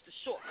 nigga, this the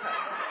shortcut.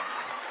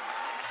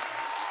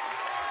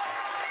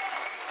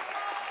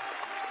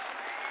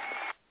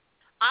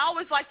 I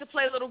always like to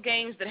play little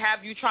games that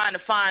have you trying to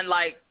find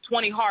like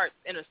 20 hearts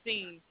in a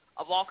scene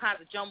of all kinds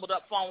of jumbled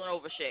up, falling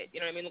over shit. You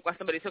know what I mean? Look like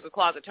somebody took a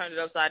closet, turned it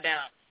upside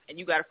down, and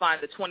you got to find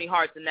the 20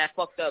 hearts in that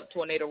fucked up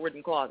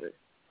tornado-ridden closet.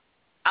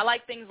 I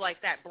like things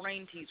like that,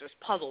 brain teasers,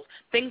 puzzles,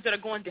 things that are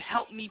going to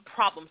help me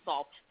problem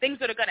solve, things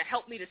that are going to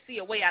help me to see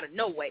a way out of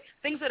no way,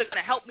 things that are going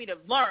to help me to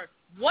learn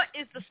what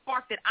is the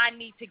spark that I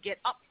need to get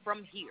up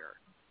from here.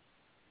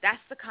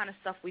 That's the kind of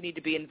stuff we need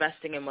to be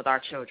investing in with our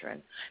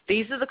children.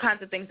 These are the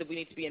kinds of things that we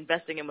need to be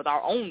investing in with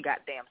our own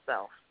goddamn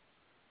self.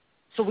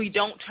 So we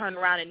don't turn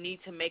around and need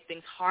to make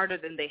things harder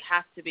than they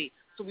have to be.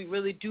 So we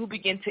really do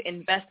begin to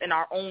invest in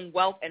our own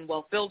wealth and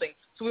wealth building.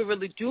 So we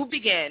really do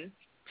begin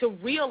to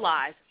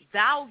realize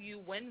value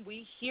when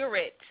we hear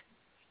it.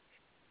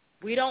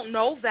 We don't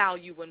know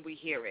value when we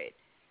hear it.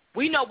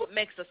 We know what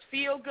makes us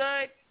feel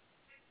good.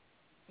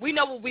 We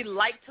know what we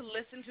like to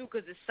listen to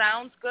because it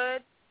sounds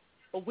good.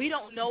 But we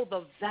don't know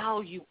the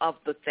value of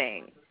the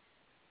thing.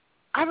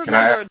 I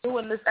remember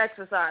doing this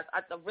exercise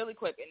really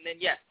quick, and then,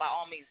 yes, by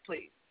all means,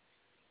 please.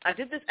 I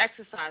did this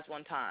exercise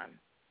one time,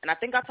 and I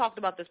think I talked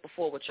about this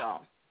before with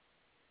y'all.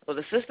 Well,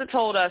 the sister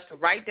told us to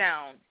write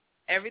down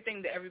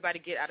everything that everybody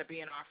get out of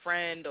being our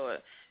friend or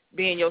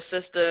being your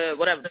sister,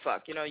 whatever the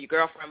fuck, your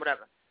girlfriend,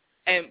 whatever,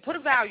 and put a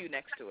value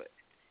next to it.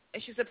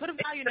 And she said, put a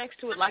value next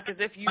to it like as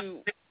if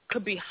you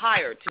could be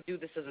hired to do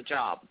this as a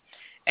job.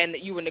 and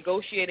that you were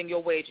negotiating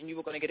your wage and you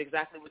were going to get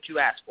exactly what you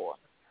asked for.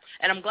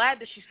 And I'm glad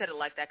that she said it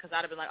like that, because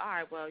I'd have been like, all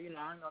right, well, I ain't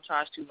going to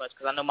charge too much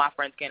because I know my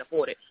friends can't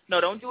afford it.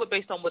 No, don't do it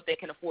based on what they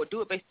can afford.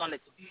 Do it based on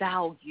its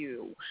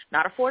value,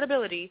 not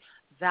affordability,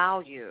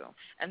 value.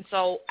 And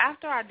so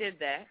after I did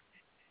that,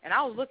 and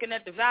I was looking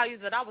at the values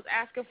that I was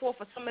asking for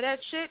some of that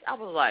shit, I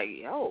was like,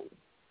 yo,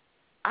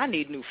 I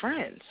need new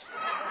friends.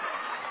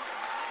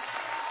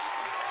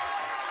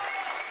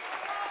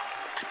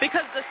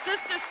 Because the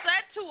sister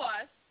said to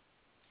us,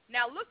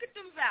 now look at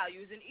them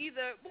values, and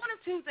either one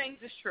of two things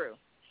is true.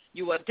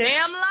 You a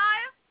damn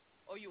liar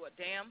or you a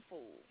damn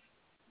fool.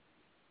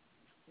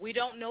 We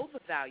don't know the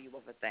value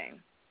of a thing.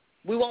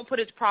 We won't put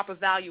its proper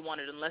value on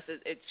it unless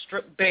it's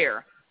stripped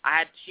bare.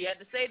 She had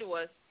to say to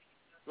us,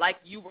 like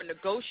you were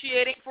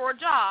negotiating for a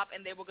job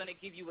and they were going to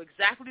give you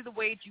exactly the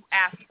wage you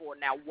asked for.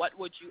 Now, what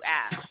would you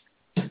ask?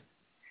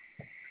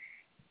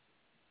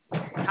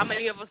 How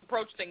many of us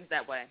approach things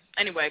that way?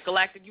 Anyway,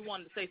 Galactic, you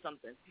wanted to say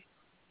something.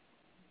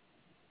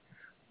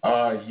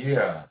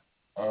 Yeah.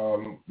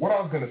 What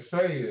I was going to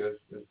say is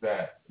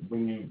that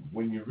when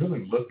you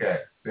really look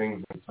at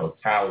things in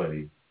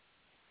totality,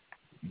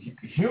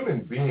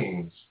 human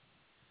beings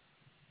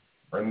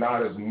are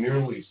not as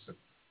nearly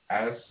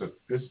as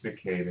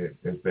sophisticated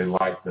as they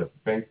like to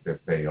think that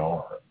they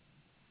are.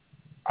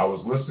 I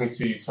was listening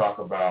to you talk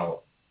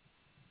about,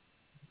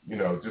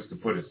 just to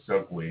put it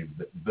simply,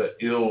 the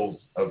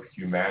ills of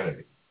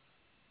humanity.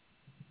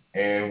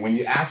 And when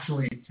you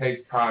actually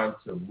take time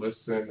to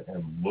listen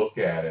and look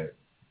at it,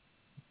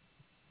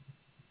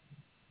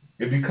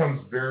 it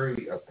becomes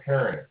very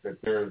apparent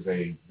that there's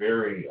a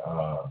very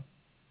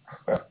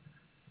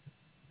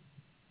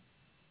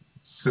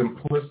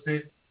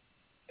simplistic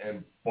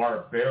and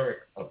barbaric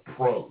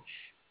approach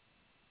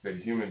that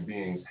human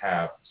beings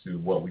have to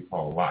what we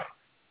call life.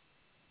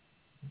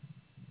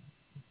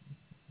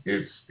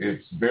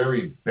 It's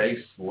very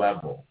base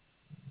level,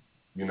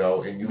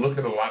 and you look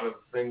at a lot of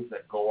the things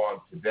that go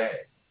on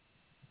today.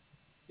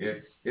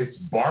 It's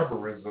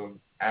barbarism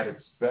at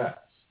its best.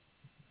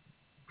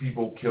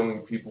 People killing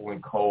people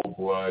in cold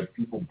blood,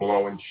 people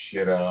blowing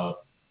shit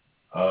up,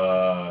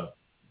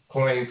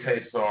 plane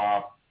takes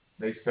off,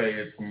 they say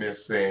it's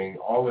missing,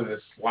 all of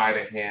this sleight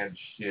of hand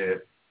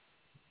shit.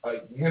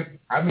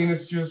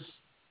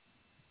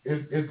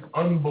 It's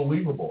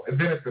unbelievable. And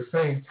then at the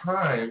same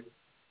time,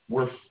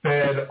 we're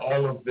fed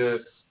all of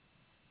this,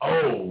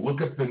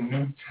 look at the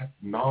new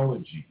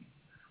technology.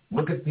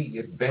 Look at the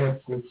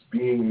advancements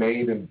being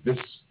made in this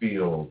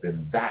field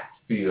and that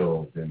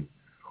field and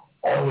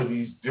all of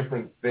these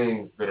different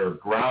things that are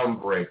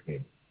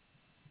groundbreaking.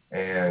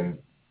 And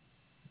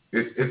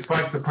it's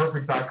like the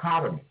perfect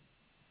dichotomy.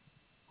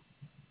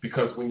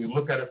 Because when you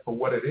look at it for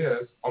what it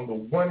is, on the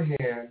one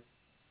hand,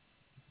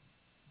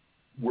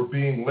 we're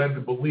being led to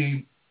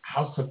believe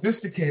how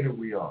sophisticated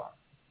we are.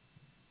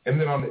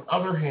 And then on the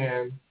other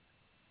hand,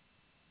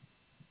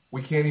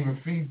 we can't even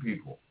feed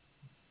people.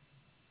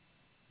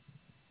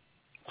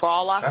 For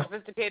all our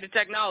sophisticated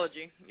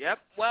technology. Yep.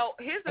 Well,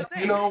 here's the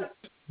thing.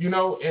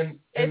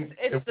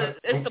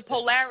 It's the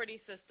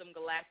polarity system,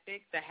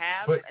 Galactic, the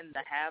have and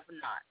the have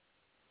not.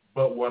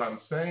 But what I'm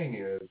saying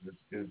is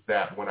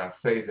that when I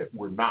say that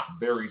we're not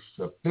very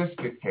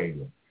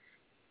sophisticated,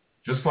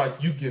 just like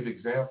you give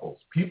examples,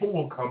 people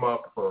will come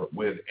up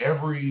with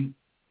every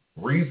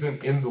reason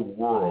in the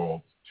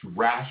world to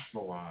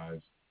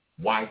rationalize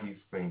why these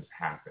things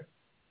happen.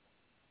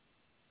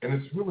 And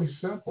it's really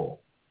simple.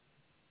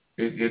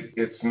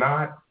 It's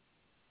not,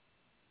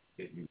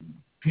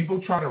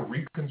 people try to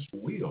reconstruct the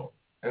wheel,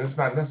 and it's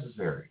not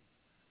necessary.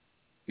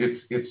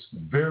 It's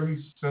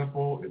very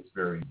simple, it's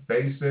very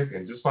basic,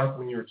 and just like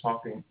when you're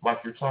talking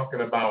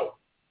about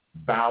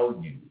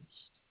values,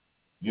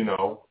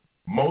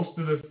 most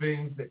of the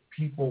things that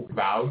people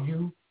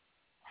value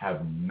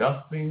have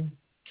nothing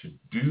to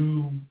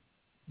do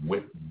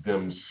with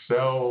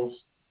themselves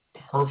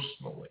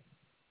personally.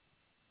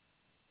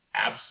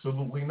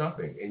 Absolutely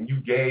nothing. And you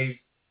gave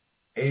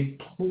a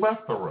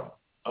plethora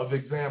of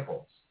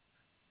examples.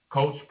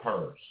 Coach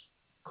purse,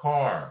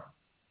 car,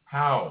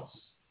 house,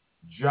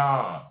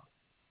 job,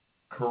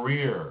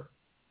 career,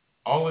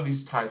 all of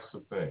these types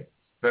of things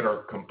that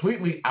are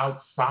completely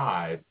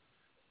outside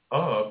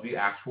of the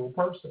actual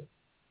person.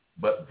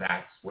 But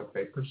that's what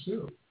they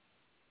pursue.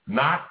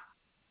 Not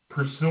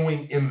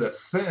pursuing in the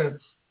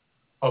sense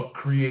of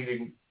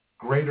creating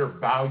greater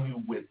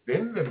value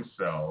within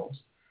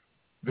themselves.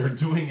 They're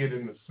doing it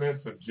in the sense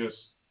of just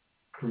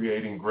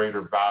creating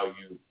greater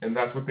value, and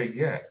that's what they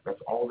get. That's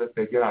all that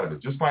they get out of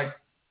it. Just like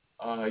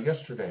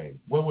yesterday,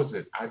 what was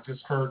it? I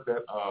just heard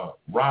that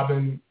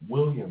Robin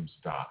Williams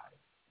died.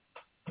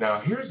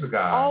 Now, here's the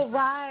guy. All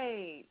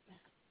right.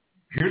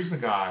 Here's the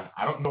guy.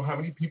 I don't know how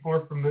many people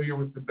are familiar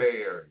with the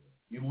Bay Area.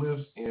 He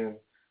lives in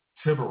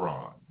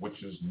Tiburon,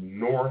 which is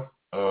north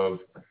of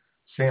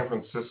San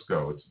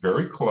Francisco. It's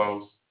very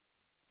close.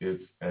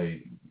 It's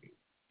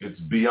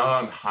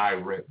beyond high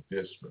rent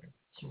district.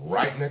 It's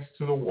right next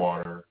to the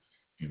water.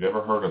 If you've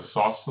ever heard of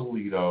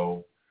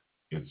Sausalito,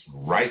 It's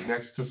right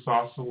next to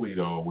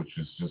Sausalito, which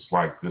is just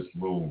like this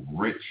little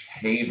rich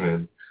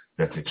haven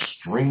that's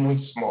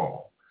extremely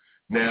small.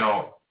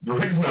 Now, the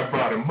reason I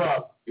brought him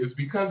up is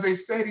because they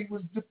said he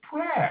was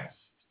depressed.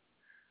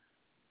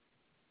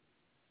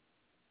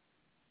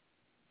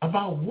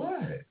 About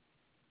what?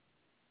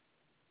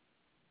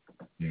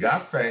 You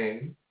got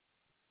fame,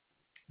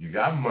 you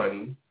got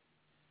money,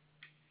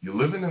 you're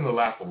living in the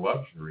lap of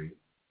luxury.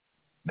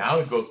 Now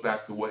it goes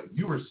back to what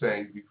you were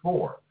saying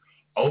before.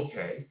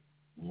 Okay,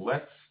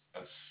 let's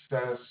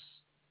assess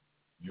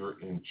your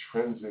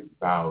intrinsic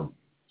values.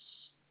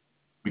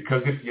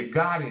 Because if you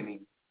got any,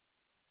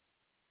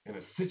 in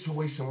a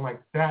situation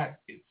like that,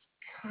 it's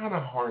kind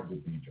of hard to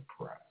be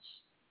depressed.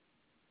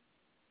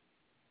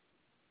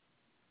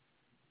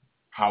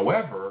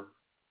 However,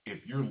 if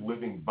you're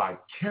living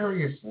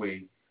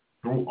vicariously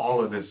through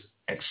all of this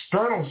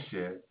external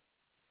shit,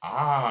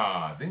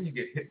 then you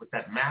get hit with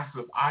that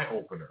massive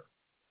eye-opener.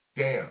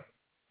 Damn,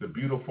 the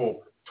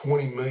beautiful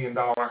 $20 million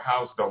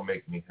house don't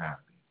make me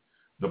happy.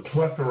 The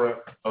plethora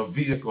of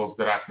vehicles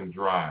that I can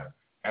drive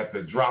at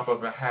the drop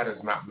of a hat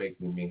is not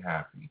making me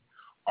happy.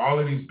 All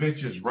of these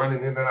bitches running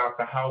in and out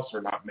the house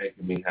are not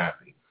making me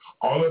happy.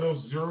 All of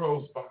those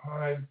zeros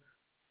behind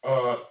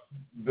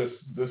the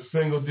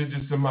single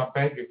digits in my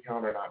bank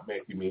account are not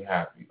making me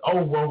happy.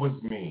 Oh, woe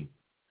is me.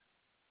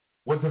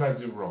 What did I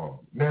do wrong?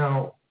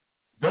 Now,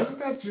 doesn't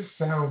that just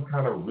sound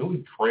kind of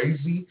really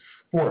crazy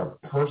for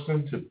a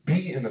person to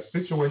be in a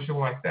situation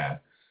like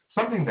that?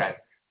 Something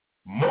that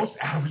most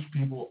average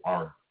people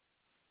are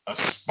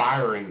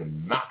aspiring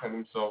and knocking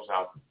themselves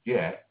out to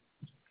get,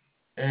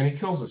 and he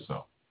kills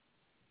himself.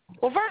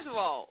 Well, first of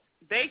all,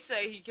 they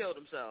say he killed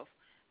himself,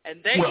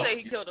 and they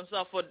say he killed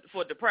himself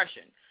for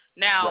depression.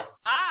 Now, right.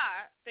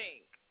 I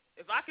think,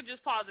 if I could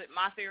just posit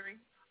my theory,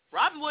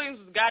 Robin Williams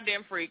was a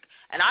goddamn freak,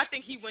 and I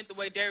think he went the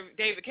way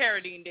David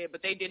Carradine did,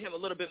 but they did him a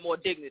little bit more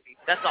dignity.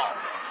 That's all.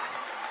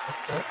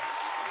 Okay.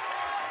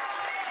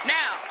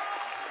 Now,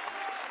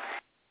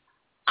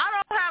 I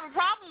don't have a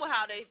problem with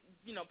how they,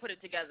 put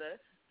it together.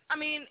 I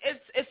mean,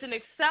 it's an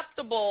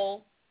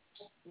acceptable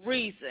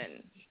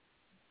reason.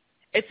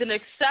 It's an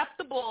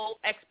acceptable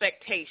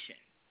expectation.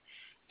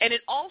 And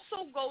it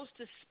also goes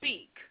to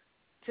speak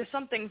to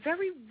something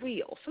very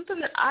real, something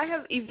that I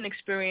have even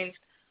experienced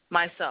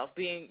myself,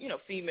 being,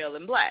 female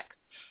and black.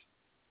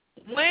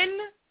 When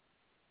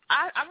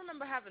I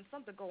remember having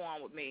something go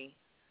on with me,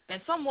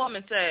 and some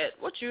woman said,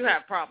 "What you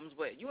have problems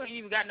with? You ain't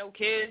even got no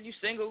kids. You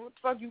single. What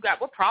the fuck you got?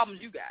 What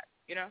problems you got?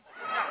 What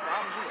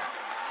problems you got?"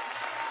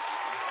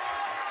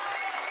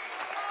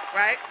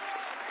 Right?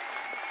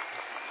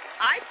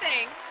 I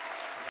think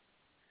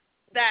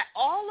that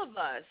all of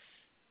us,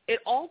 it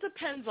all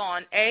depends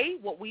on, A,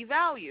 what we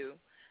value,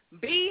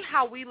 B,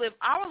 how we live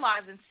our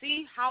lives, and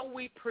C, how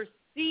we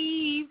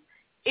perceive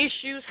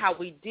issues, how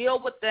we deal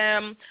with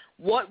them,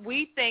 what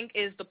we think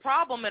is the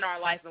problem in our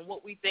life, and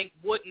what we think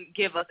wouldn't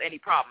give us any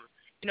problems.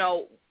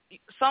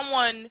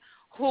 Someone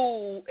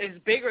who is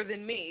bigger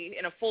than me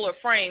in a fuller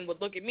frame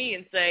would look at me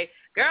and say,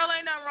 "Girl,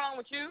 ain't nothing wrong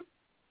with you."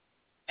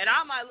 And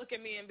I might look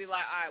at me and be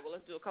like, "All right, well,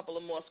 let's do a couple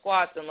of more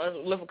squats and let's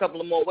lift a couple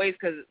of more weights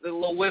because there's a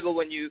little wiggle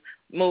when you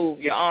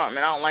move your arm,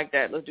 and I don't like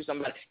that. Let's do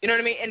something else." You know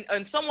what I mean?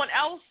 And someone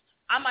else,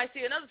 I might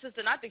see another sister,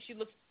 and I think she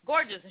looks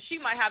gorgeous, and she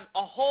might have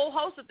a whole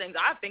host of things.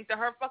 I think that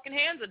her fucking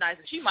hands are nice,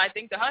 and she might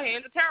think that her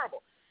hands are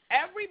terrible.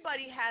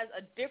 Everybody has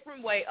a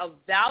different way of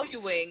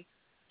valuing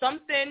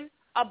something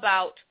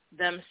about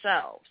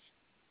themselves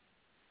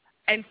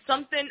and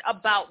something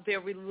about their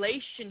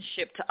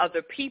relationship to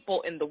other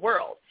people in the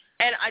world.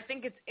 And I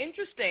think it's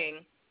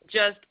interesting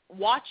just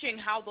watching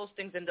how those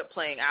things end up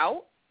playing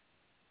out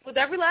with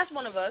every last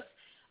one of us.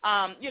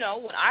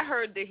 When I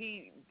heard that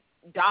he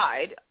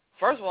died,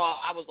 first of all,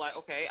 I was like,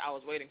 okay, I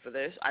was waiting for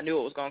this. I knew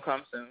it was going to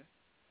come soon.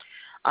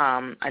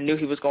 I knew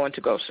he was going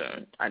to go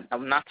soon.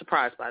 I'm not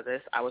surprised by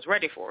this. I was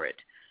ready for it.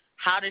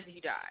 How did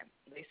he die?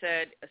 They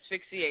said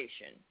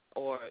asphyxiation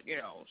or,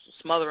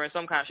 smothering,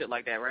 some kind of shit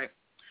like that, right?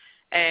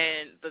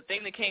 And the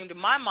thing that came to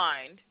my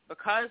mind,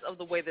 because of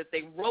the way that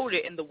they wrote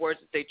it and the words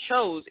that they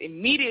chose,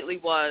 immediately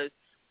was,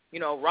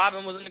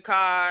 Robin was in the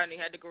car and he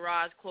had the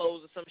garage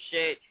closed or some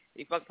shit.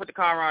 He fucking put the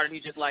car on and he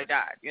just died,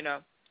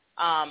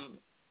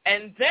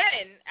 And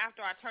then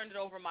after I turned it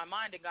over in my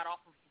mind and got off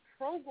of the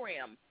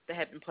program that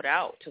had been put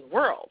out to the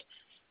world,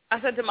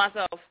 I said to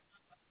myself,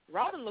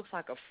 Robin looks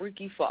like a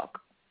freaky fuck.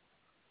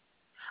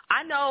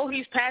 I know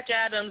he's Patch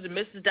Adams and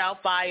Mrs.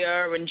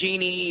 Doubtfire and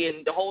Jeannie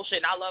and the whole shit,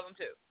 and I love him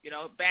too.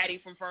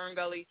 Baddie from Fern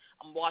Gully.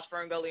 I'm going to watch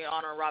Fern Gully in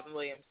honor of Robin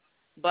Williams.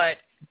 But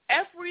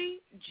every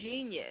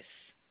genius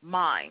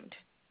mind,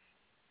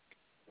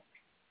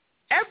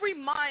 every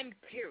mind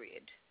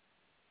period,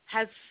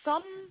 has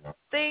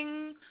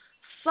something,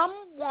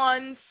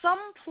 someone,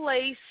 some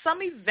place,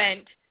 some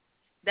event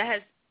that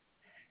has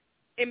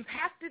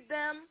impacted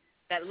them,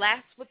 that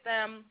lasts with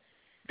them,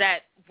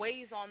 that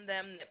weighs on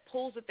them, that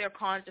pulls at their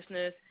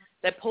consciousness,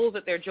 that pulls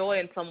at their joy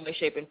in some way,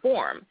 shape, and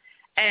form.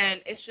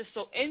 And it's just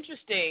so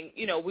interesting,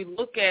 we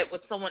look at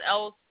what someone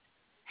else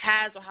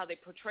has or how they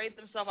portrayed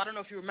themselves. I don't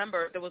know if you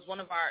remember, there was one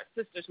of our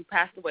sisters who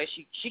passed away.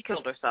 She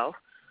killed herself.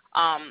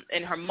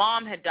 And her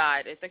mom had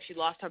died. I think she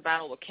lost her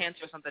battle with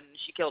cancer or something, and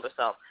she killed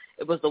herself.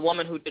 It was the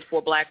woman who did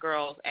 4 Black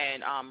Girls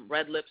and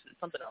Red Lips and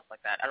something else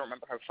like that. I don't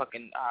remember her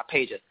fucking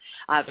pages.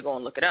 I have to go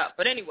and look it up.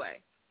 But anyway,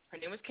 her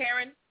name was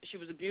Karen. She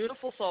was a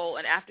beautiful soul,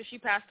 and after she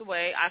passed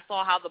away, I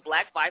saw how the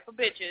Black Viper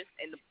bitches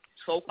in the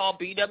so-called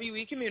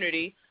BWE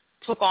community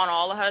took on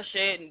all of her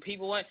shit, and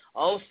people went,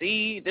 oh,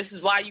 see, this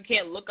is why you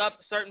can't look up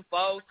certain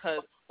folks,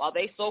 because while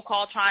they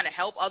so-called trying to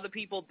help other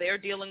people, they're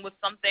dealing with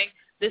something.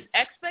 This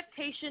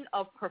expectation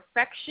of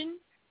perfection,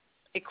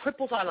 it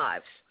cripples our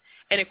lives,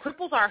 and it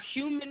cripples our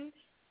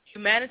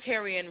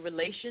humanitarian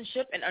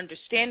relationship and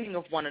understanding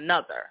of one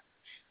another.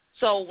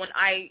 So when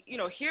I,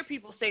 hear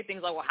people say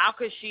things like, well, how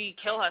could she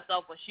kill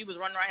herself when she was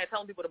running around here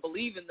telling people to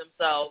believe in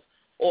themselves,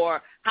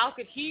 or how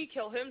could he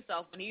kill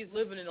himself when he's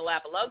living in the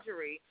lap of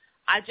luxury,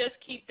 I just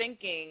keep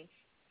thinking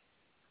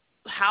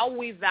how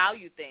we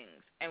value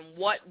things and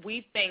what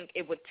we think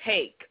it would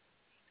take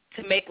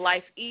to make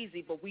life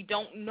easy, but we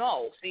don't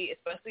know. See,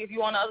 especially if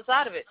you're on the other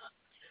side of it.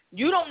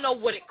 You don't know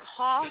what it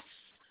costs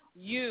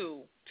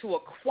you to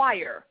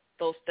acquire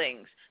those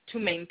things, to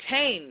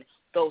maintain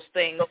those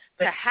things,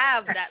 to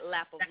have that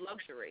lap of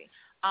luxury,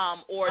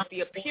 or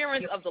the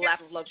appearance of the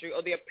lap of luxury,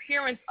 or the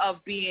appearance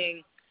of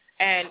being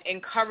an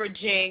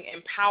encouraging,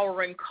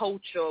 empowering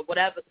coach, or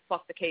whatever the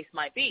fuck the case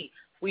might be.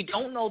 We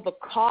don't know the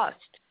cost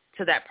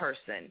to that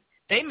person.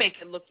 They make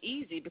it look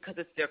easy because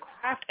it's their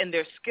craft and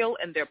their skill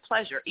and their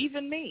pleasure.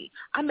 Even me,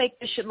 I make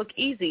this shit look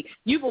easy.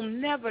 You will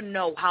never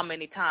know how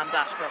many times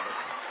I struggled.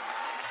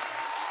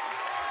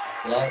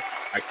 Well,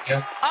 I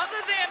guess.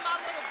 Other than my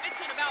little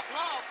bitching about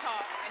blog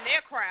talk and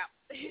their crap,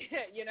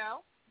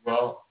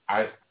 Well,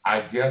 I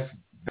guess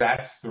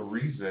that's the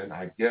reason.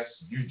 I guess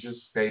you just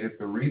stated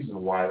the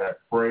reason why that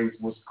phrase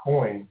was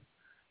coined.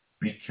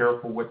 Be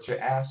careful what you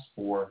ask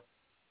for.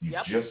 You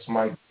just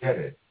might get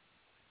it.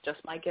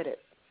 Just might get it.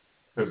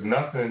 Because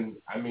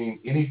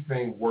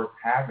anything worth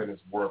having is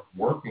worth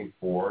working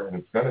for, and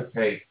it's going to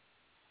take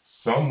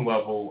some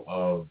level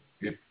of,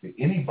 if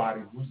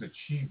anybody who's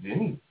achieved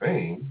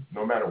anything,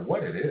 no matter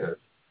what it is,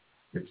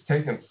 it's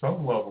taken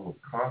some level of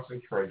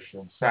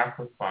concentration,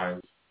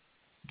 sacrifice,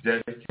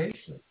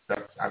 dedication.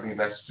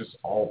 That's just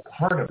all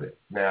part of it.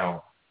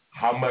 Now,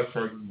 how much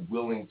are you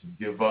willing to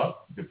give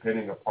up,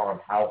 depending upon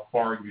how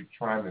far you're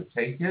trying to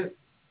take it?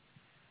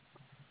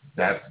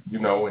 That's,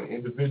 an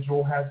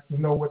individual has to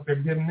know what they're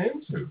getting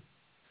into.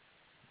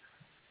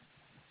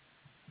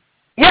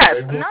 Yes,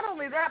 not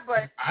only that,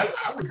 but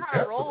what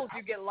kind of roles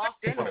you get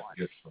locked in on.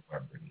 Be a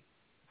celebrity.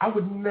 I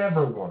would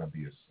never want to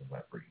be a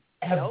celebrity,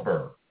 ever.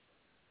 Nope.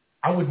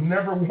 I would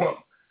never want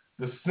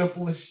the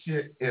simplest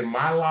shit in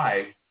my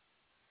life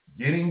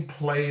getting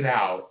played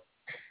out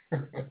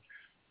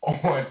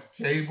on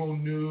cable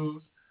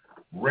news,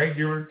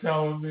 regular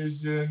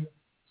television,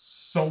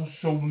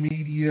 social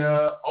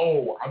media.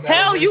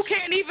 Hell, you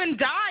can't even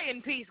die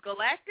in peace,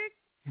 Galactic.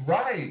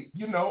 Right.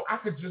 I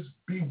could just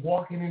be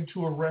walking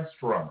into a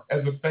restaurant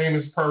as a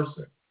famous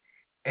person,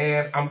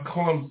 and I'm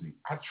clumsy.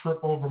 I trip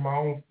over my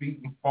own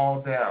feet and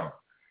fall down.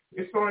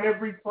 It's on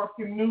every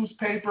fucking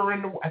newspaper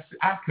in the.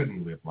 I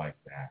couldn't live like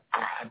that.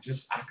 I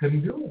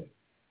couldn't do it.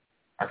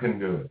 I couldn't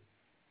do it.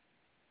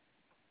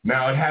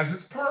 Now, it has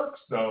its perks,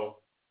 though.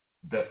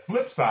 The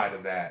flip side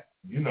of that,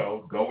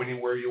 go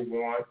anywhere you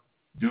want,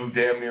 do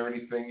damn near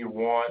anything you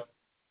want,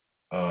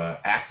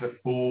 act a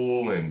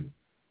fool, and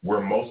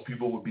where most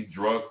people would be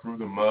drugged through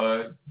the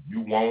mud,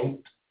 you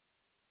won't.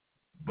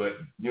 But,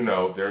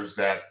 there's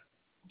that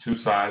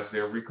two sides to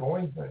every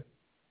coin thing.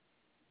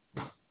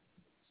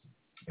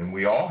 And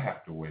we all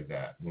have to weigh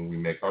that when we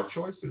make our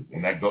choices.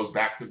 And that goes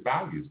back to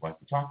values, like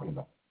we're talking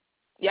about.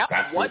 Yep.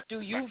 What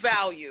do you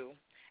value?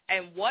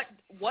 And what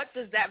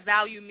does that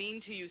value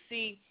mean to you?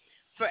 See,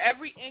 for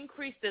every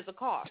increase, there's a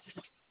cost.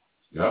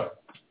 Yep.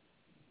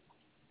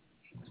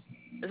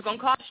 It's going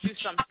to cost you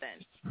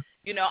something.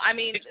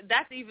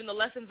 That's even the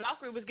lesson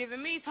Valkyrie was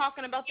giving me,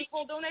 talking about the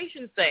full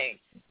donations thing.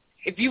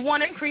 If you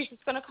want to increase,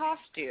 it's going to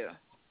cost you.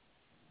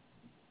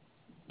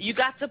 You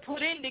got to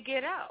put in to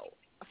get out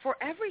for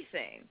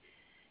everything.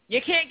 You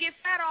can't get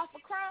fat off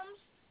of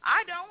crumbs.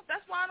 I don't.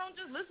 That's why I don't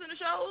just listen to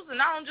shows and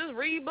I don't just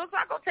read books.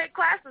 I go take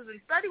classes and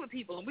study with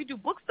people, and we do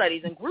book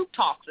studies and group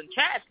talks and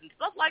chats and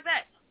stuff like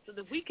that so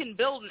that we can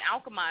build and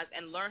alchemize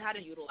and learn how to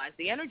utilize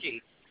the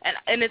energy.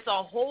 And it's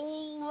a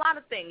whole lot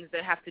of things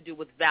that have to do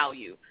with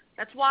value.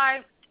 That's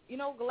why,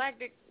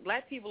 Galactic,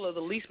 black people are the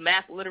least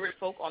math literate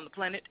folk on the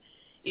planet,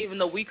 even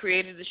though we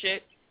created the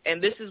shit.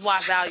 And this is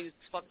why value is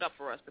fucked up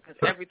for us, because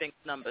everything's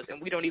numbers,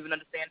 and we don't even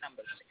understand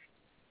numbers.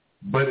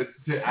 But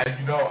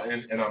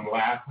and I'm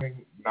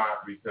laughing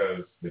not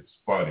because it's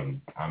funny.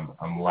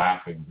 I'm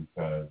laughing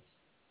because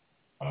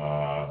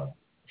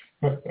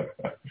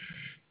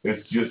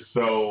it's just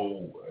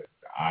so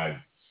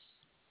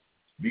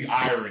the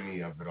irony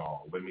of it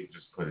all. Let me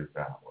just put it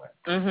that way.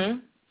 Mm-hmm.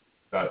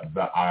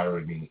 The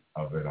irony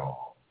of it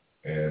all,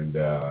 and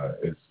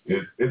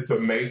it's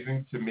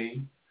amazing to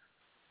me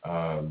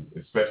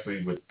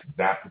especially with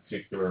that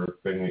particular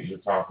thing that you're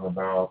talking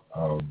about.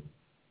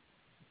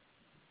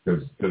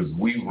 Because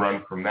we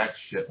run from that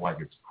shit like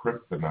it's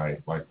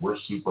kryptonite, like we're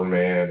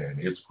Superman and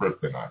it's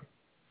kryptonite.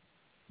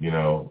 You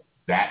know,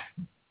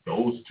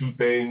 those two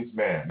things,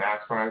 man, mass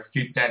science,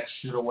 keep that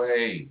shit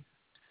away.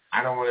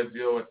 I don't want to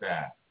deal with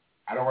that.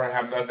 I don't want to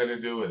have nothing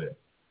to do with it.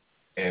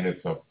 And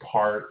it's a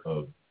part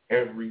of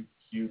every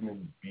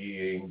human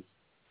being's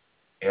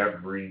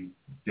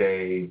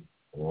everyday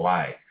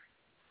life.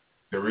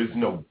 There is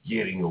no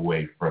getting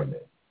away from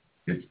it.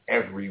 It's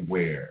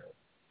everywhere.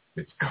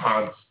 It's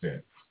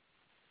constant.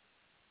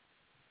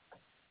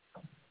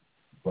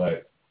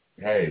 But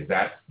hey,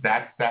 that's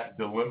that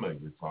dilemma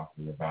you're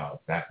talking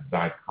about, that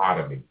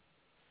dichotomy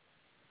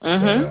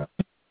that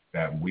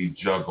we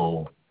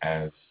juggle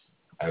as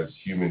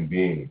human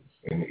beings.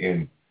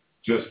 And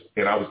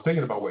I was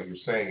thinking about what you're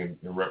saying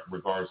in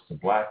regards to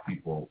black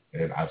people,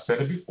 and I've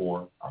said it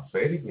before, I'll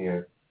say it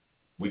again.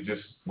 We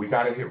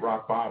got to hit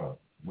rock bottom.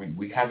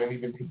 We haven't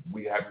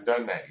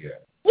done that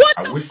yet. What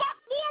the fuck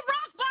more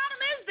rock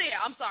bottom is there?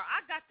 I'm sorry,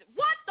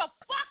 what the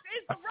fuck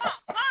is the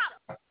rock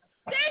bottom?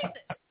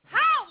 Jesus,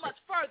 how much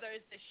further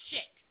is this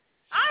shit?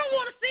 I don't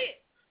want to see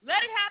it.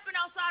 Let it happen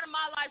outside of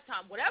my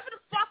lifetime. Whatever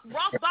the fuck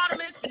rock bottom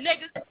is for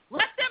niggas,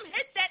 let them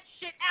hit that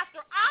shit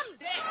after I'm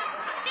dead.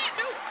 I can't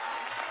do it.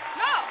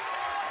 No.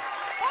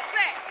 Fuck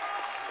that.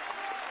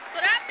 So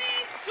that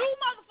means two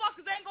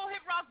motherfuckers ain't gonna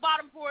hit rock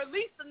bottom for at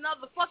least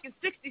another fucking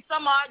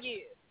 60-some-odd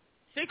years.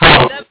 60,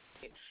 70,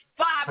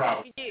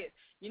 5 years.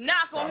 You're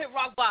not gonna hit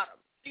rock bottom.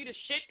 See the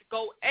shit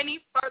go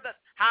any further.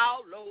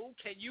 How low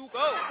can you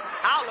go?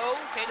 How low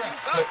can you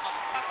go?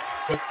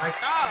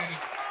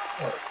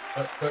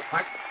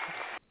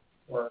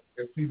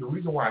 And see, the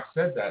reason why I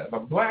said that, and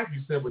I'm glad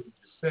you said what you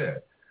just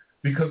said,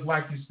 because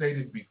like you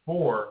stated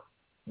before,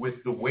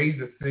 with the way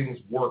that things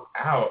work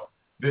out,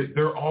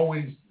 they're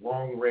always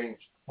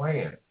long-range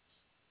plans.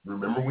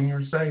 Remember when you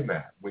were saying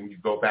that? When you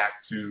go back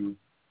to,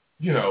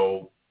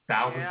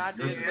 thousands of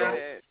years ago.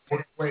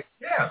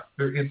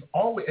 It's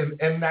always,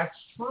 and that's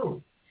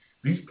true.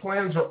 These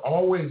plans are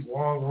always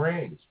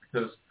long-range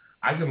because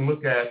I can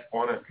look at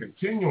on a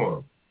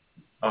continuum,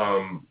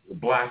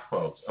 black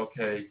folks,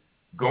 okay,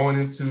 going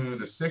into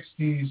the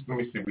 60s, let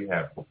me see, we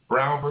have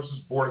Brown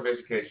versus Board of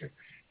Education.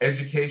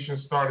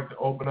 Education started to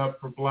open up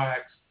for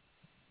blacks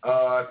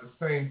at the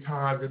same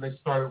time. Then they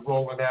started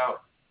rolling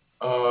out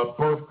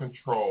birth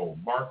control.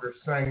 Margaret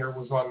Sanger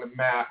was on the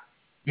map.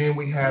 Then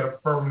we had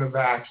affirmative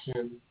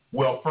action.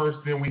 Well,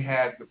 then we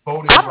had the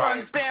voting rights. I don't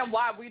understand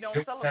why we don't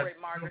celebrate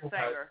Margaret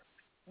Sanger.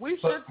 We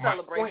should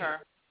celebrate her.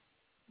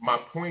 My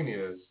point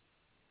is,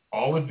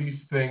 all of these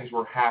things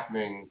were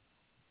happening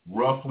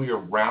roughly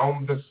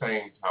around the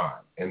same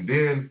time. And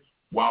then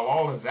while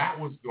all of that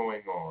was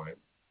going on,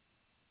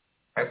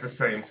 at the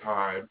same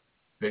time,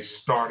 they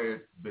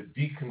started the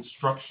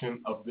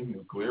deconstruction of the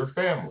nuclear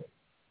family.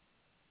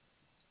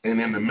 And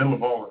in the middle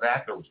of all of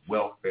that, there was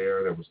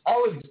welfare, there was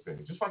all of these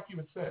things, just like you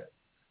had said.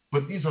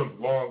 But these are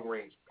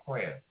long-range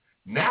plans.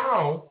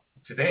 Now,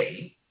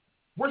 today,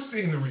 we're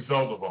seeing the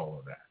result of all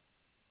of that.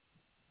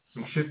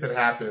 Some shit that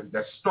happened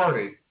that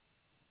started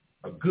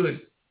a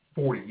good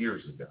 40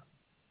 years ago.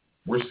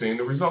 We're seeing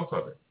the results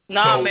of it.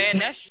 Nah, man,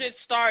 that shit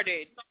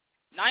started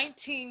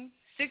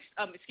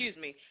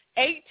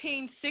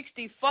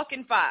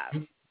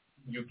 1865.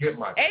 You get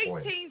my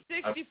point.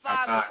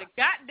 1865 was the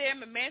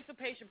goddamn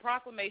Emancipation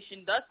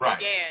Proclamation. Thus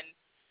began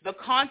the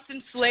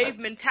constant slave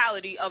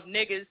mentality of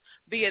niggas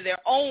via their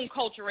own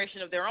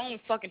culturation of their own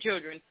fucking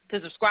children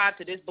to subscribe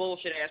to this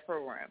bullshit-ass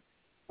program.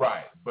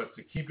 Right, but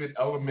to keep it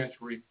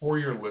elementary for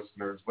your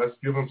listeners, let's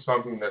give them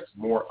something that's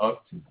more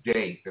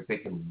up-to-date that they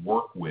can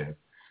work with.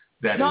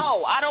 I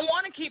don't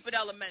want to keep it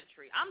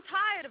elementary. I'm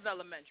tired of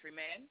elementary,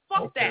 man.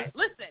 Fuck that.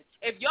 Listen,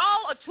 if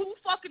y'all are too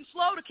fucking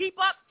slow to keep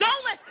up,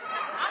 don't listen.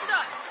 I'm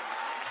done.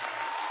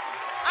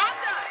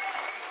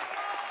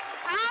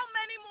 How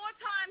many more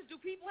times do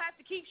people have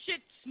to keep shit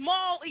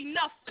small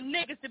enough for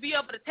niggas to be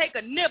able to take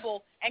a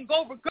nibble and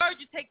go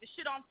regurgitate the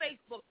shit on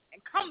Facebook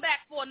and come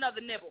back for another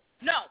nibble?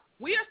 No,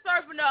 we are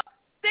serving up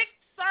thick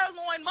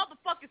sirloin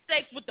motherfucking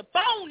steaks with the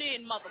bone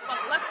in,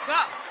 motherfucker. Let's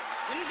go.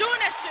 We ain't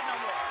doing that shit no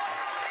more.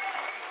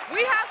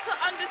 We have to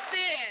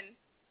understand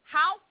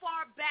how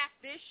far back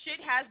this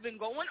shit has been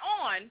going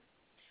on.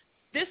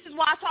 This is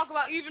why I talk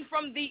about even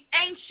from the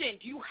ancient.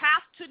 You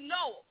have to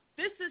know.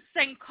 This is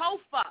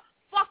Sankofa.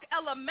 Fuck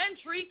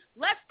elementary.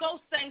 Let's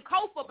go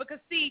Sankofa. Because,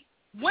 see,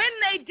 when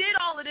they did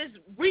all of this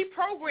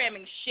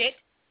reprogramming shit,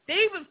 they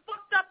even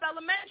fucked up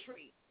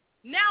elementary.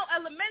 Now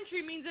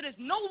elementary means it is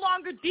no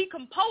longer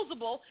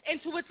decomposable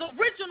into its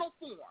original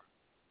form.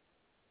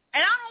 And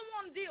I don't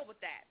want to deal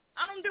with that.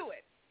 I don't do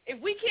it. If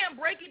we can't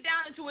break it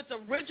down into its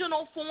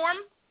original form,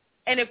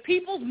 and if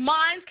people's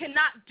minds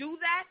cannot do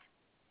that,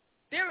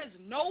 there is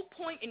no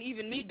point in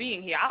even me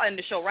being here. I'll end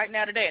the show right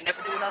now today and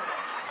never do another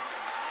one.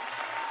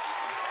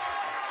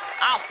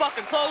 I'll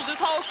fucking close this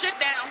whole shit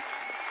down.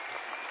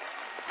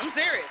 I'm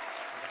serious.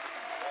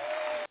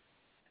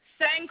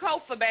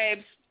 Sankofa,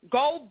 babes.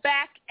 Go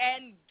back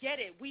and get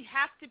it. We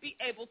have to be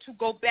able to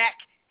go back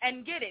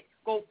and get it.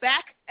 Go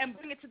back and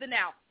bring it to the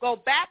now. Go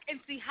back and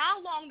see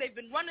how long they've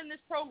been running this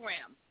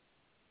program.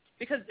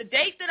 Because the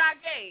date that I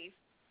gave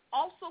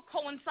also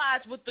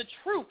coincides with the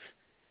truth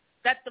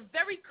that the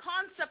very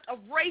concept of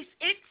race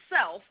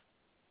itself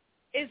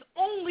is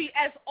only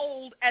as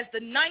old as the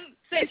 9th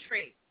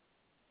century.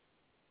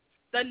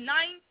 The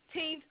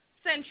 19th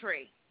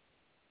century.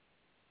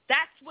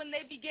 That's when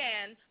they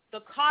began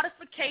the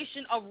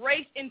codification of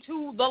race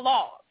into the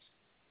laws.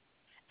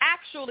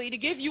 Actually, to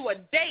give you a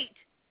date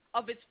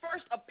of its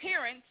first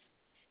appearance,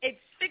 it's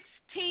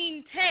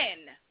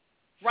 1610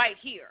 right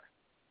here.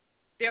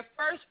 Their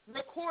first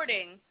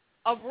recording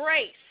of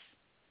race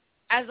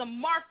as a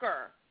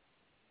marker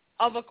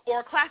of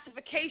or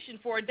classification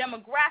for a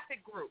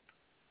demographic group.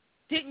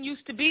 Didn't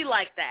used to be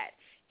like that.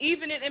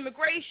 Even in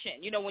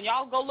immigration, when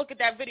y'all go look at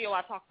that video,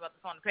 I talked about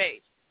this on the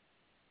page.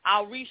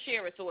 I'll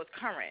reshare it so it's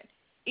current.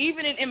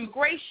 Even in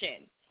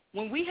immigration,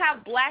 when we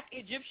have black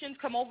Egyptians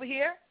come over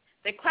here,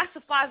 they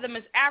classify them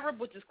as Arab,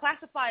 which is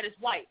classified as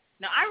white.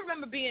 Now, I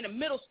remember being a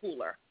middle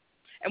schooler,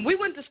 and we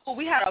went to school.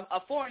 We had a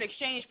foreign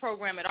exchange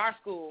program at our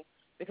school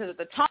because at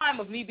the time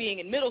of me being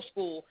in middle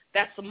school,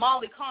 that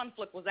Somali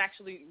conflict was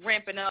actually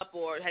ramping up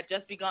or had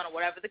just begun or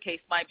whatever the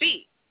case might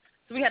be.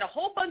 So we had a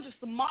whole bunch of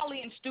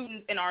Somalian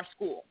students in our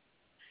school.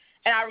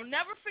 And I will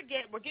never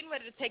forget, we're getting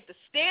ready to take the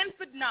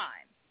Stanford 9.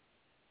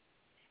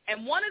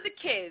 And one of the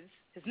kids,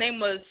 his name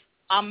was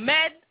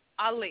Ahmed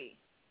Ali.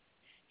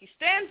 He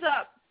stands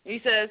up and he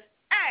says,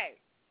 "Hey,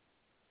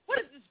 what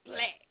is this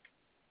black?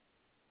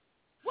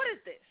 What is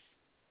this?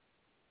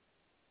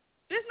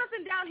 There's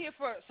nothing down here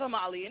for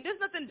Somalian. There's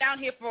nothing down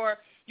here for,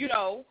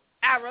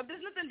 Arab.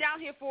 There's nothing down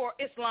here for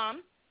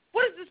Islam.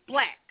 What is this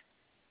black?"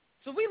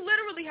 So we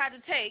literally had to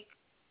take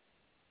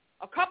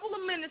a couple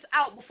of minutes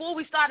out before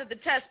we started the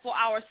test for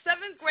our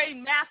 7th grade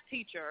math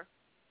teacher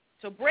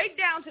to break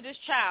down to this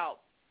child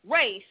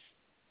race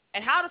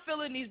and how to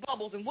fill in these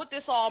bubbles and what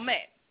this all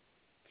meant.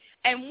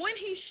 And when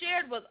he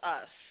shared with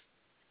us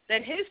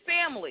that his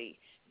family,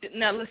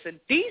 now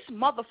listen, these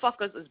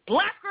motherfuckers is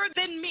blacker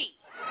than me.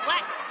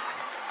 Black.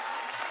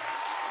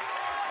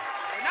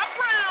 They're not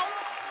brown.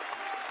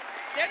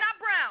 They're not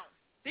brown.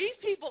 These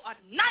people are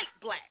night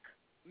black,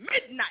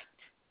 midnight.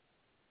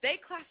 They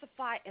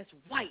classify as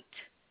white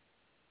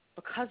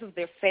because of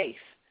their faith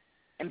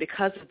and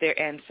because of their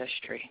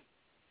ancestry.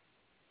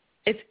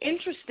 It's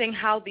interesting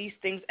how these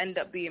things end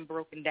up being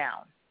broken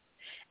down.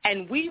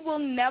 And we will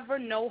never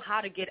know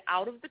how to get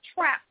out of the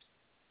traps.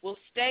 We'll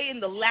stay in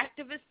the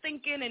lactivist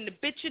thinking and the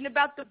bitching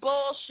about the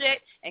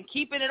bullshit and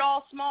keeping it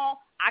all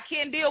small. I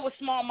can't deal with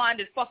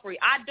small-minded fuckery.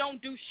 I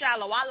don't do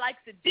shallow. I like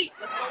the deep.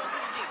 Let's go into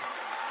the deep.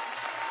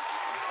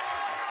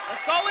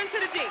 Let's go into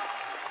the deep.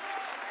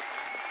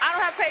 I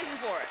don't have patience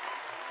for it.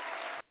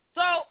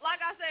 So, like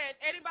I said,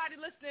 anybody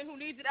listening who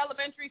needs it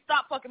elementary,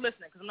 stop fucking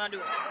listening because I'm not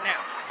doing it now.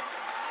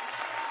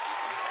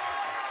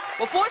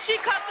 Before she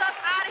cuts us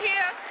out of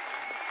here,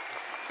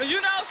 because she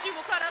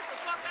will cut us the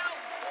fuck out,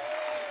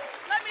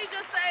 let me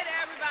just say to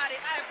everybody,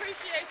 I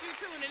appreciate you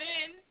tuning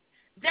in.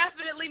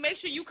 Definitely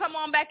make sure you come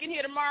on back in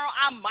here tomorrow.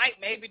 I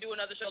might maybe do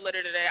another show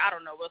later today. I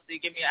don't know. We'll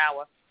see. Give me an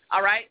hour.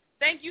 All right?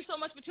 Thank you so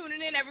much for tuning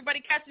in. Everybody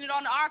catching it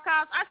on the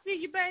archives. I see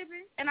you,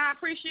 baby, and I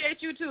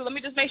appreciate you, too. Let me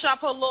just make sure I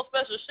put a little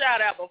special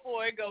shout-out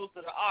before it goes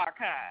to the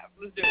archive.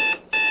 Let's do it.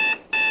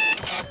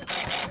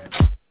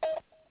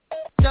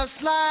 Just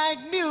like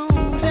music.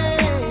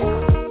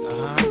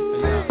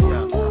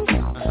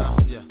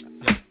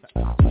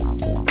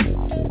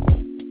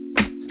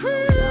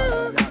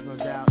 No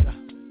doubt.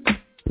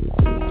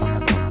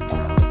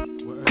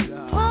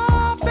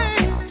 Oh,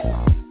 baby.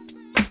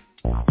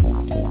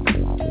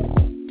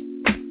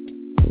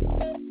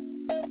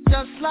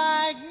 Just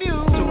like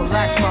music. To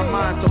relax my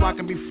mind so I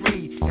can be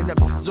free and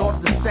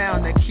absorb the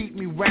sound that keep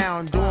me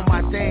round, doing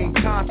my thing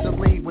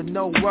constantly with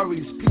no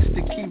worries. Peace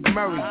to keep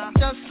Murray.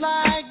 Just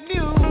like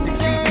music. To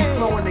keep me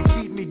flowing, to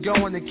keep me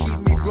going, to keep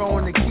me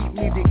growing, to keep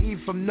me to eat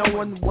from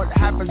knowing what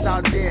happens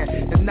out there.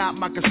 It's not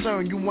my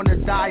concern. You wanna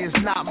die,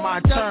 it's not my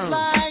turn.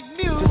 Like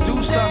to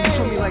do something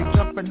to me like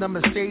jumping the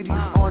Mercedes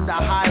on the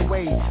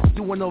highway,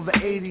 doing over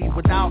 80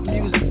 without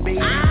music, baby.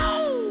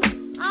 Ow!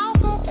 I'll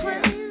go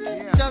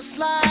crazy. Just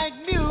like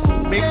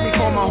music. Make me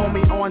call my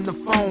homie on the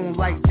phone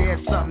like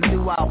there's something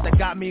new out that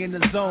got me in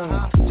the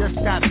zone. Just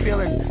that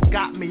feeling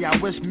got me. I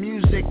wish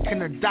music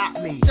can adopt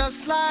me. Just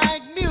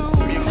like music.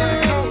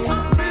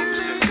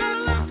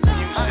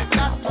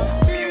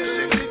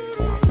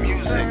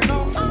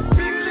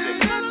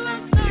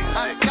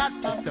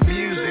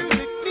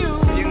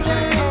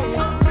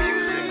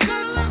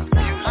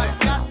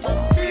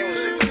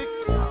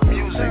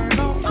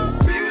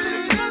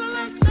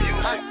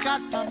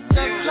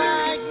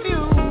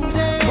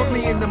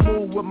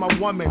 My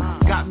woman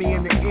got me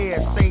in the air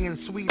saying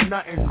sweet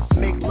nothings.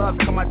 Make love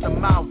come out the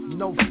mouth,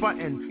 no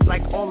frontin',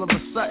 like all of a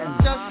sudden.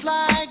 Just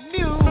like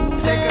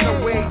music. Taking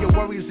away your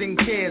worries and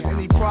cares.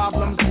 Any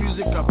problems,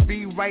 music will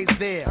be right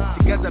there.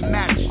 Together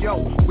match,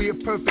 yo, we a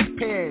perfect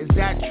pair. Is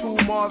that true,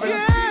 Marvin?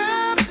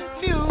 Yeah,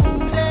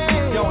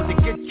 music. Yo, to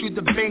get you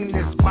the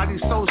spontaneous, body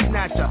soul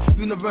snatcher,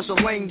 universal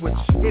language.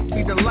 It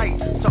be the light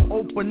to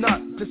open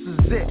up. This is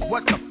it.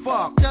 What the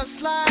fuck? Just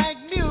like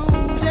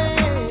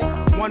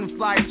music. One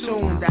fly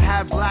tune to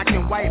have black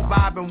and white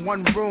vibe in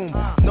one room.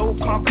 No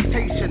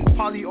confrontation,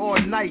 party all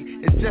night.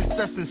 It's just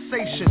a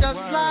sensation. Just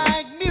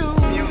like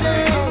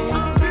music.